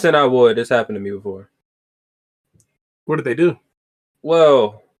 100% I would. This happened to me before. What did they do?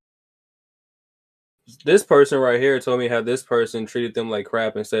 Well, this person right here told me how this person treated them like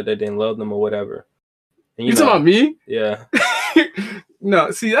crap and said they didn't love them or whatever. And you talking about me? Yeah.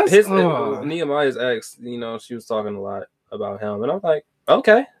 No, see, that's Nehemiah's ex, she was talking a lot about him. And I'm like,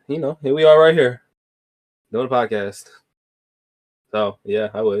 okay, here we are right here doing a podcast. So, yeah,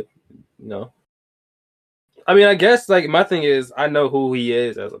 I would, I mean, I guess, like, my thing is, I know who he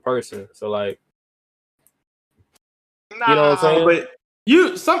is as a person. So, like, you know what I'm saying?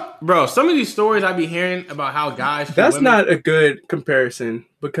 But some of these stories I be hearing about how guys. That's not a good comparison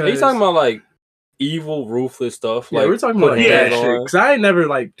because. Are you talking about, like, evil, ruthless stuff? Yeah, like, we're talking about bad shit. Because I ain't never,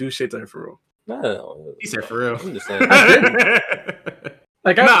 like, do shit to her for real. No. He said for real. I'm just saying. I didn't.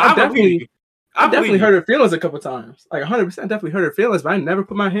 Like, I definitely hurt her feelings a couple times. Like, 100% definitely hurt her feelings, but I never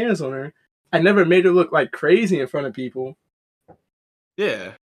put my hands on her. I never made her look like crazy in front of people.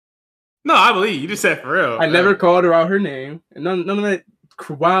 Yeah. No, I believe you just said for real. I never called her out her name. And none of that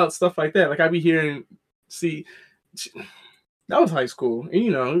wild stuff like that. Like, I be hearing, this That was high school. And, you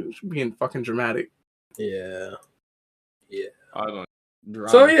know, being fucking dramatic. Yeah. I was gonna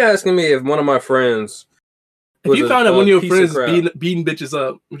So you asking me if one of my friends If you found out one of your friends being beating bitches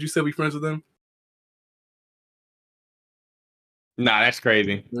up, would you still be friends with them? Nah, that's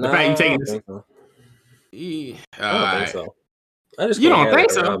crazy. The No, fact you I taking don't this. think so. Yeah. I don't think so. I just You can't don't have think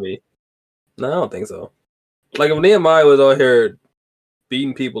that so? around me. No, I don't think so. Like if Nehemiah was out here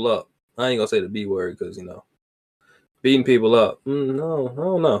beating people up, I ain't gonna say the B word because you know, beating people up. No, I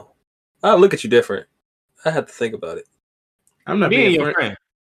don't know. I look at you different. I have to think about it. I'm not Being being your friend.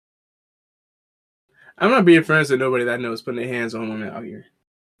 I'm not being friends with nobody that knows putting their hands on women out here.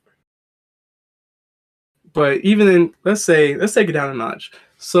 But even then, let's take it down a notch.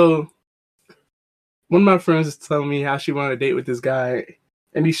 So one of my friends is telling me how she wanted a date with this guy,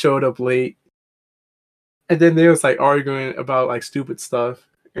 and he showed up late. And then they was like arguing about like stupid stuff.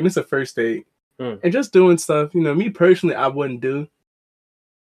 And it's a first date. And just doing stuff, you know, me personally, I wouldn't do.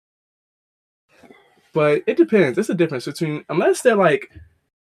 But it depends. There's a difference between, unless they're like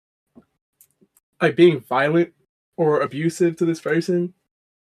being violent or abusive to this person,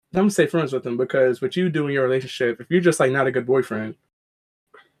 I'm gonna stay friends with them because what you do in your relationship, if you're just like not a good boyfriend,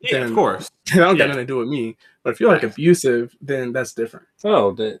 Yeah, then of course. that don't got nothing to do with me. But if you're like abusive, then that's different.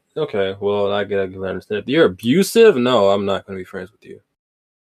 Oh, okay. Well, I can understand. If you're abusive, no, I'm not gonna be friends with you.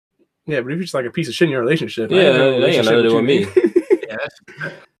 Yeah, but if you're just like a piece of shit in your relationship, Yeah, that ain't nothing to do with me. Yeah,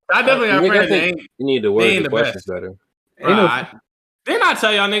 I definitely got friends that ain't. You need to word ain't the the questions best. better. Didn't I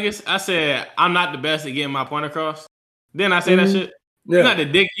tell y'all niggas? I said I'm not the best at getting my point across. Didn't I say that shit? Yeah. You got to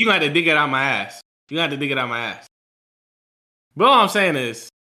dig. You got to dig it out my ass. You got to dig it out my ass. But all I'm saying is,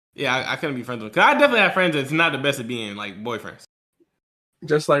 yeah, I couldn't be friends with. Cause I definitely have friends that's not the best at being like boyfriends.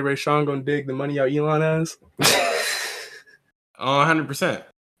 Just like Ray Sean gonna dig the money out Elon ass. 100%.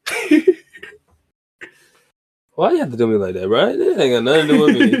 Why you have to do me like that, right? That ain't got nothing to do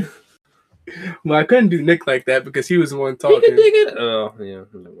with me. Well, I couldn't do Nick like that because he was the one You talking. can dig it. Oh, yeah.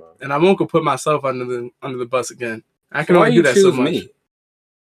 And I won't go put myself under the bus again. I can Why only you do that so choose much. me?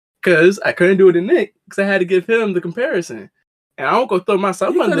 Because I couldn't do it to Nick because I had to give him the comparison. And I won't go throw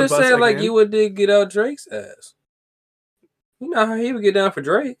myself You under could the bus have said again. like you would get out Drake's ass. You know how he would get down for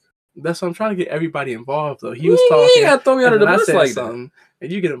Drake. That's what I'm trying to get everybody involved though. He You was ain't talking. gotta throw me under and the then I bus said like something,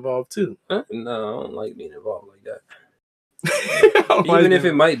 and you get involved too. Huh? No, I don't like being involved like that. Even Even if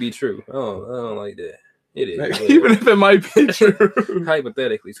it might be true. I don't like that. It is. Even if it might be true.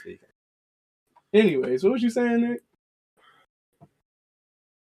 Hypothetically speaking. Anyways, what was you saying, Nick?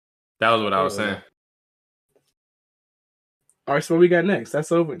 That was what I was saying. All right, so what we got next?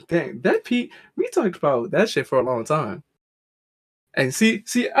 That's over. Dang, that Pete, we talked about that shit for a long time. And see,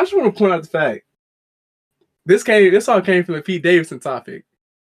 I just want to point out the fact this all came from the Pete Davidson topic.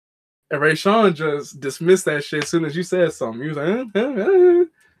 And Ray Sean just dismissed that shit as soon as you said something. He was like,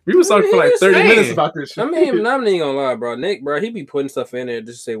 We was talking for like 30 minutes about this shit. I mean, I'm not even gonna lie, bro. Nick, bro, he be putting stuff in there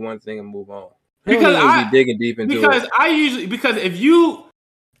just to say one thing and move on. Because I be digging deep into it. Because if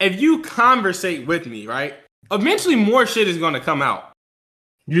you conversate with me, right, eventually more shit is gonna come out.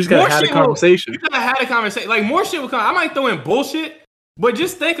 You just gotta have a conversation. You gotta have a conversation. Like more shit will come. I might throw in bullshit, but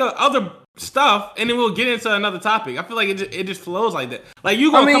just think of other stuff, and then we'll get into another topic. I feel like it just flows like that. Like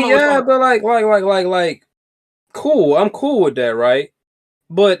you gonna come up with but like, cool. I'm cool with that, right?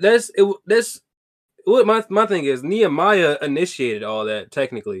 But that's what my thing is. Nehemiah initiated all that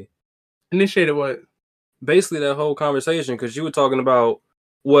technically. Initiated what? Basically, that whole conversation because you were talking about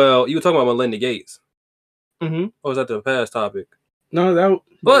Melinda Gates. Mm-hmm. Or was that the past topic? No,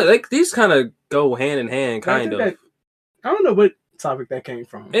 but like these kind of go hand in hand, kind of. I don't know what topic that came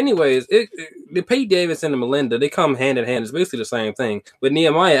from. Anyways, the Pete Davidson and Melinda, they come hand in hand. It's basically the same thing. But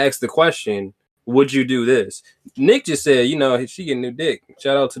Nehemiah asked the question, would you do this? Nick just said, she getting new dick.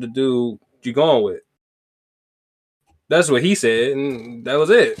 Shout out to the dude you going with. That's what he said, and that was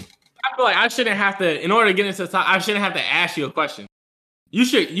it. I feel like I shouldn't have to, in order to get into the top, I shouldn't have to ask you a question. You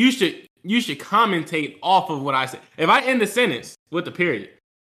should commentate off of what I said. If I end the sentence with the period,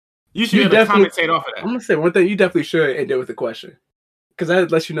 you should be able to commentate off of that. I'm gonna say one thing: you definitely should end it with a question, because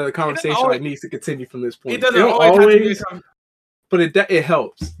that lets you know the conversation needs to continue from this point. It doesn't always but it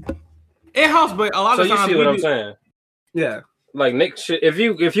helps. It helps, but a lot of times. So you see what I'm saying? Yeah. Like Nick should, if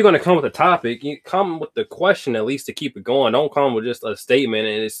you're gonna come with a topic, you come with the question at least to keep it going. Don't come with just a statement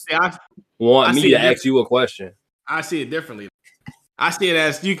and want me to ask you a question. I see it differently. I see it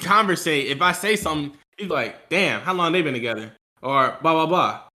as you conversate. If I say something, you're like, "Damn, how long they been together?" Or blah blah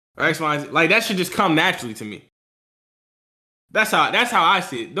blah, or X, Y, Z. Like that should just come naturally to me. That's how I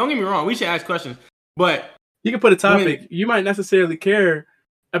see it. Don't get me wrong. We should ask questions, but you can put a topic. You might necessarily care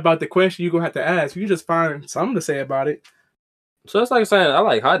about the question you're gonna have to ask. You just find something to say about it. So that's like saying I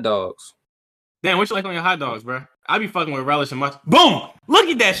like hot dogs. Damn, what you like on your hot dogs, bro? I be fucking with relish and mustard. Boom! Look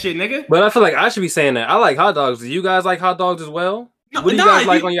at that shit, nigga. But I feel like I should be saying that. I like hot dogs. Do you guys like hot dogs as well? No, What do you guys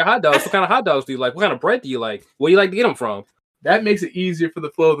like on your hot dogs? What kind of hot dogs do you like? What kind of bread do you like? Where do you like to get them from? That makes it easier for the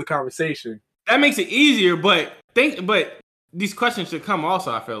flow of the conversation. That makes it easier, but these questions should come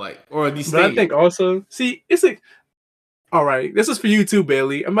also, I feel like. Or these But things. I think also, see, it's like, all right, this is for you too,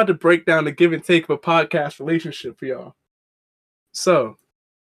 Bailey. I'm about to break down the give and take of a podcast relationship for y'all. So,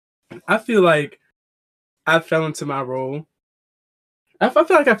 I feel like I fell into my role. I feel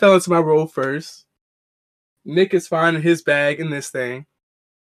like I fell into my role first. Nick is finding his bag in this thing.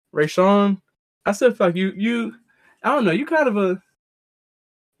 Rayshawn, I still feel like you I don't know, you kind of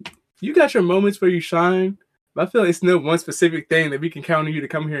you got your moments where you shine, but I feel like it's no one specific thing that we can count on you to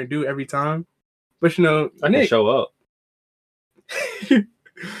come here and do every time. But you know, I can show up.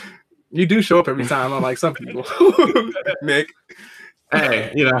 You do show up every time, unlike some people. Nick.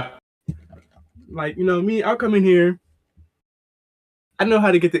 Hey, you know. Like, you know, me, I'll come in here. I know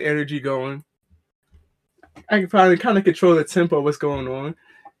how to get the energy going. I can probably kind of control the tempo of what's going on.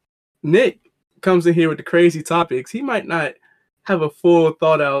 Nick comes in here with the crazy topics. He might not have a full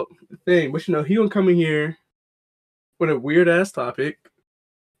thought out thing, but you know, he gonna come in here with a weird ass topic.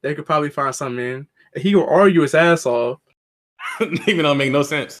 They could probably find something in. And he gonna argue his ass off. Even though it make no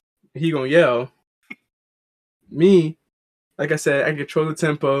sense. He gonna yell. Me, like I said, I can control the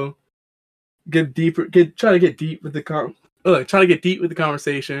tempo. Try to get deep with the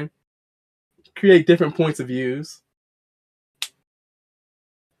conversation. Create different points of views.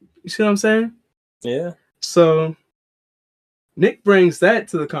 You see what I'm saying? Yeah. So Nick brings that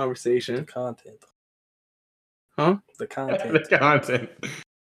to the conversation. Content. Huh? The content. The content.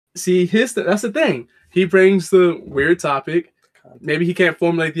 See, that's the thing. He brings the weird topic. Maybe he can't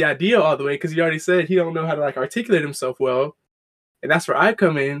formulate the idea all the way because he already said he don't know how to like articulate himself well. And that's where I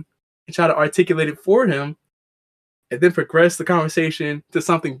come in and try to articulate it for him and then progress the conversation to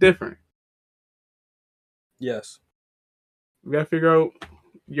something different. Yes. We gotta figure out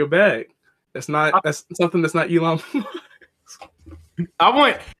your bag. That's something that's not Elon.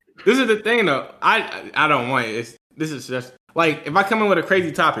 This is the thing though. I don't want it. This is just like if I come in with a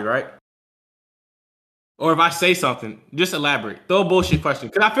crazy topic, right? Or if I say something, just elaborate. Throw a bullshit question.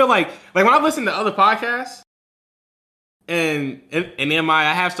 Because I feel like when I listen to other podcasts, and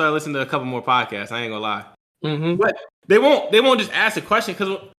I have started listening to a couple more podcasts. I ain't gonna lie. Mm-hmm. But they won't just ask a question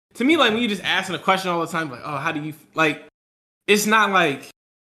because to me, like when you just asking a question all the time, like, oh, how do you like? It's not like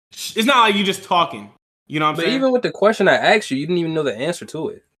you just talking. You know what I'm saying? But even with the question I asked you, you didn't even know the answer to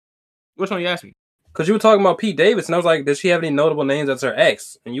it. Which one you asked me? Because you were talking about Pete Davidson. I was like, does she have any notable names that's her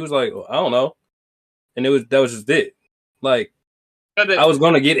ex? And you was like, well, I don't know. And that was just it. Like, I was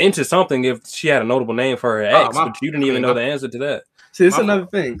going to get into something if she had a notable name for her ex, but you didn't even know the answer to that. See, this is another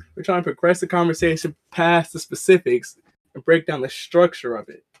thing. We're trying to progress the conversation past the specifics and break down the structure of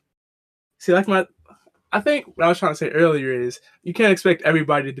it. See, I think what I was trying to say earlier is you can't expect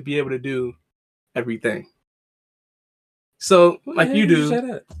everybody to be able to do everything. So, like you do. Did you say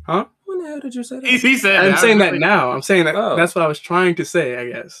that? Huh? When the hell did you say that? He said I'm saying that now. I'm saying that Oh. That's what I was trying to say,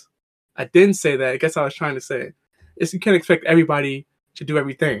 I guess. I didn't say that. I guess I was trying to say. You can't expect everybody to do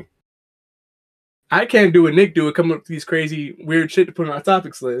everything. I can't do what Nick do and come up with these crazy, weird shit to put on our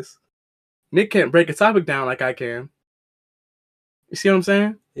topics list. Nick can't break a topic down like I can. You see what I'm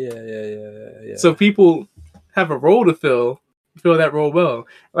saying? Yeah. So people have a role to fill that role well.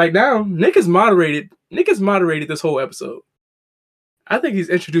 Like now, Nick has moderated this whole episode. I think he's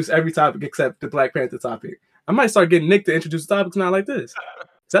introduced every topic except the Black Panther topic. I might start getting Nick to introduce topics now like this.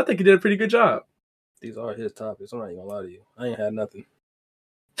 So I think he did a pretty good job. These are his topics. I'm not even gonna lie to you. I ain't had nothing.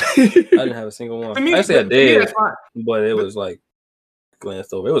 I didn't have a single one. Actually, I did, but it was like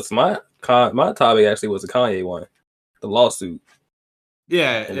glanced over. It was my topic actually was the Kanye one, the lawsuit.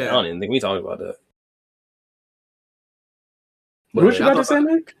 Yeah. I don't even think we talked about that. What you about to say,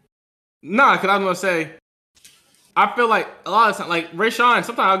 Nick? Nah, because I was gonna say, I feel like a lot of times, like Rayshawn,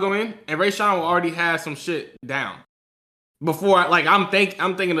 sometimes I'll go in and Rayshawn will already have some shit down before. I'm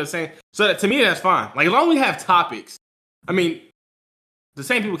thinking the same. So to me, that's fine. Like as long as we have topics. I mean, the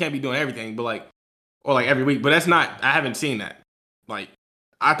same people can't be doing everything, but or every week. But that's not. I haven't seen that. Like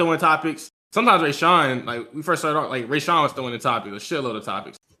I throw in topics. Sometimes Rayshawn, like we first started off, like Rayshawn was throwing in topics, a shitload of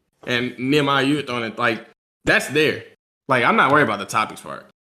topics, and Nehemiah, you were throwing it. Like that's there. Like I'm not worried about the topics part.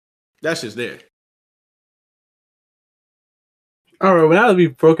 That's just there. All right, well, now that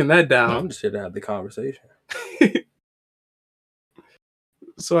we've broken that down. I'm just here to have the conversation.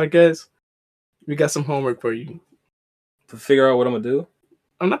 So I guess we got some homework for you. To figure out what I'm going to do?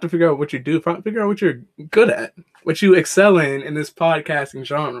 not to figure out what you do. Figure out what you're good at, what you excel in this podcasting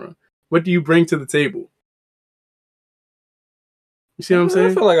genre. What do you bring to the table? You see what I'm I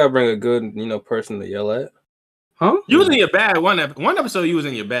saying? feel like I bring a good, person to yell at. Huh? You was in your bag one episode. You was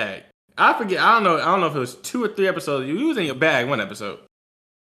in your bag. I forget. I don't know if it was 2 or 3 episodes. You was in your bag one episode.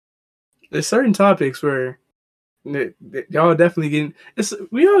 There's certain topics where y'all definitely getting.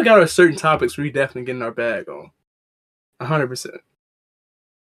 We all got our certain topics where we definitely getting our bag on, 100%.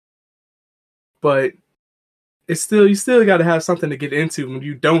 But you still got to have something to get into when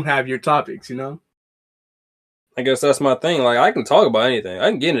you don't have your topics. I guess that's my thing. Like, I can talk about anything. I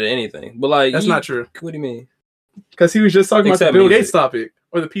can get into anything. But, like... That's not true. What do you mean? Because he was just talking about the Bill music. Gates topic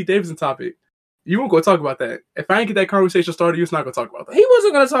or the Pete Davidson topic. You won't go talk about that. If I ain't get that conversation started, you was not going to talk about that. He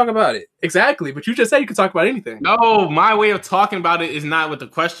wasn't going to talk about it. Exactly. But you just said you could talk about anything. No, my way of talking about it is not with the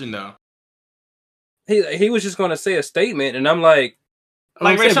question, though. He was just going to say a statement, and I'm like...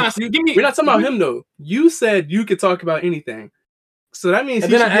 Like, we're Rashawn, not talking about him, though. You said you could talk about anything. So that means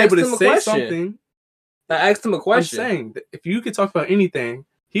he should be able to say something. I asked him a question. I'm saying that if you could talk about anything,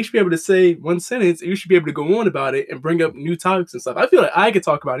 he should be able to say one sentence, and you should be able to go on about it and bring up new topics and stuff. I feel like I could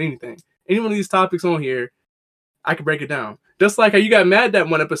talk about anything. Any one of these topics on here, I could break it down. Just like how you got mad that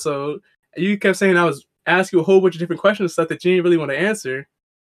one episode, and you kept saying I was asking you a whole bunch of different questions and stuff that you didn't really want to answer.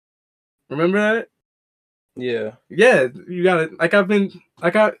 Remember that? Yeah. Yeah, you got it. I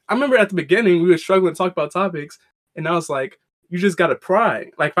remember at the beginning we were struggling to talk about topics, and I was like, you just gotta pry.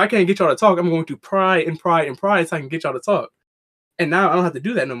 Like, if I can't get y'all to talk, I'm going to pry and pry and pry so I can get y'all to talk. And now I don't have to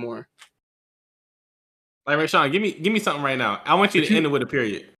do that no more. Like, Rashawn, give me something right now. I want you to end it with a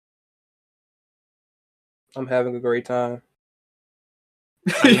period. I'm having a great time.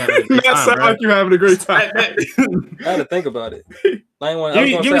 That sounds like you're having a great time. I had to think about it. Give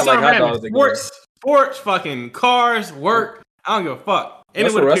me something random. Sports, fucking cars, work. I don't give a fuck.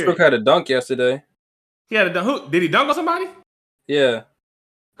 Russell Westbrook had a dunk yesterday. He had a dunk. Who did he dunk on somebody? Yeah.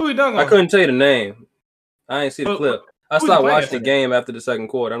 Who he dunk on? I couldn't tell you the name. I ain't see the clip. I stopped watching the game after the second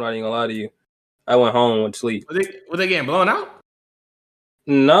quarter. I'm not even gonna lie to you. I went home and went to sleep. Was they getting blown out?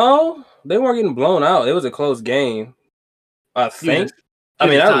 No, they weren't getting blown out. It was a close game. I think. I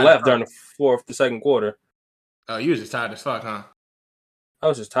left during the second quarter. Oh, you was just tired as fuck, huh? I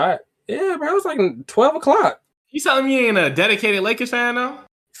was just tired. Yeah, bro. It was like 12 o'clock. You telling me you ain't a dedicated Lakers fan, though?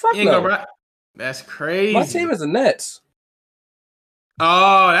 Fuck no. That's crazy. My team is the Nets.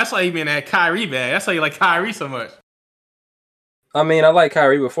 Oh, that's why you been that Kyrie bag. That's why you like Kyrie so much. I mean, I liked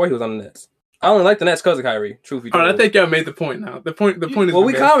Kyrie before he was on the Nets. I only like the Nets because of Kyrie. Truth be told. All right, I think y'all made the point now. The point is. Well,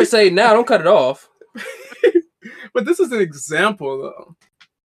 we conversate now. Don't cut it off. But this is an example, though.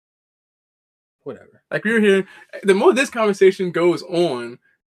 Whatever. Like, we were here. The more this conversation goes on,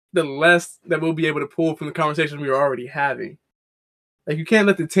 the less that we'll be able to pull from the conversation we were already having. Like, you can't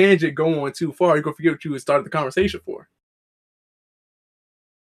let the tangent go on too far. You're going to forget what you started the conversation for.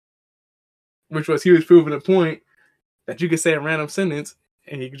 Which was, he was proving a point that you could say a random sentence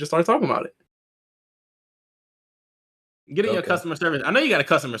and he could just start talking about it. Getting your customer service. I know you got a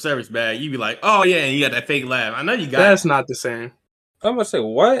customer service bag. You be like, oh yeah, and you got that fake laugh. I know you got That's not the same. I'm going to say,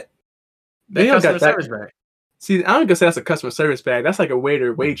 what? They don't customer got that service bag. See, I'm going to say that's a customer service bag. That's like a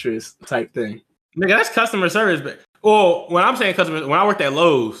waiter, waitress type thing. Nigga, that's customer service bag. Well, when I'm saying customer, when I worked at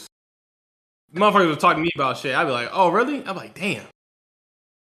Lowe's, motherfuckers were talking to me about shit. I'd be like, oh really? I'm like, damn.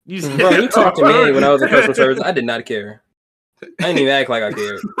 Bro, you talked to me when I was in customer service. I did not care. I didn't even act like I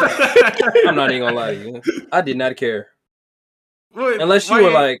cared. I'm not even gonna lie to you. I did not care. Unless you were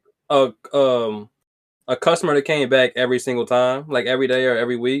like a customer that came back every single time, like every day or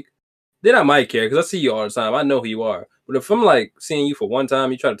every week, then I might care because I see you all the time. I know who you are. But if I'm like seeing you for one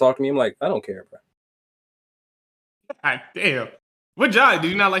time, you try to talk to me, I'm like, I don't care, bro. God damn. What job?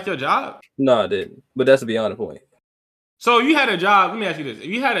 Did you not like your job? No, I didn't. But that's beyond the point. So you had a job. Let me ask you this: if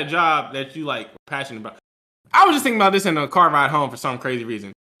you had a job that you like passionate about, I was just thinking about this in a car ride home for some crazy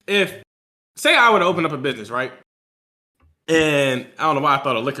reason. If, say, I would open up a business, right? And I don't know why I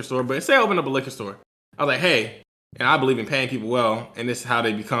thought a liquor store, but say I opened up a liquor store. I was like, hey, and I believe in paying people well, and this is how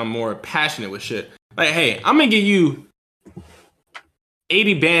they become more passionate with shit. Like, hey, I'm gonna give you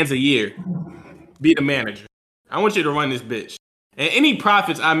 80 bands a year. Be the manager. I want you to run this bitch. And any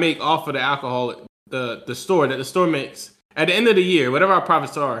profits I make off of the alcohol, the store that the store makes, at the end of the year, whatever our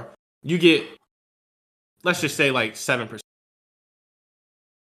profits are, you get, let's just say like 7%.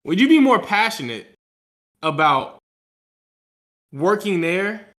 Would you be more passionate about working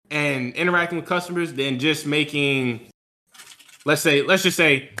there and interacting with customers than just making, let's just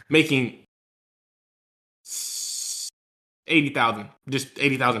say making 80,000, just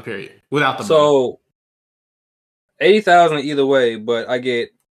 80,000 period without the bonus? $80,000 either way, but I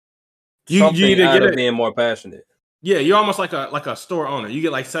get something either out get of being more passionate. Yeah, you're almost like a store owner. You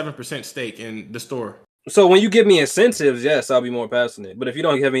get like 7% stake in the store. So when you give me incentives, yes, I'll be more passionate. But if you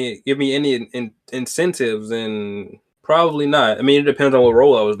don't give me any incentives, then probably not. I mean, it depends on what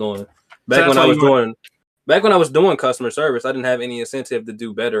role I was doing. Back when I was doing customer service, I didn't have any incentive to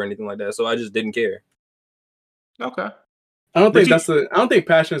do better or anything like that. So I just didn't care. Okay. I don't think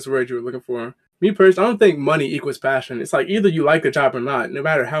passion is the word you were looking for. Me personally, I don't think money equals passion. It's like either you like the job or not, no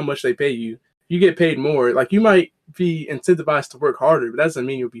matter how much they pay you. You get paid more. Like you might be incentivized to work harder, but that doesn't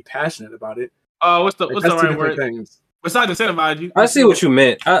mean you'll be passionate about it. What's the right word? Things. Besides incentivize you. I see what you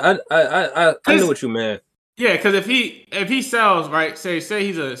meant. I know what you meant. Yeah, because if he sells, right, say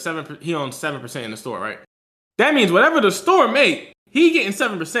he owns 7% in the store, right? That means whatever the store make, he getting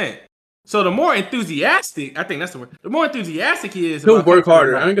 7%. So the more enthusiastic, I think that's the word. The more enthusiastic he is, he'll work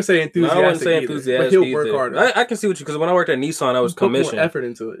harder. I ain't gonna say enthusiastic. I wouldn't say enthusiastic, but he'll work harder. I can see what you, because when I worked at Nissan, I was commissioned. More effort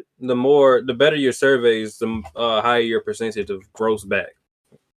into it. The better your surveys, the higher your percentage of gross back.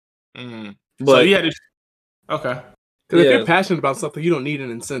 Mm. But so you had to, okay. Because if you're passionate about something, you don't need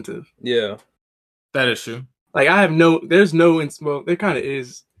an incentive. Yeah, that is true. Like there kind of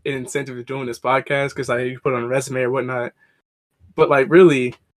is an incentive to doing this podcast because like you put it on a resume or whatnot. But like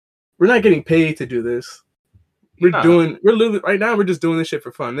really, we're not getting paid to do this. We're literally right now. We're just doing this shit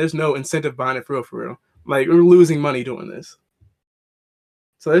for fun. There's no incentive behind it for real. Like we're losing money doing this,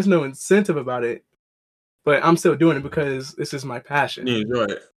 so there's no incentive about it. But I'm still doing it because this is my passion. You enjoy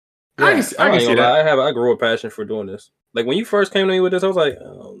it. Yeah, I can see that. I grew a passion for doing this. Like when you first came to me with this, I was like,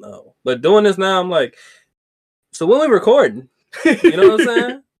 oh no. But doing this now, I'm like, so when we recording? You know what I'm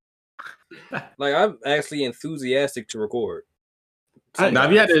saying? Like I'm actually enthusiastic to record. Now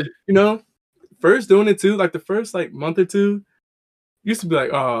if you had to, first doing it too, like the first like month or two, used to be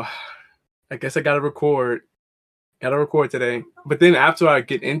like, oh, I guess I gotta record today. But then after I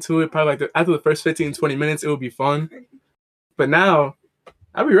get into it, probably like after the first 15, 20 minutes, it would be fun. But now,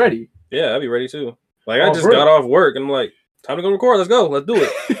 I'll be ready. Yeah, I'll be ready too. Like I just got off work and I'm like, time to go record. Let's go. Let's do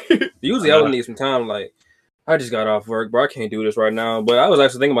it. Usually I would need some time. Like I just got off work, bro. I can't do this right now. But I was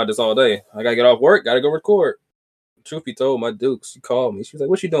actually thinking about this all day. I gotta get off work. Gotta go record. Truth be told, my Dukes, she called me. She was like,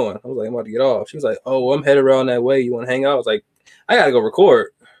 what you doing? I was like, I'm about to get off. She was like, oh, I'm headed around that way. You want to hang out? I was like, I got to go record.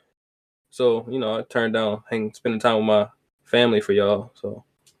 So, I turned down spending time with my family for y'all. So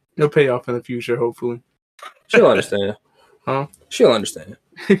it'll pay off in the future, hopefully. She'll understand. Huh? She'll understand.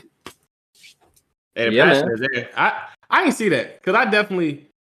 Hey, the passion is there. I can see that because I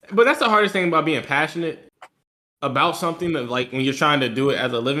definitely, but that's the hardest thing about being passionate about something that, like when you're trying to do it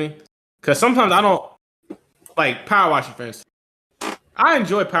as a living. Because sometimes I don't, like power washing, for instance. I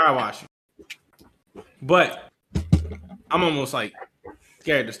enjoy power washing, but I'm almost like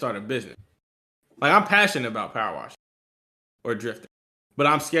scared to start a business. Like I'm passionate about power washing or drifting, but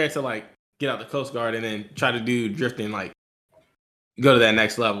I'm scared to like get out the Coast Guard and then try to do drifting, like go to that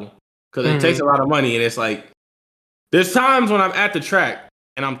next level because it takes a lot of money. And it's like there's times when I'm at the track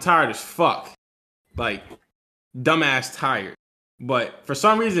and I'm tired as fuck, like dumbass tired. But for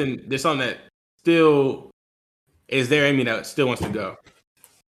some reason, there's something that still is there in me that still wants to go.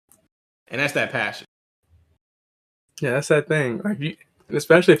 And that's that passion. Yeah, that's that thing. Like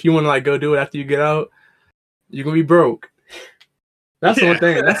especially if you want to like go do it after you get out, you're gonna be broke. That's the one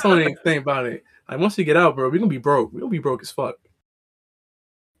thing. That's the only thing about it. Like once you get out, bro, we're gonna be broke. We're gonna be broke as fuck.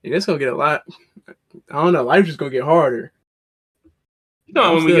 And it's gonna get a lot. I don't know. Life's just gonna get harder.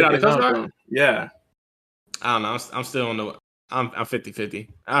 When we get out of the Coast Guard? Yeah. I don't know. I'm still on the. I'm 50-50.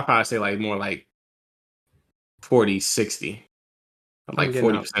 I'd probably say like more like 40-60. I'm like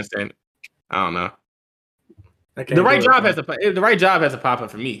 40% staying. I don't know. The right job has to pop up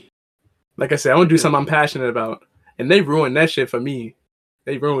for me. Like I said, I want to do something I'm passionate about, and they ruined that shit for me.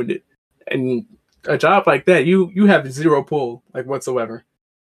 They ruined it. And a job like that, you have zero pull like whatsoever.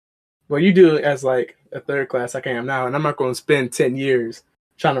 Well, you do it as like a third class like I am now, and I'm not going to spend 10 years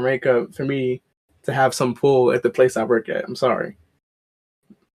trying to rank up for me to have some pull at the place I work at. I'm sorry.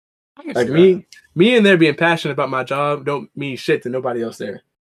 Like me and there being passionate about my job don't mean shit to nobody else there.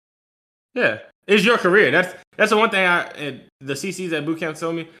 Yeah, it's your career. That's the one thing the CCs at boot camp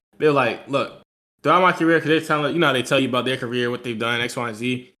told me. They're like, look, throughout my career, because they're telling, how they tell you about their career, what they've done, X, Y, and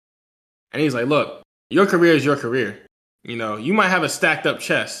Z. And he's like, look, your career is your career. You might have a stacked up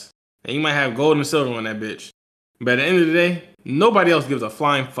chest, and you might have gold and silver on that bitch. But at the end of the day, nobody else gives a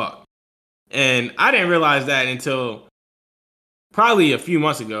flying fuck. And I didn't realize that until probably a few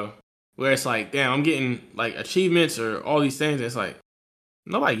months ago, where it's like, damn, I'm getting like achievements or all these things. And it's like,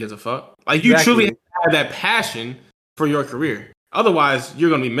 nobody gives a fuck. Like you truly have that passion for your career. Otherwise, you're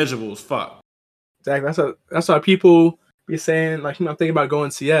going to be miserable as fuck. Exactly. That's why people be saying, like, I'm thinking about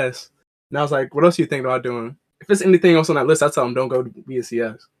going CS. And I was like, what else are you thinking about doing? If there's anything else on that list, I tell them don't go be a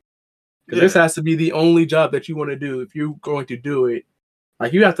CS. Because this has to be the only job that you want to do if you're going to do it.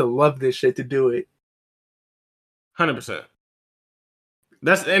 Like, you have to love this shit to do it. 100%.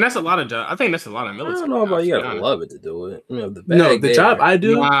 That's a lot of jobs. I think that's a lot of military. I don't know about you gotta love it to do it. You know, the job I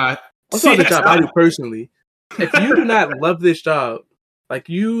do. I'm talking the job I do personally. If you do not love this job, like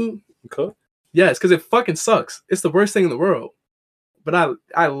you cook, yes, because it fucking sucks. It's the worst thing in the world. But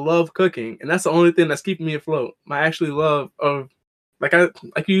I love cooking, and that's the only thing that's keeping me afloat. My actually love of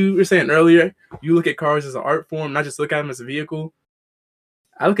like you were saying earlier, you look at cars as an art form, not just look at them as a vehicle.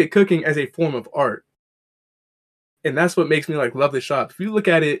 I look at cooking as a form of art. And that's what makes me like love the shop. If you look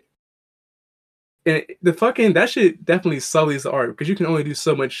at it, and that shit definitely sullies the art because you can only do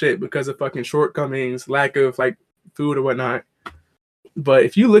so much shit because of fucking shortcomings, lack of like food or whatnot. But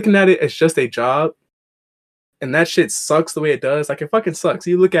if you looking at it as just a job, and that shit sucks the way it does, like it fucking sucks.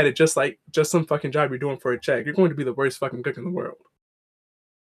 You look at it just some fucking job you're doing for a check. You're going to be the worst fucking cook in the world.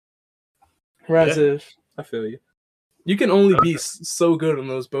 Whereas if I feel you can only be so good on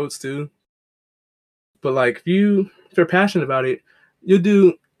those boats too. But like if you're passionate about it,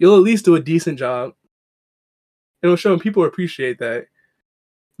 you'll at least do a decent job. It'll show people appreciate that.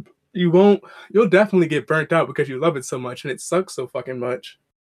 You'll definitely get burnt out because you love it so much and it sucks so fucking much.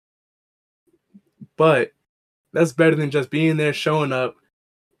 But that's better than just being there, showing up,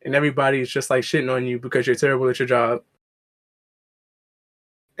 and everybody's just like shitting on you because you're terrible at your job.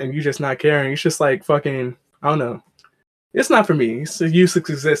 And you just not caring. It's just like fucking, I don't know. It's not for me. It's a useless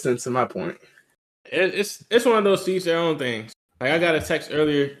existence in my point. It's one of those each their own things. Like I got a text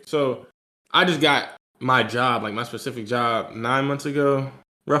earlier, so I just got my job, like my specific job, 9 months ago,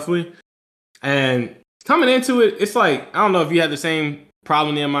 roughly. And coming into it, it's like I don't know if you had the same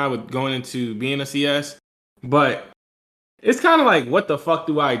problem in mind with going into being a CS, but it's kind of like, what the fuck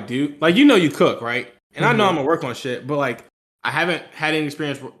do I do? Like you cook, right? And I know I'm gonna work on shit, but like I haven't had any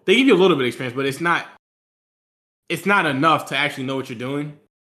experience. They give you a little bit of experience, but it's not enough to actually know what you're doing.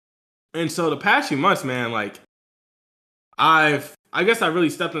 And so the past few months, man, like I guess I really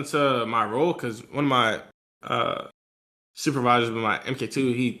stepped into my role because one of my supervisors with my MK2,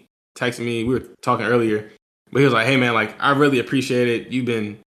 he texted me. We were talking earlier, but he was like, "Hey, man, like I really appreciate it. You've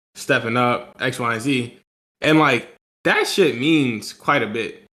been stepping up X, Y, and Z," and like that shit means quite a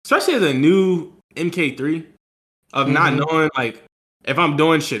bit, especially as a new MK3 of not knowing like if I'm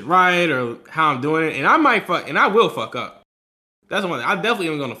doing shit right or how I'm doing it, and I will fuck up. That's one thing. I definitely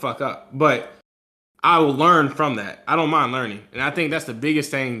am gonna fuck up, but I will learn from that. I don't mind learning, and I think that's the biggest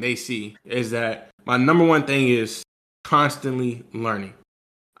thing they see is that my number one thing is constantly learning.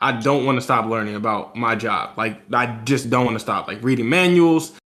 I don't want to stop learning about my job. Like I just don't want to stop. Like reading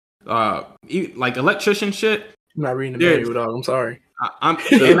manuals, like electrician shit. I'm not reading the manual, dog. I'm sorry.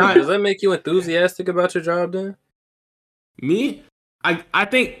 Does that make you enthusiastic about your job then? Me? I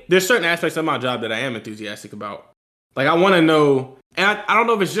think there's certain aspects of my job that I am enthusiastic about. Like I want to know, and I don't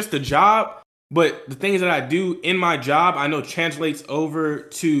know if it's just the job, but the things that I do in my job, I know translates over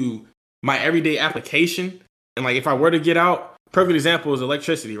to my everyday application. And like if I were to get out, perfect example is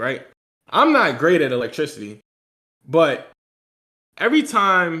electricity, right? I'm not great at electricity, but every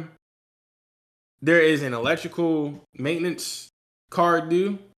time there is an electrical maintenance card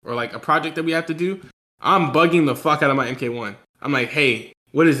due or like a project that we have to do, I'm bugging the fuck out of my MK1. I'm like, hey,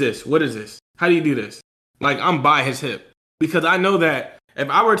 what is this? What is this? How do you do this? Like I'm by his hip because I know that if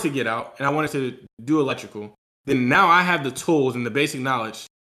I were to get out and I wanted to do electrical, then now I have the tools and the basic knowledge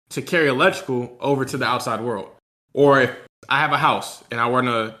to carry electrical over to the outside world. Or if I have a house and I want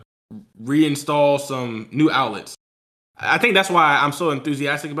to reinstall some new outlets. I think that's why I'm so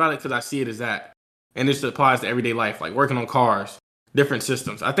enthusiastic about it because I see it as that. And this applies to everyday life, like working on cars, different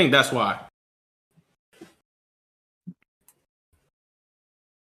systems. I think that's why.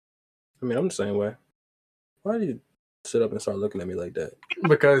 I mean, I'm the same way. Why do you sit up and start looking at me like that?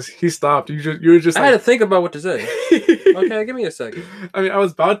 Because he stopped. You were just. I had to think about what to say. Okay, give me a second. I mean, I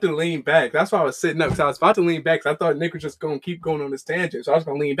was about to lean back. That's why I was sitting up. Because I was about to lean back. Because I thought Nick was just going to keep going on this tangent. So I was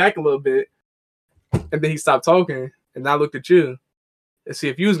going to lean back a little bit, and then he stopped talking, and I looked at you and see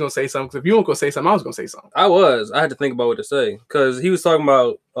if you was going to say something. Because if you weren't going to say something, I was going to say something. I had to think about what to say because he was talking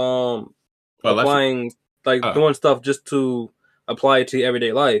about applying, doing stuff just to apply it to your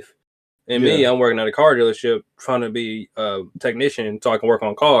everyday life. And me, I'm working at a car dealership trying to be a technician so I can work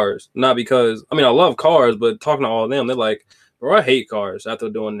on cars. Not because, I mean, I love cars, but talking to all of them, they're like, bro, I hate cars after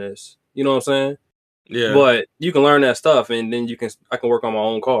doing this. You know what I'm saying? Yeah. But you can learn that stuff and then I can work on my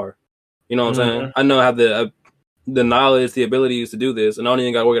own car. You know what I'm saying? I know I have the knowledge, the abilities to do this. And I don't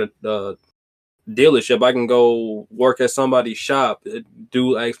even got to work at dealership. I can go work at somebody's shop,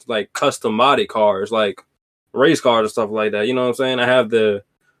 do like custom modded cars, like race cars and stuff like that. You know what I'm saying? I have the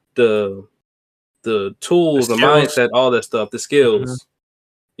tools, the mindset, all that stuff, the skills. Mm-hmm.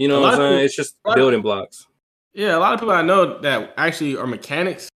 You know what I'm saying? It's just building blocks. Yeah, a lot of people I know that actually are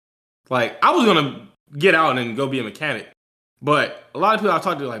mechanics. Like, I was gonna get out and go be a mechanic, but a lot of people I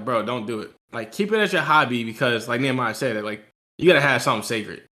talk to like, bro, don't do it. Like, keep it as your hobby because, like Nehemiah said, that like you gotta have something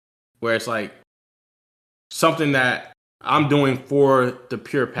sacred, where it's like something that I'm doing for the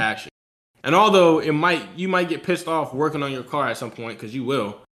pure passion. And although you might get pissed off working on your car at some point because you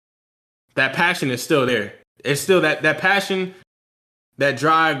will, that passion is still there. It's still that passion, that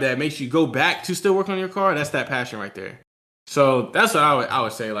drive that makes you go back to still work on your car. That's that passion right there. So that's what I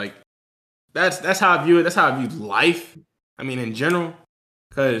would say. Like that's how I view it. That's how I view life. I mean, in general,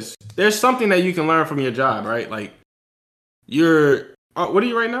 because there's something that you can learn from your job, right? Like what are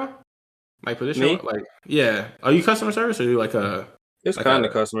you right now? Like position? Me? Like yeah. Are you customer service or are you like a? It's like kind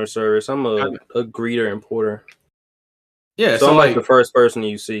of customer service. I'm a greeter and porter. Yeah, so I'm like the first person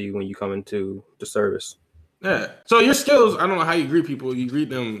you see when you come into the service. Yeah. So your skills, I don't know how you greet people. You greet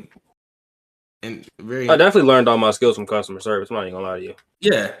them and I definitely learned all my skills from customer service. I'm not even gonna lie to you.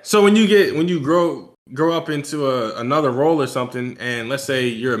 Yeah. So when you grow up into another role or something, and let's say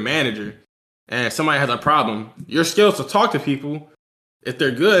you're a manager and somebody has a problem, your skills to talk to people, if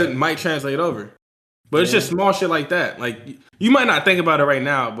they're good, might translate over. But it's just small shit like that. Like you might not think about it right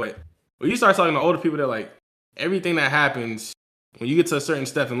now, but when you start talking to older people, they're like, everything that happens when you get to a certain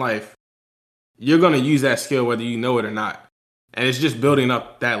step in life, you're gonna use that skill whether you know it or not. And it's just building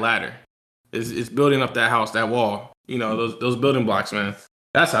up that ladder. It's building up that house, that wall. You know, those building blocks, man.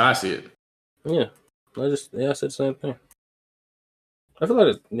 That's how I see it. Yeah. I said the same thing. I feel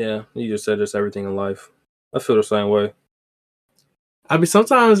like you just said this everything in life. I feel the same way. I mean,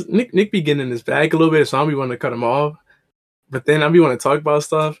 sometimes Nick be getting in his bag a little bit, so I'll be wanting to cut him off. But then I'll be wanting to talk about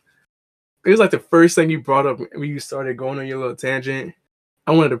stuff. It was like the first thing you brought up when you started going on your little tangent.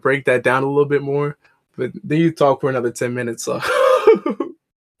 I wanted to break that down a little bit more, but then you talk for another 10 minutes. So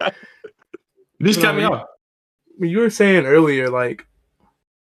just cut me off. You were saying earlier, like,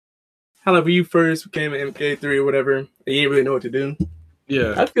 how like when you first became an MK3 or whatever, and you didn't really know what to do.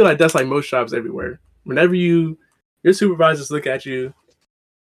 Yeah. I feel like that's like most jobs everywhere. Whenever your supervisors look at you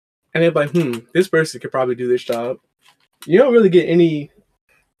and they're like, this person could probably do this job. You don't really get any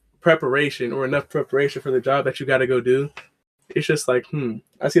preparation or enough preparation for the job that you got to go do. It's just like,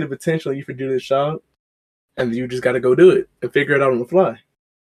 I see the potential you could do this job, and you just got to go do it and figure it out on the fly.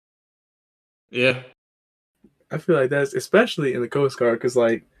 Yeah. I feel like that's especially in the Coast Guard because,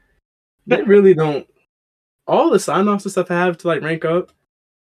 like, they really don't. All the sign-offs and stuff I have to, like, rank up,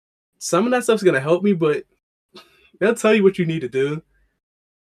 some of that stuff's going to help me, but they'll tell you what you need to do.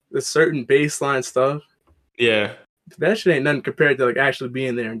 The certain baseline stuff. Yeah. That shit ain't nothing compared to, like, actually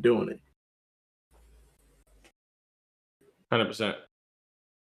being there and doing it. 100%.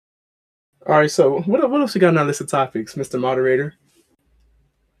 All right, so what else we got on our list of topics, Mr. Moderator?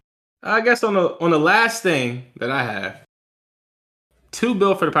 I guess on the last thing that I have, $2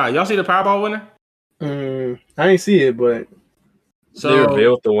 billion for the Powerball. Y'all see the Powerball winner? I ain't see it, but so they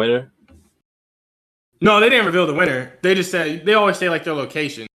revealed the winner. No, they didn't reveal the winner. They just said they always say like their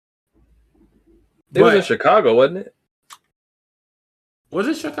location. It was in Chicago, wasn't it? Was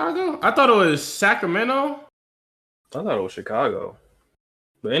it Chicago? I thought it was Sacramento. I thought it was Chicago.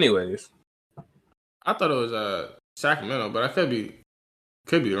 But anyways, I thought it was Sacramento, but I could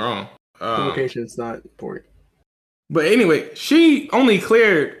be wrong. The location is not important. But anyway, she only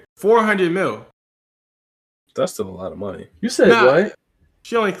cleared $400 million. That's still a lot of money. You said what?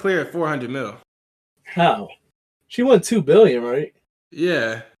 She only cleared $400 million. How? She won $2 billion, right?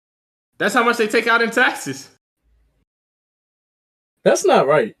 Yeah, that's how much they take out in taxes. That's not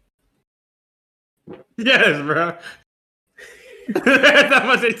right. Yes, bro. That's how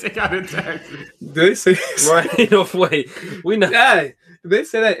much they take out in taxes. Did they say right? Wait, we know. Yeah, did they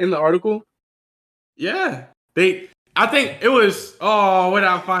say that in the article? Yeah, I think it was. Oh, where did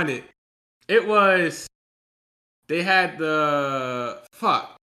I find it? It was. They had the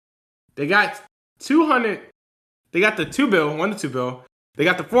fuck. They got 200. They got the $2 billion. They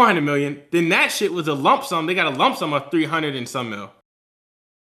got the $400 million. Then that shit was a lump sum. They got a lump sum of 300 and some mil.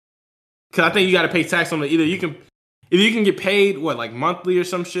 Cause I think you got to pay tax on it. Either you can get paid like monthly or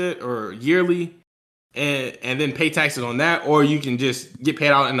some shit or yearly, and then pay taxes on that, or you can just get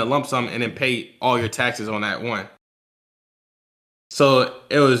paid out in a lump sum and then pay all your taxes on that one. So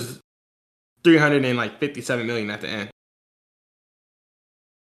it was $357 million at the end.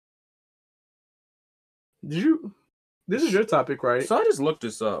 This is your topic, right? So I just looked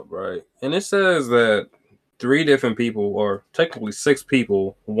this up, right? And it says that 3 different people, or technically 6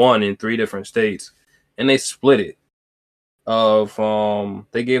 people, won in 3 different states, and they split it.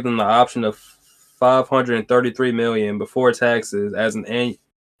 They gave them the option of $533 million before taxes as an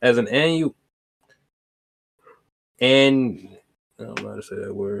annual. And I don't know how to say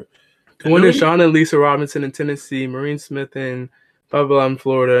that word. One is Sean and Lisa Robinson in Tennessee, Maureen Smith in blah blah in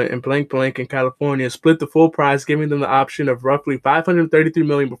Florida, and blank blank in California split the full prize, giving them the option of roughly $533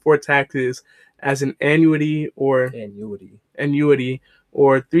 million before taxes as an annuity or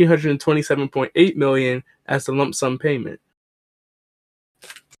 $327.8 million as the lump sum payment.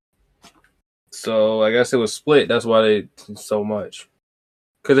 So I guess it was split. That's why they so much.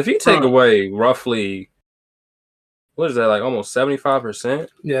 Because if you take away roughly, what is that, like almost 75%?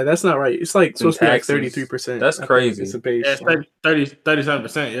 Yeah, that's not right. It's like supposed to be like 33%. That's crazy. It's a base. Yeah, it's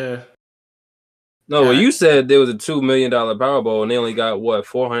 37%, yeah. No, well, you said there was a $2 million Powerball and they only got, what,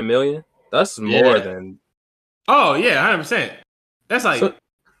 $400 million? That's more than... Oh, yeah, 100%. That's like...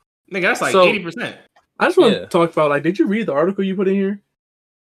 nigga, that's like 80%. I just want to talk about, like, did you read the article you put in here?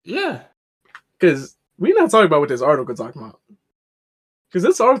 Yeah. Because we're not talking about what this article is talking about. Because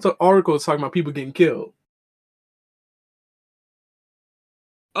this article is talking about people getting killed.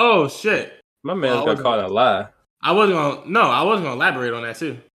 Oh, shit. My man got caught in a lie. I wasn't going to elaborate on that,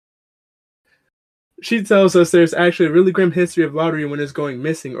 too. She tells us there's actually a really grim history of lottery winners going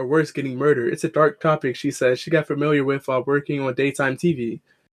missing or worse, getting murdered. It's a dark topic, she says. She got familiar with while working on daytime TV.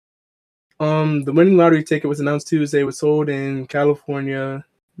 The winning lottery ticket was announced Tuesday. It was sold in California.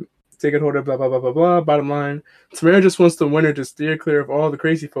 Ticket holder, blah, blah, blah, blah, blah. Bottom line, Tamara just wants the winner to steer clear of all the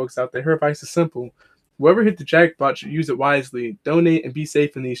crazy folks out there. Her advice is simple. Whoever hit the jackpot should use it wisely. Donate and be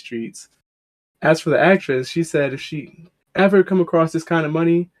safe in these streets. As for the actress, she said if she ever come across this kind of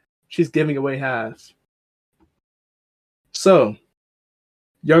money, she's giving away half. So,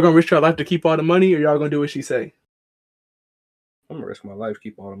 y'all gonna risk your life to keep all the money, or y'all gonna do what she say? I'm gonna risk my life to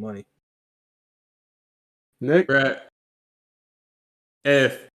keep all the money. Nick? Right.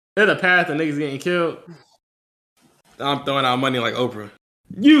 If there's a path of niggas getting killed, I'm throwing out money like Oprah.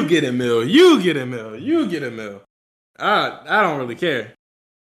 You get a mill. You get a mill. You get a mill. I don't really care.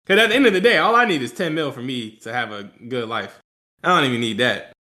 Because at the end of the day, all I need is 10 mil for me to have a good life. I don't even need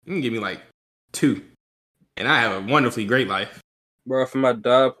that. You can give me like 2. And I have a wonderfully great life. Bro, if I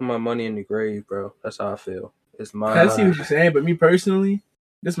die, I put my money in the grave, bro. That's how I feel. It's mine. I see what you're saying, but me personally,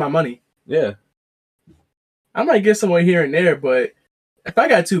 this is my money. Yeah. I might get somewhere here and there, but if I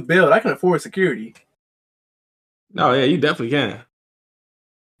got 2 bills, I can afford security. Oh, yeah, you definitely can.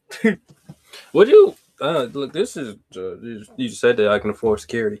 Would you, look, this is, you said that I can afford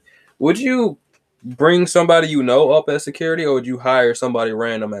security. Would you bring somebody you know up as security, or would you hire somebody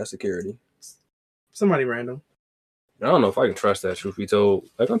random as security? Somebody random. I don't know if I can trust that, truth be told.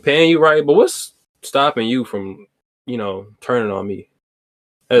 Like, I'm paying you right, but what's stopping you from, turning on me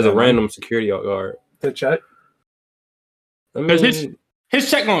as a random security guard? The check? I mean, Because his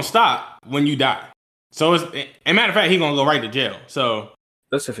check gonna stop when you die. So, as a matter of fact, he gonna go right to jail. So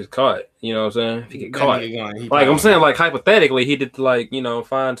that's if he's caught. You know what I'm saying? If he get caught. Like I'm saying, like, hypothetically, he did, like,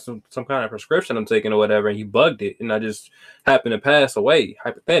 find some kind of prescription I'm taking or whatever, and he bugged it, and I just happened to pass away,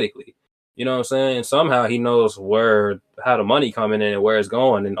 hypothetically. You know what I'm saying? And somehow he knows how the money coming in and where it's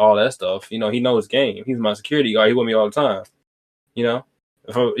going and all that stuff. He knows game. He's my security guard. He with me all the time. If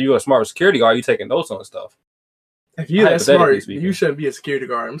you're a smart security guard, you taking notes on stuff. If you that smart, you shouldn't be a security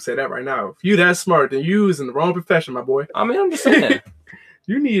guard. I'm gonna say that right now. If you that smart, then you is in the wrong profession, my boy. I mean, I'm just saying.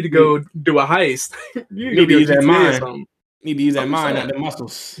 You need to go do a heist. you need to use that mind. Need to use that mind, not the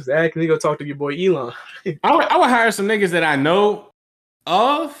muscles. Exactly. Go talk to your boy Elon. I would hire some niggas that I know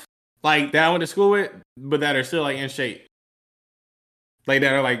of, like that I went to school with, but that are still like in shape, like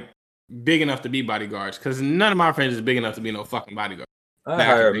that are like big enough to be bodyguards. Because none of my friends is big enough to be no fucking bodyguard. I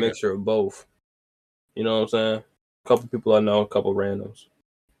hire a mixture of both. You know what I'm saying? A couple people I know, a couple randoms.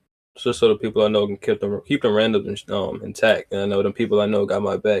 Just so the people I know can keep them randoms intact, and I know the people I know got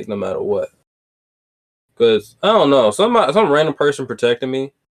my back no matter what. Because I don't know, some random person protecting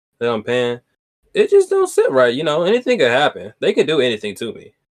me that I'm paying, it just don't sit right. Anything could happen. They can do anything to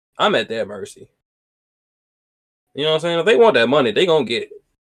me. I'm at their mercy. You know what I'm saying? If they want that money, they gonna get it.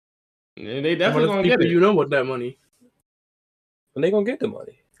 Yeah, they definitely gonna get it. You know what that money? And they gonna get the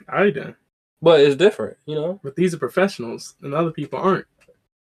money. I done. But it's different, But these are professionals, and other people aren't.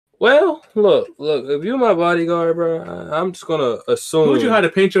 Well, look. If you're my bodyguard, bro, I'm just gonna assume. Who would you hire to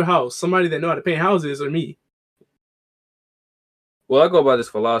paint your house? Somebody that know how to paint houses, or me? Well, I go by this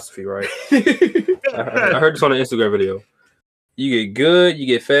philosophy, right? I heard this on an Instagram video. You get good, you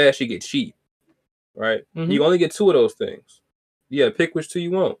get fast, you get cheap. right? Mhm. You only get 2 of those things. Yeah, pick which 2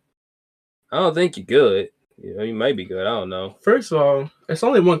 you want. I don't think you're good. You know, you may be good. I don't know. First of all, it's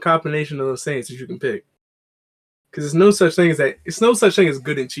only one combination of those things that you can pick. Because there's no such thing as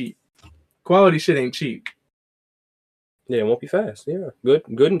good and cheap. Quality shit ain't cheap. Yeah, it won't be fast. Yeah, good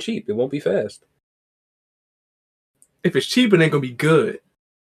and cheap. It won't be fast. If it's cheap, it ain't gonna be good.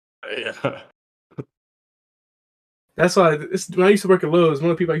 Yeah. That's why when I used to work at Lowe's, one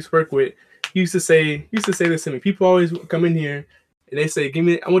of the people I used to work with used to say this to me. People always come in here and they say,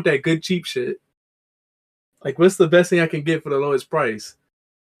 I want that good cheap shit. Like, what's the best thing I can get for the lowest price?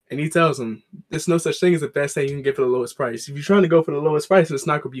 And he tells them, there's no such thing as the best thing you can get for the lowest price. If you're trying to go for the lowest price, it's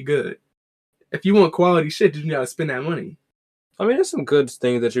not gonna be good. If you want quality shit, you gotta spend that money. I mean, there's some good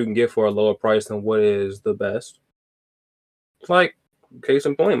things that you can get for a lower price than what is the best. Like, case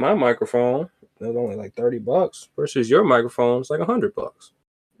in point, my microphone is only like $30 versus your microphone is like $100.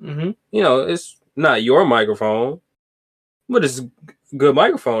 Mm-hmm. You know, it's not your microphone, but it's a good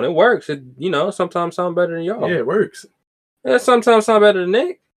microphone. It works. It, you know, sometimes sound better than y'all. Yeah, it works. Yeah, sometimes sound better than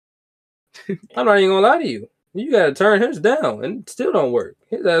Nick. I'm not even gonna lie to you. You gotta turn his down, and it still don't work.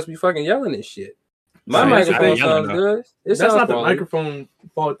 His ass be fucking yelling this shit. My microphone sounds good. That's not the microphone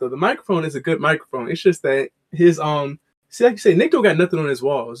fault though. The microphone is a good microphone. It's just that his see, like you say, Nick don't got nothing on his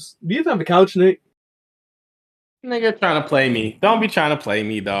walls. Do you have a couch, Nick? Nigga trying to play me. Don't be trying to play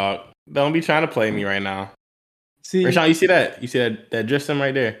me, dog. Don't be trying to play me right now. See, Rashawn, you see that? You see that drift sim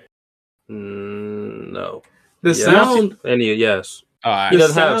right there? No. The sound. Yes. All right. He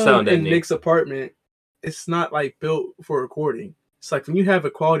doesn't have sound in Nick's apartment. It's not like built for recording. It's like when you have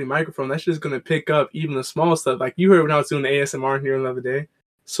a quality microphone, that's just going to pick up even the small stuff. Like you heard when I was doing the ASMR here the other day.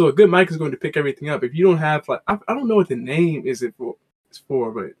 So a good mic is going to pick everything up. If you don't have like, I don't know what the name is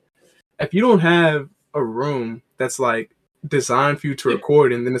for, but if you don't have a room that's like designed for you to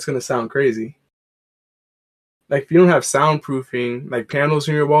record in, then it's going to sound crazy. Like if you don't have soundproofing, like panels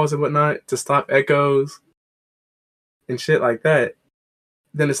in your walls and whatnot to stop echoes and shit like that,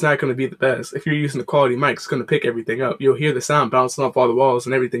 then it's not going to be the best. If you're using the quality mic, it's going to pick everything up. You'll hear the sound bouncing off all the walls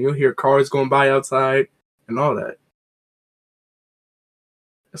and everything. You'll hear cars going by outside and all that.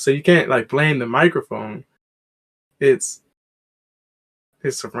 So you can't like blame the microphone. It's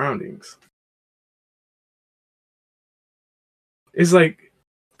his surroundings. It's like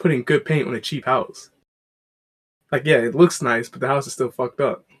putting good paint on a cheap house. Like, yeah, it looks nice, but the house is still fucked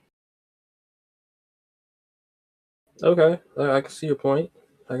up. Okay, I can see your point.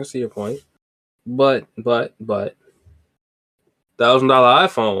 But $1,000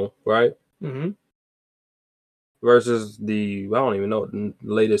 iPhone, right? Mm-hmm. Versus I don't even know what the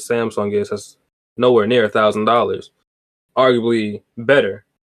latest Samsung is. That's nowhere near $1,000. Arguably better.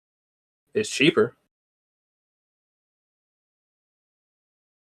 It's cheaper.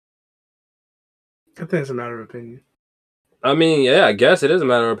 I think it's a matter of opinion. I mean, yeah, I guess it is a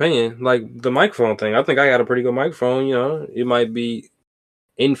matter of opinion. Like the microphone thing, I think I got a pretty good microphone. You know, it might be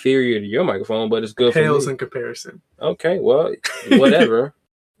inferior to your microphone, but it's good Pales for me. in comparison. Okay, well, whatever.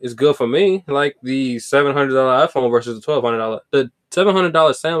 It's good for me. Like the $700 iPhone versus the $1,200. The $700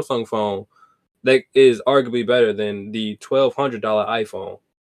 Samsung phone that is arguably better than the $1,200 iPhone.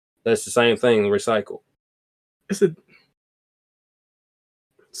 That's the same thing, recycle.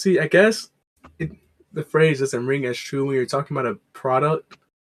 See, I guess the phrase doesn't ring as true when you're talking about a product,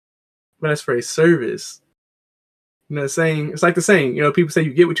 but as for a service, you know, it's like the saying, you know, people say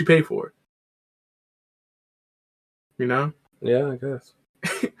you get what you pay for. You know? Yeah, I guess.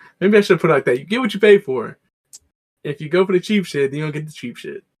 Maybe I should put it like that. You get what you pay for. If you go for the cheap shit, then you don't get the cheap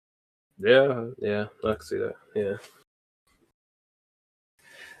shit. Yeah, I can see that. Yeah.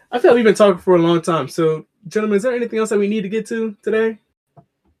 I feel like we've been talking for a long time. So, gentlemen, is there anything else that we need to get to today?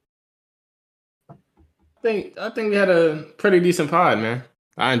 I think we had a pretty decent pod, man.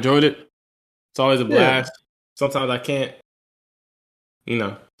 I enjoyed it. It's always a blast. Yeah. Sometimes I can't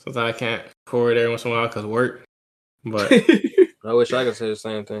record every once in a while because of work. But I wish I could say the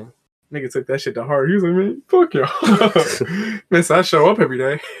same thing. Nigga took that shit to heart. He was like, man, fuck y'all. Man, so I show up every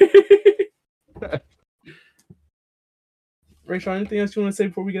day. Rachel, anything else you want to say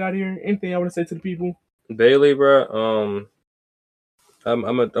before we get out of here? Anything I want to say to the people? Bailey, bro, I'm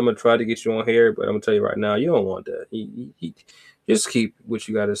gonna try to get you on here, but I'm gonna tell you right now, you don't want that. He just keep what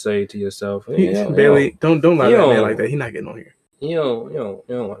you gotta say to yourself. Bailey, don't lie to that man like that. He's not getting on here. You don't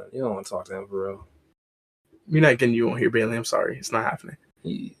want to talk to him for real. We're not getting you on here, Bailey. I'm sorry, it's not happening.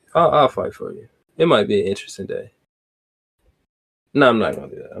 I'll fight for you. It might be an interesting day. No, I'm not gonna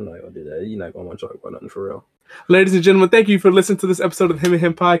do that. You're not gonna want to talk about nothing for real. Ladies and gentlemen, thank you for listening to this episode of the Him and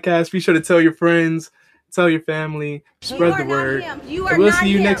Him podcast. Be sure to tell your friends. tell your family, spread the word. Him. You are And we'll not see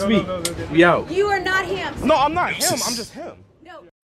you him. next week. We out. You are not him. No, I'm not him. I'm just him.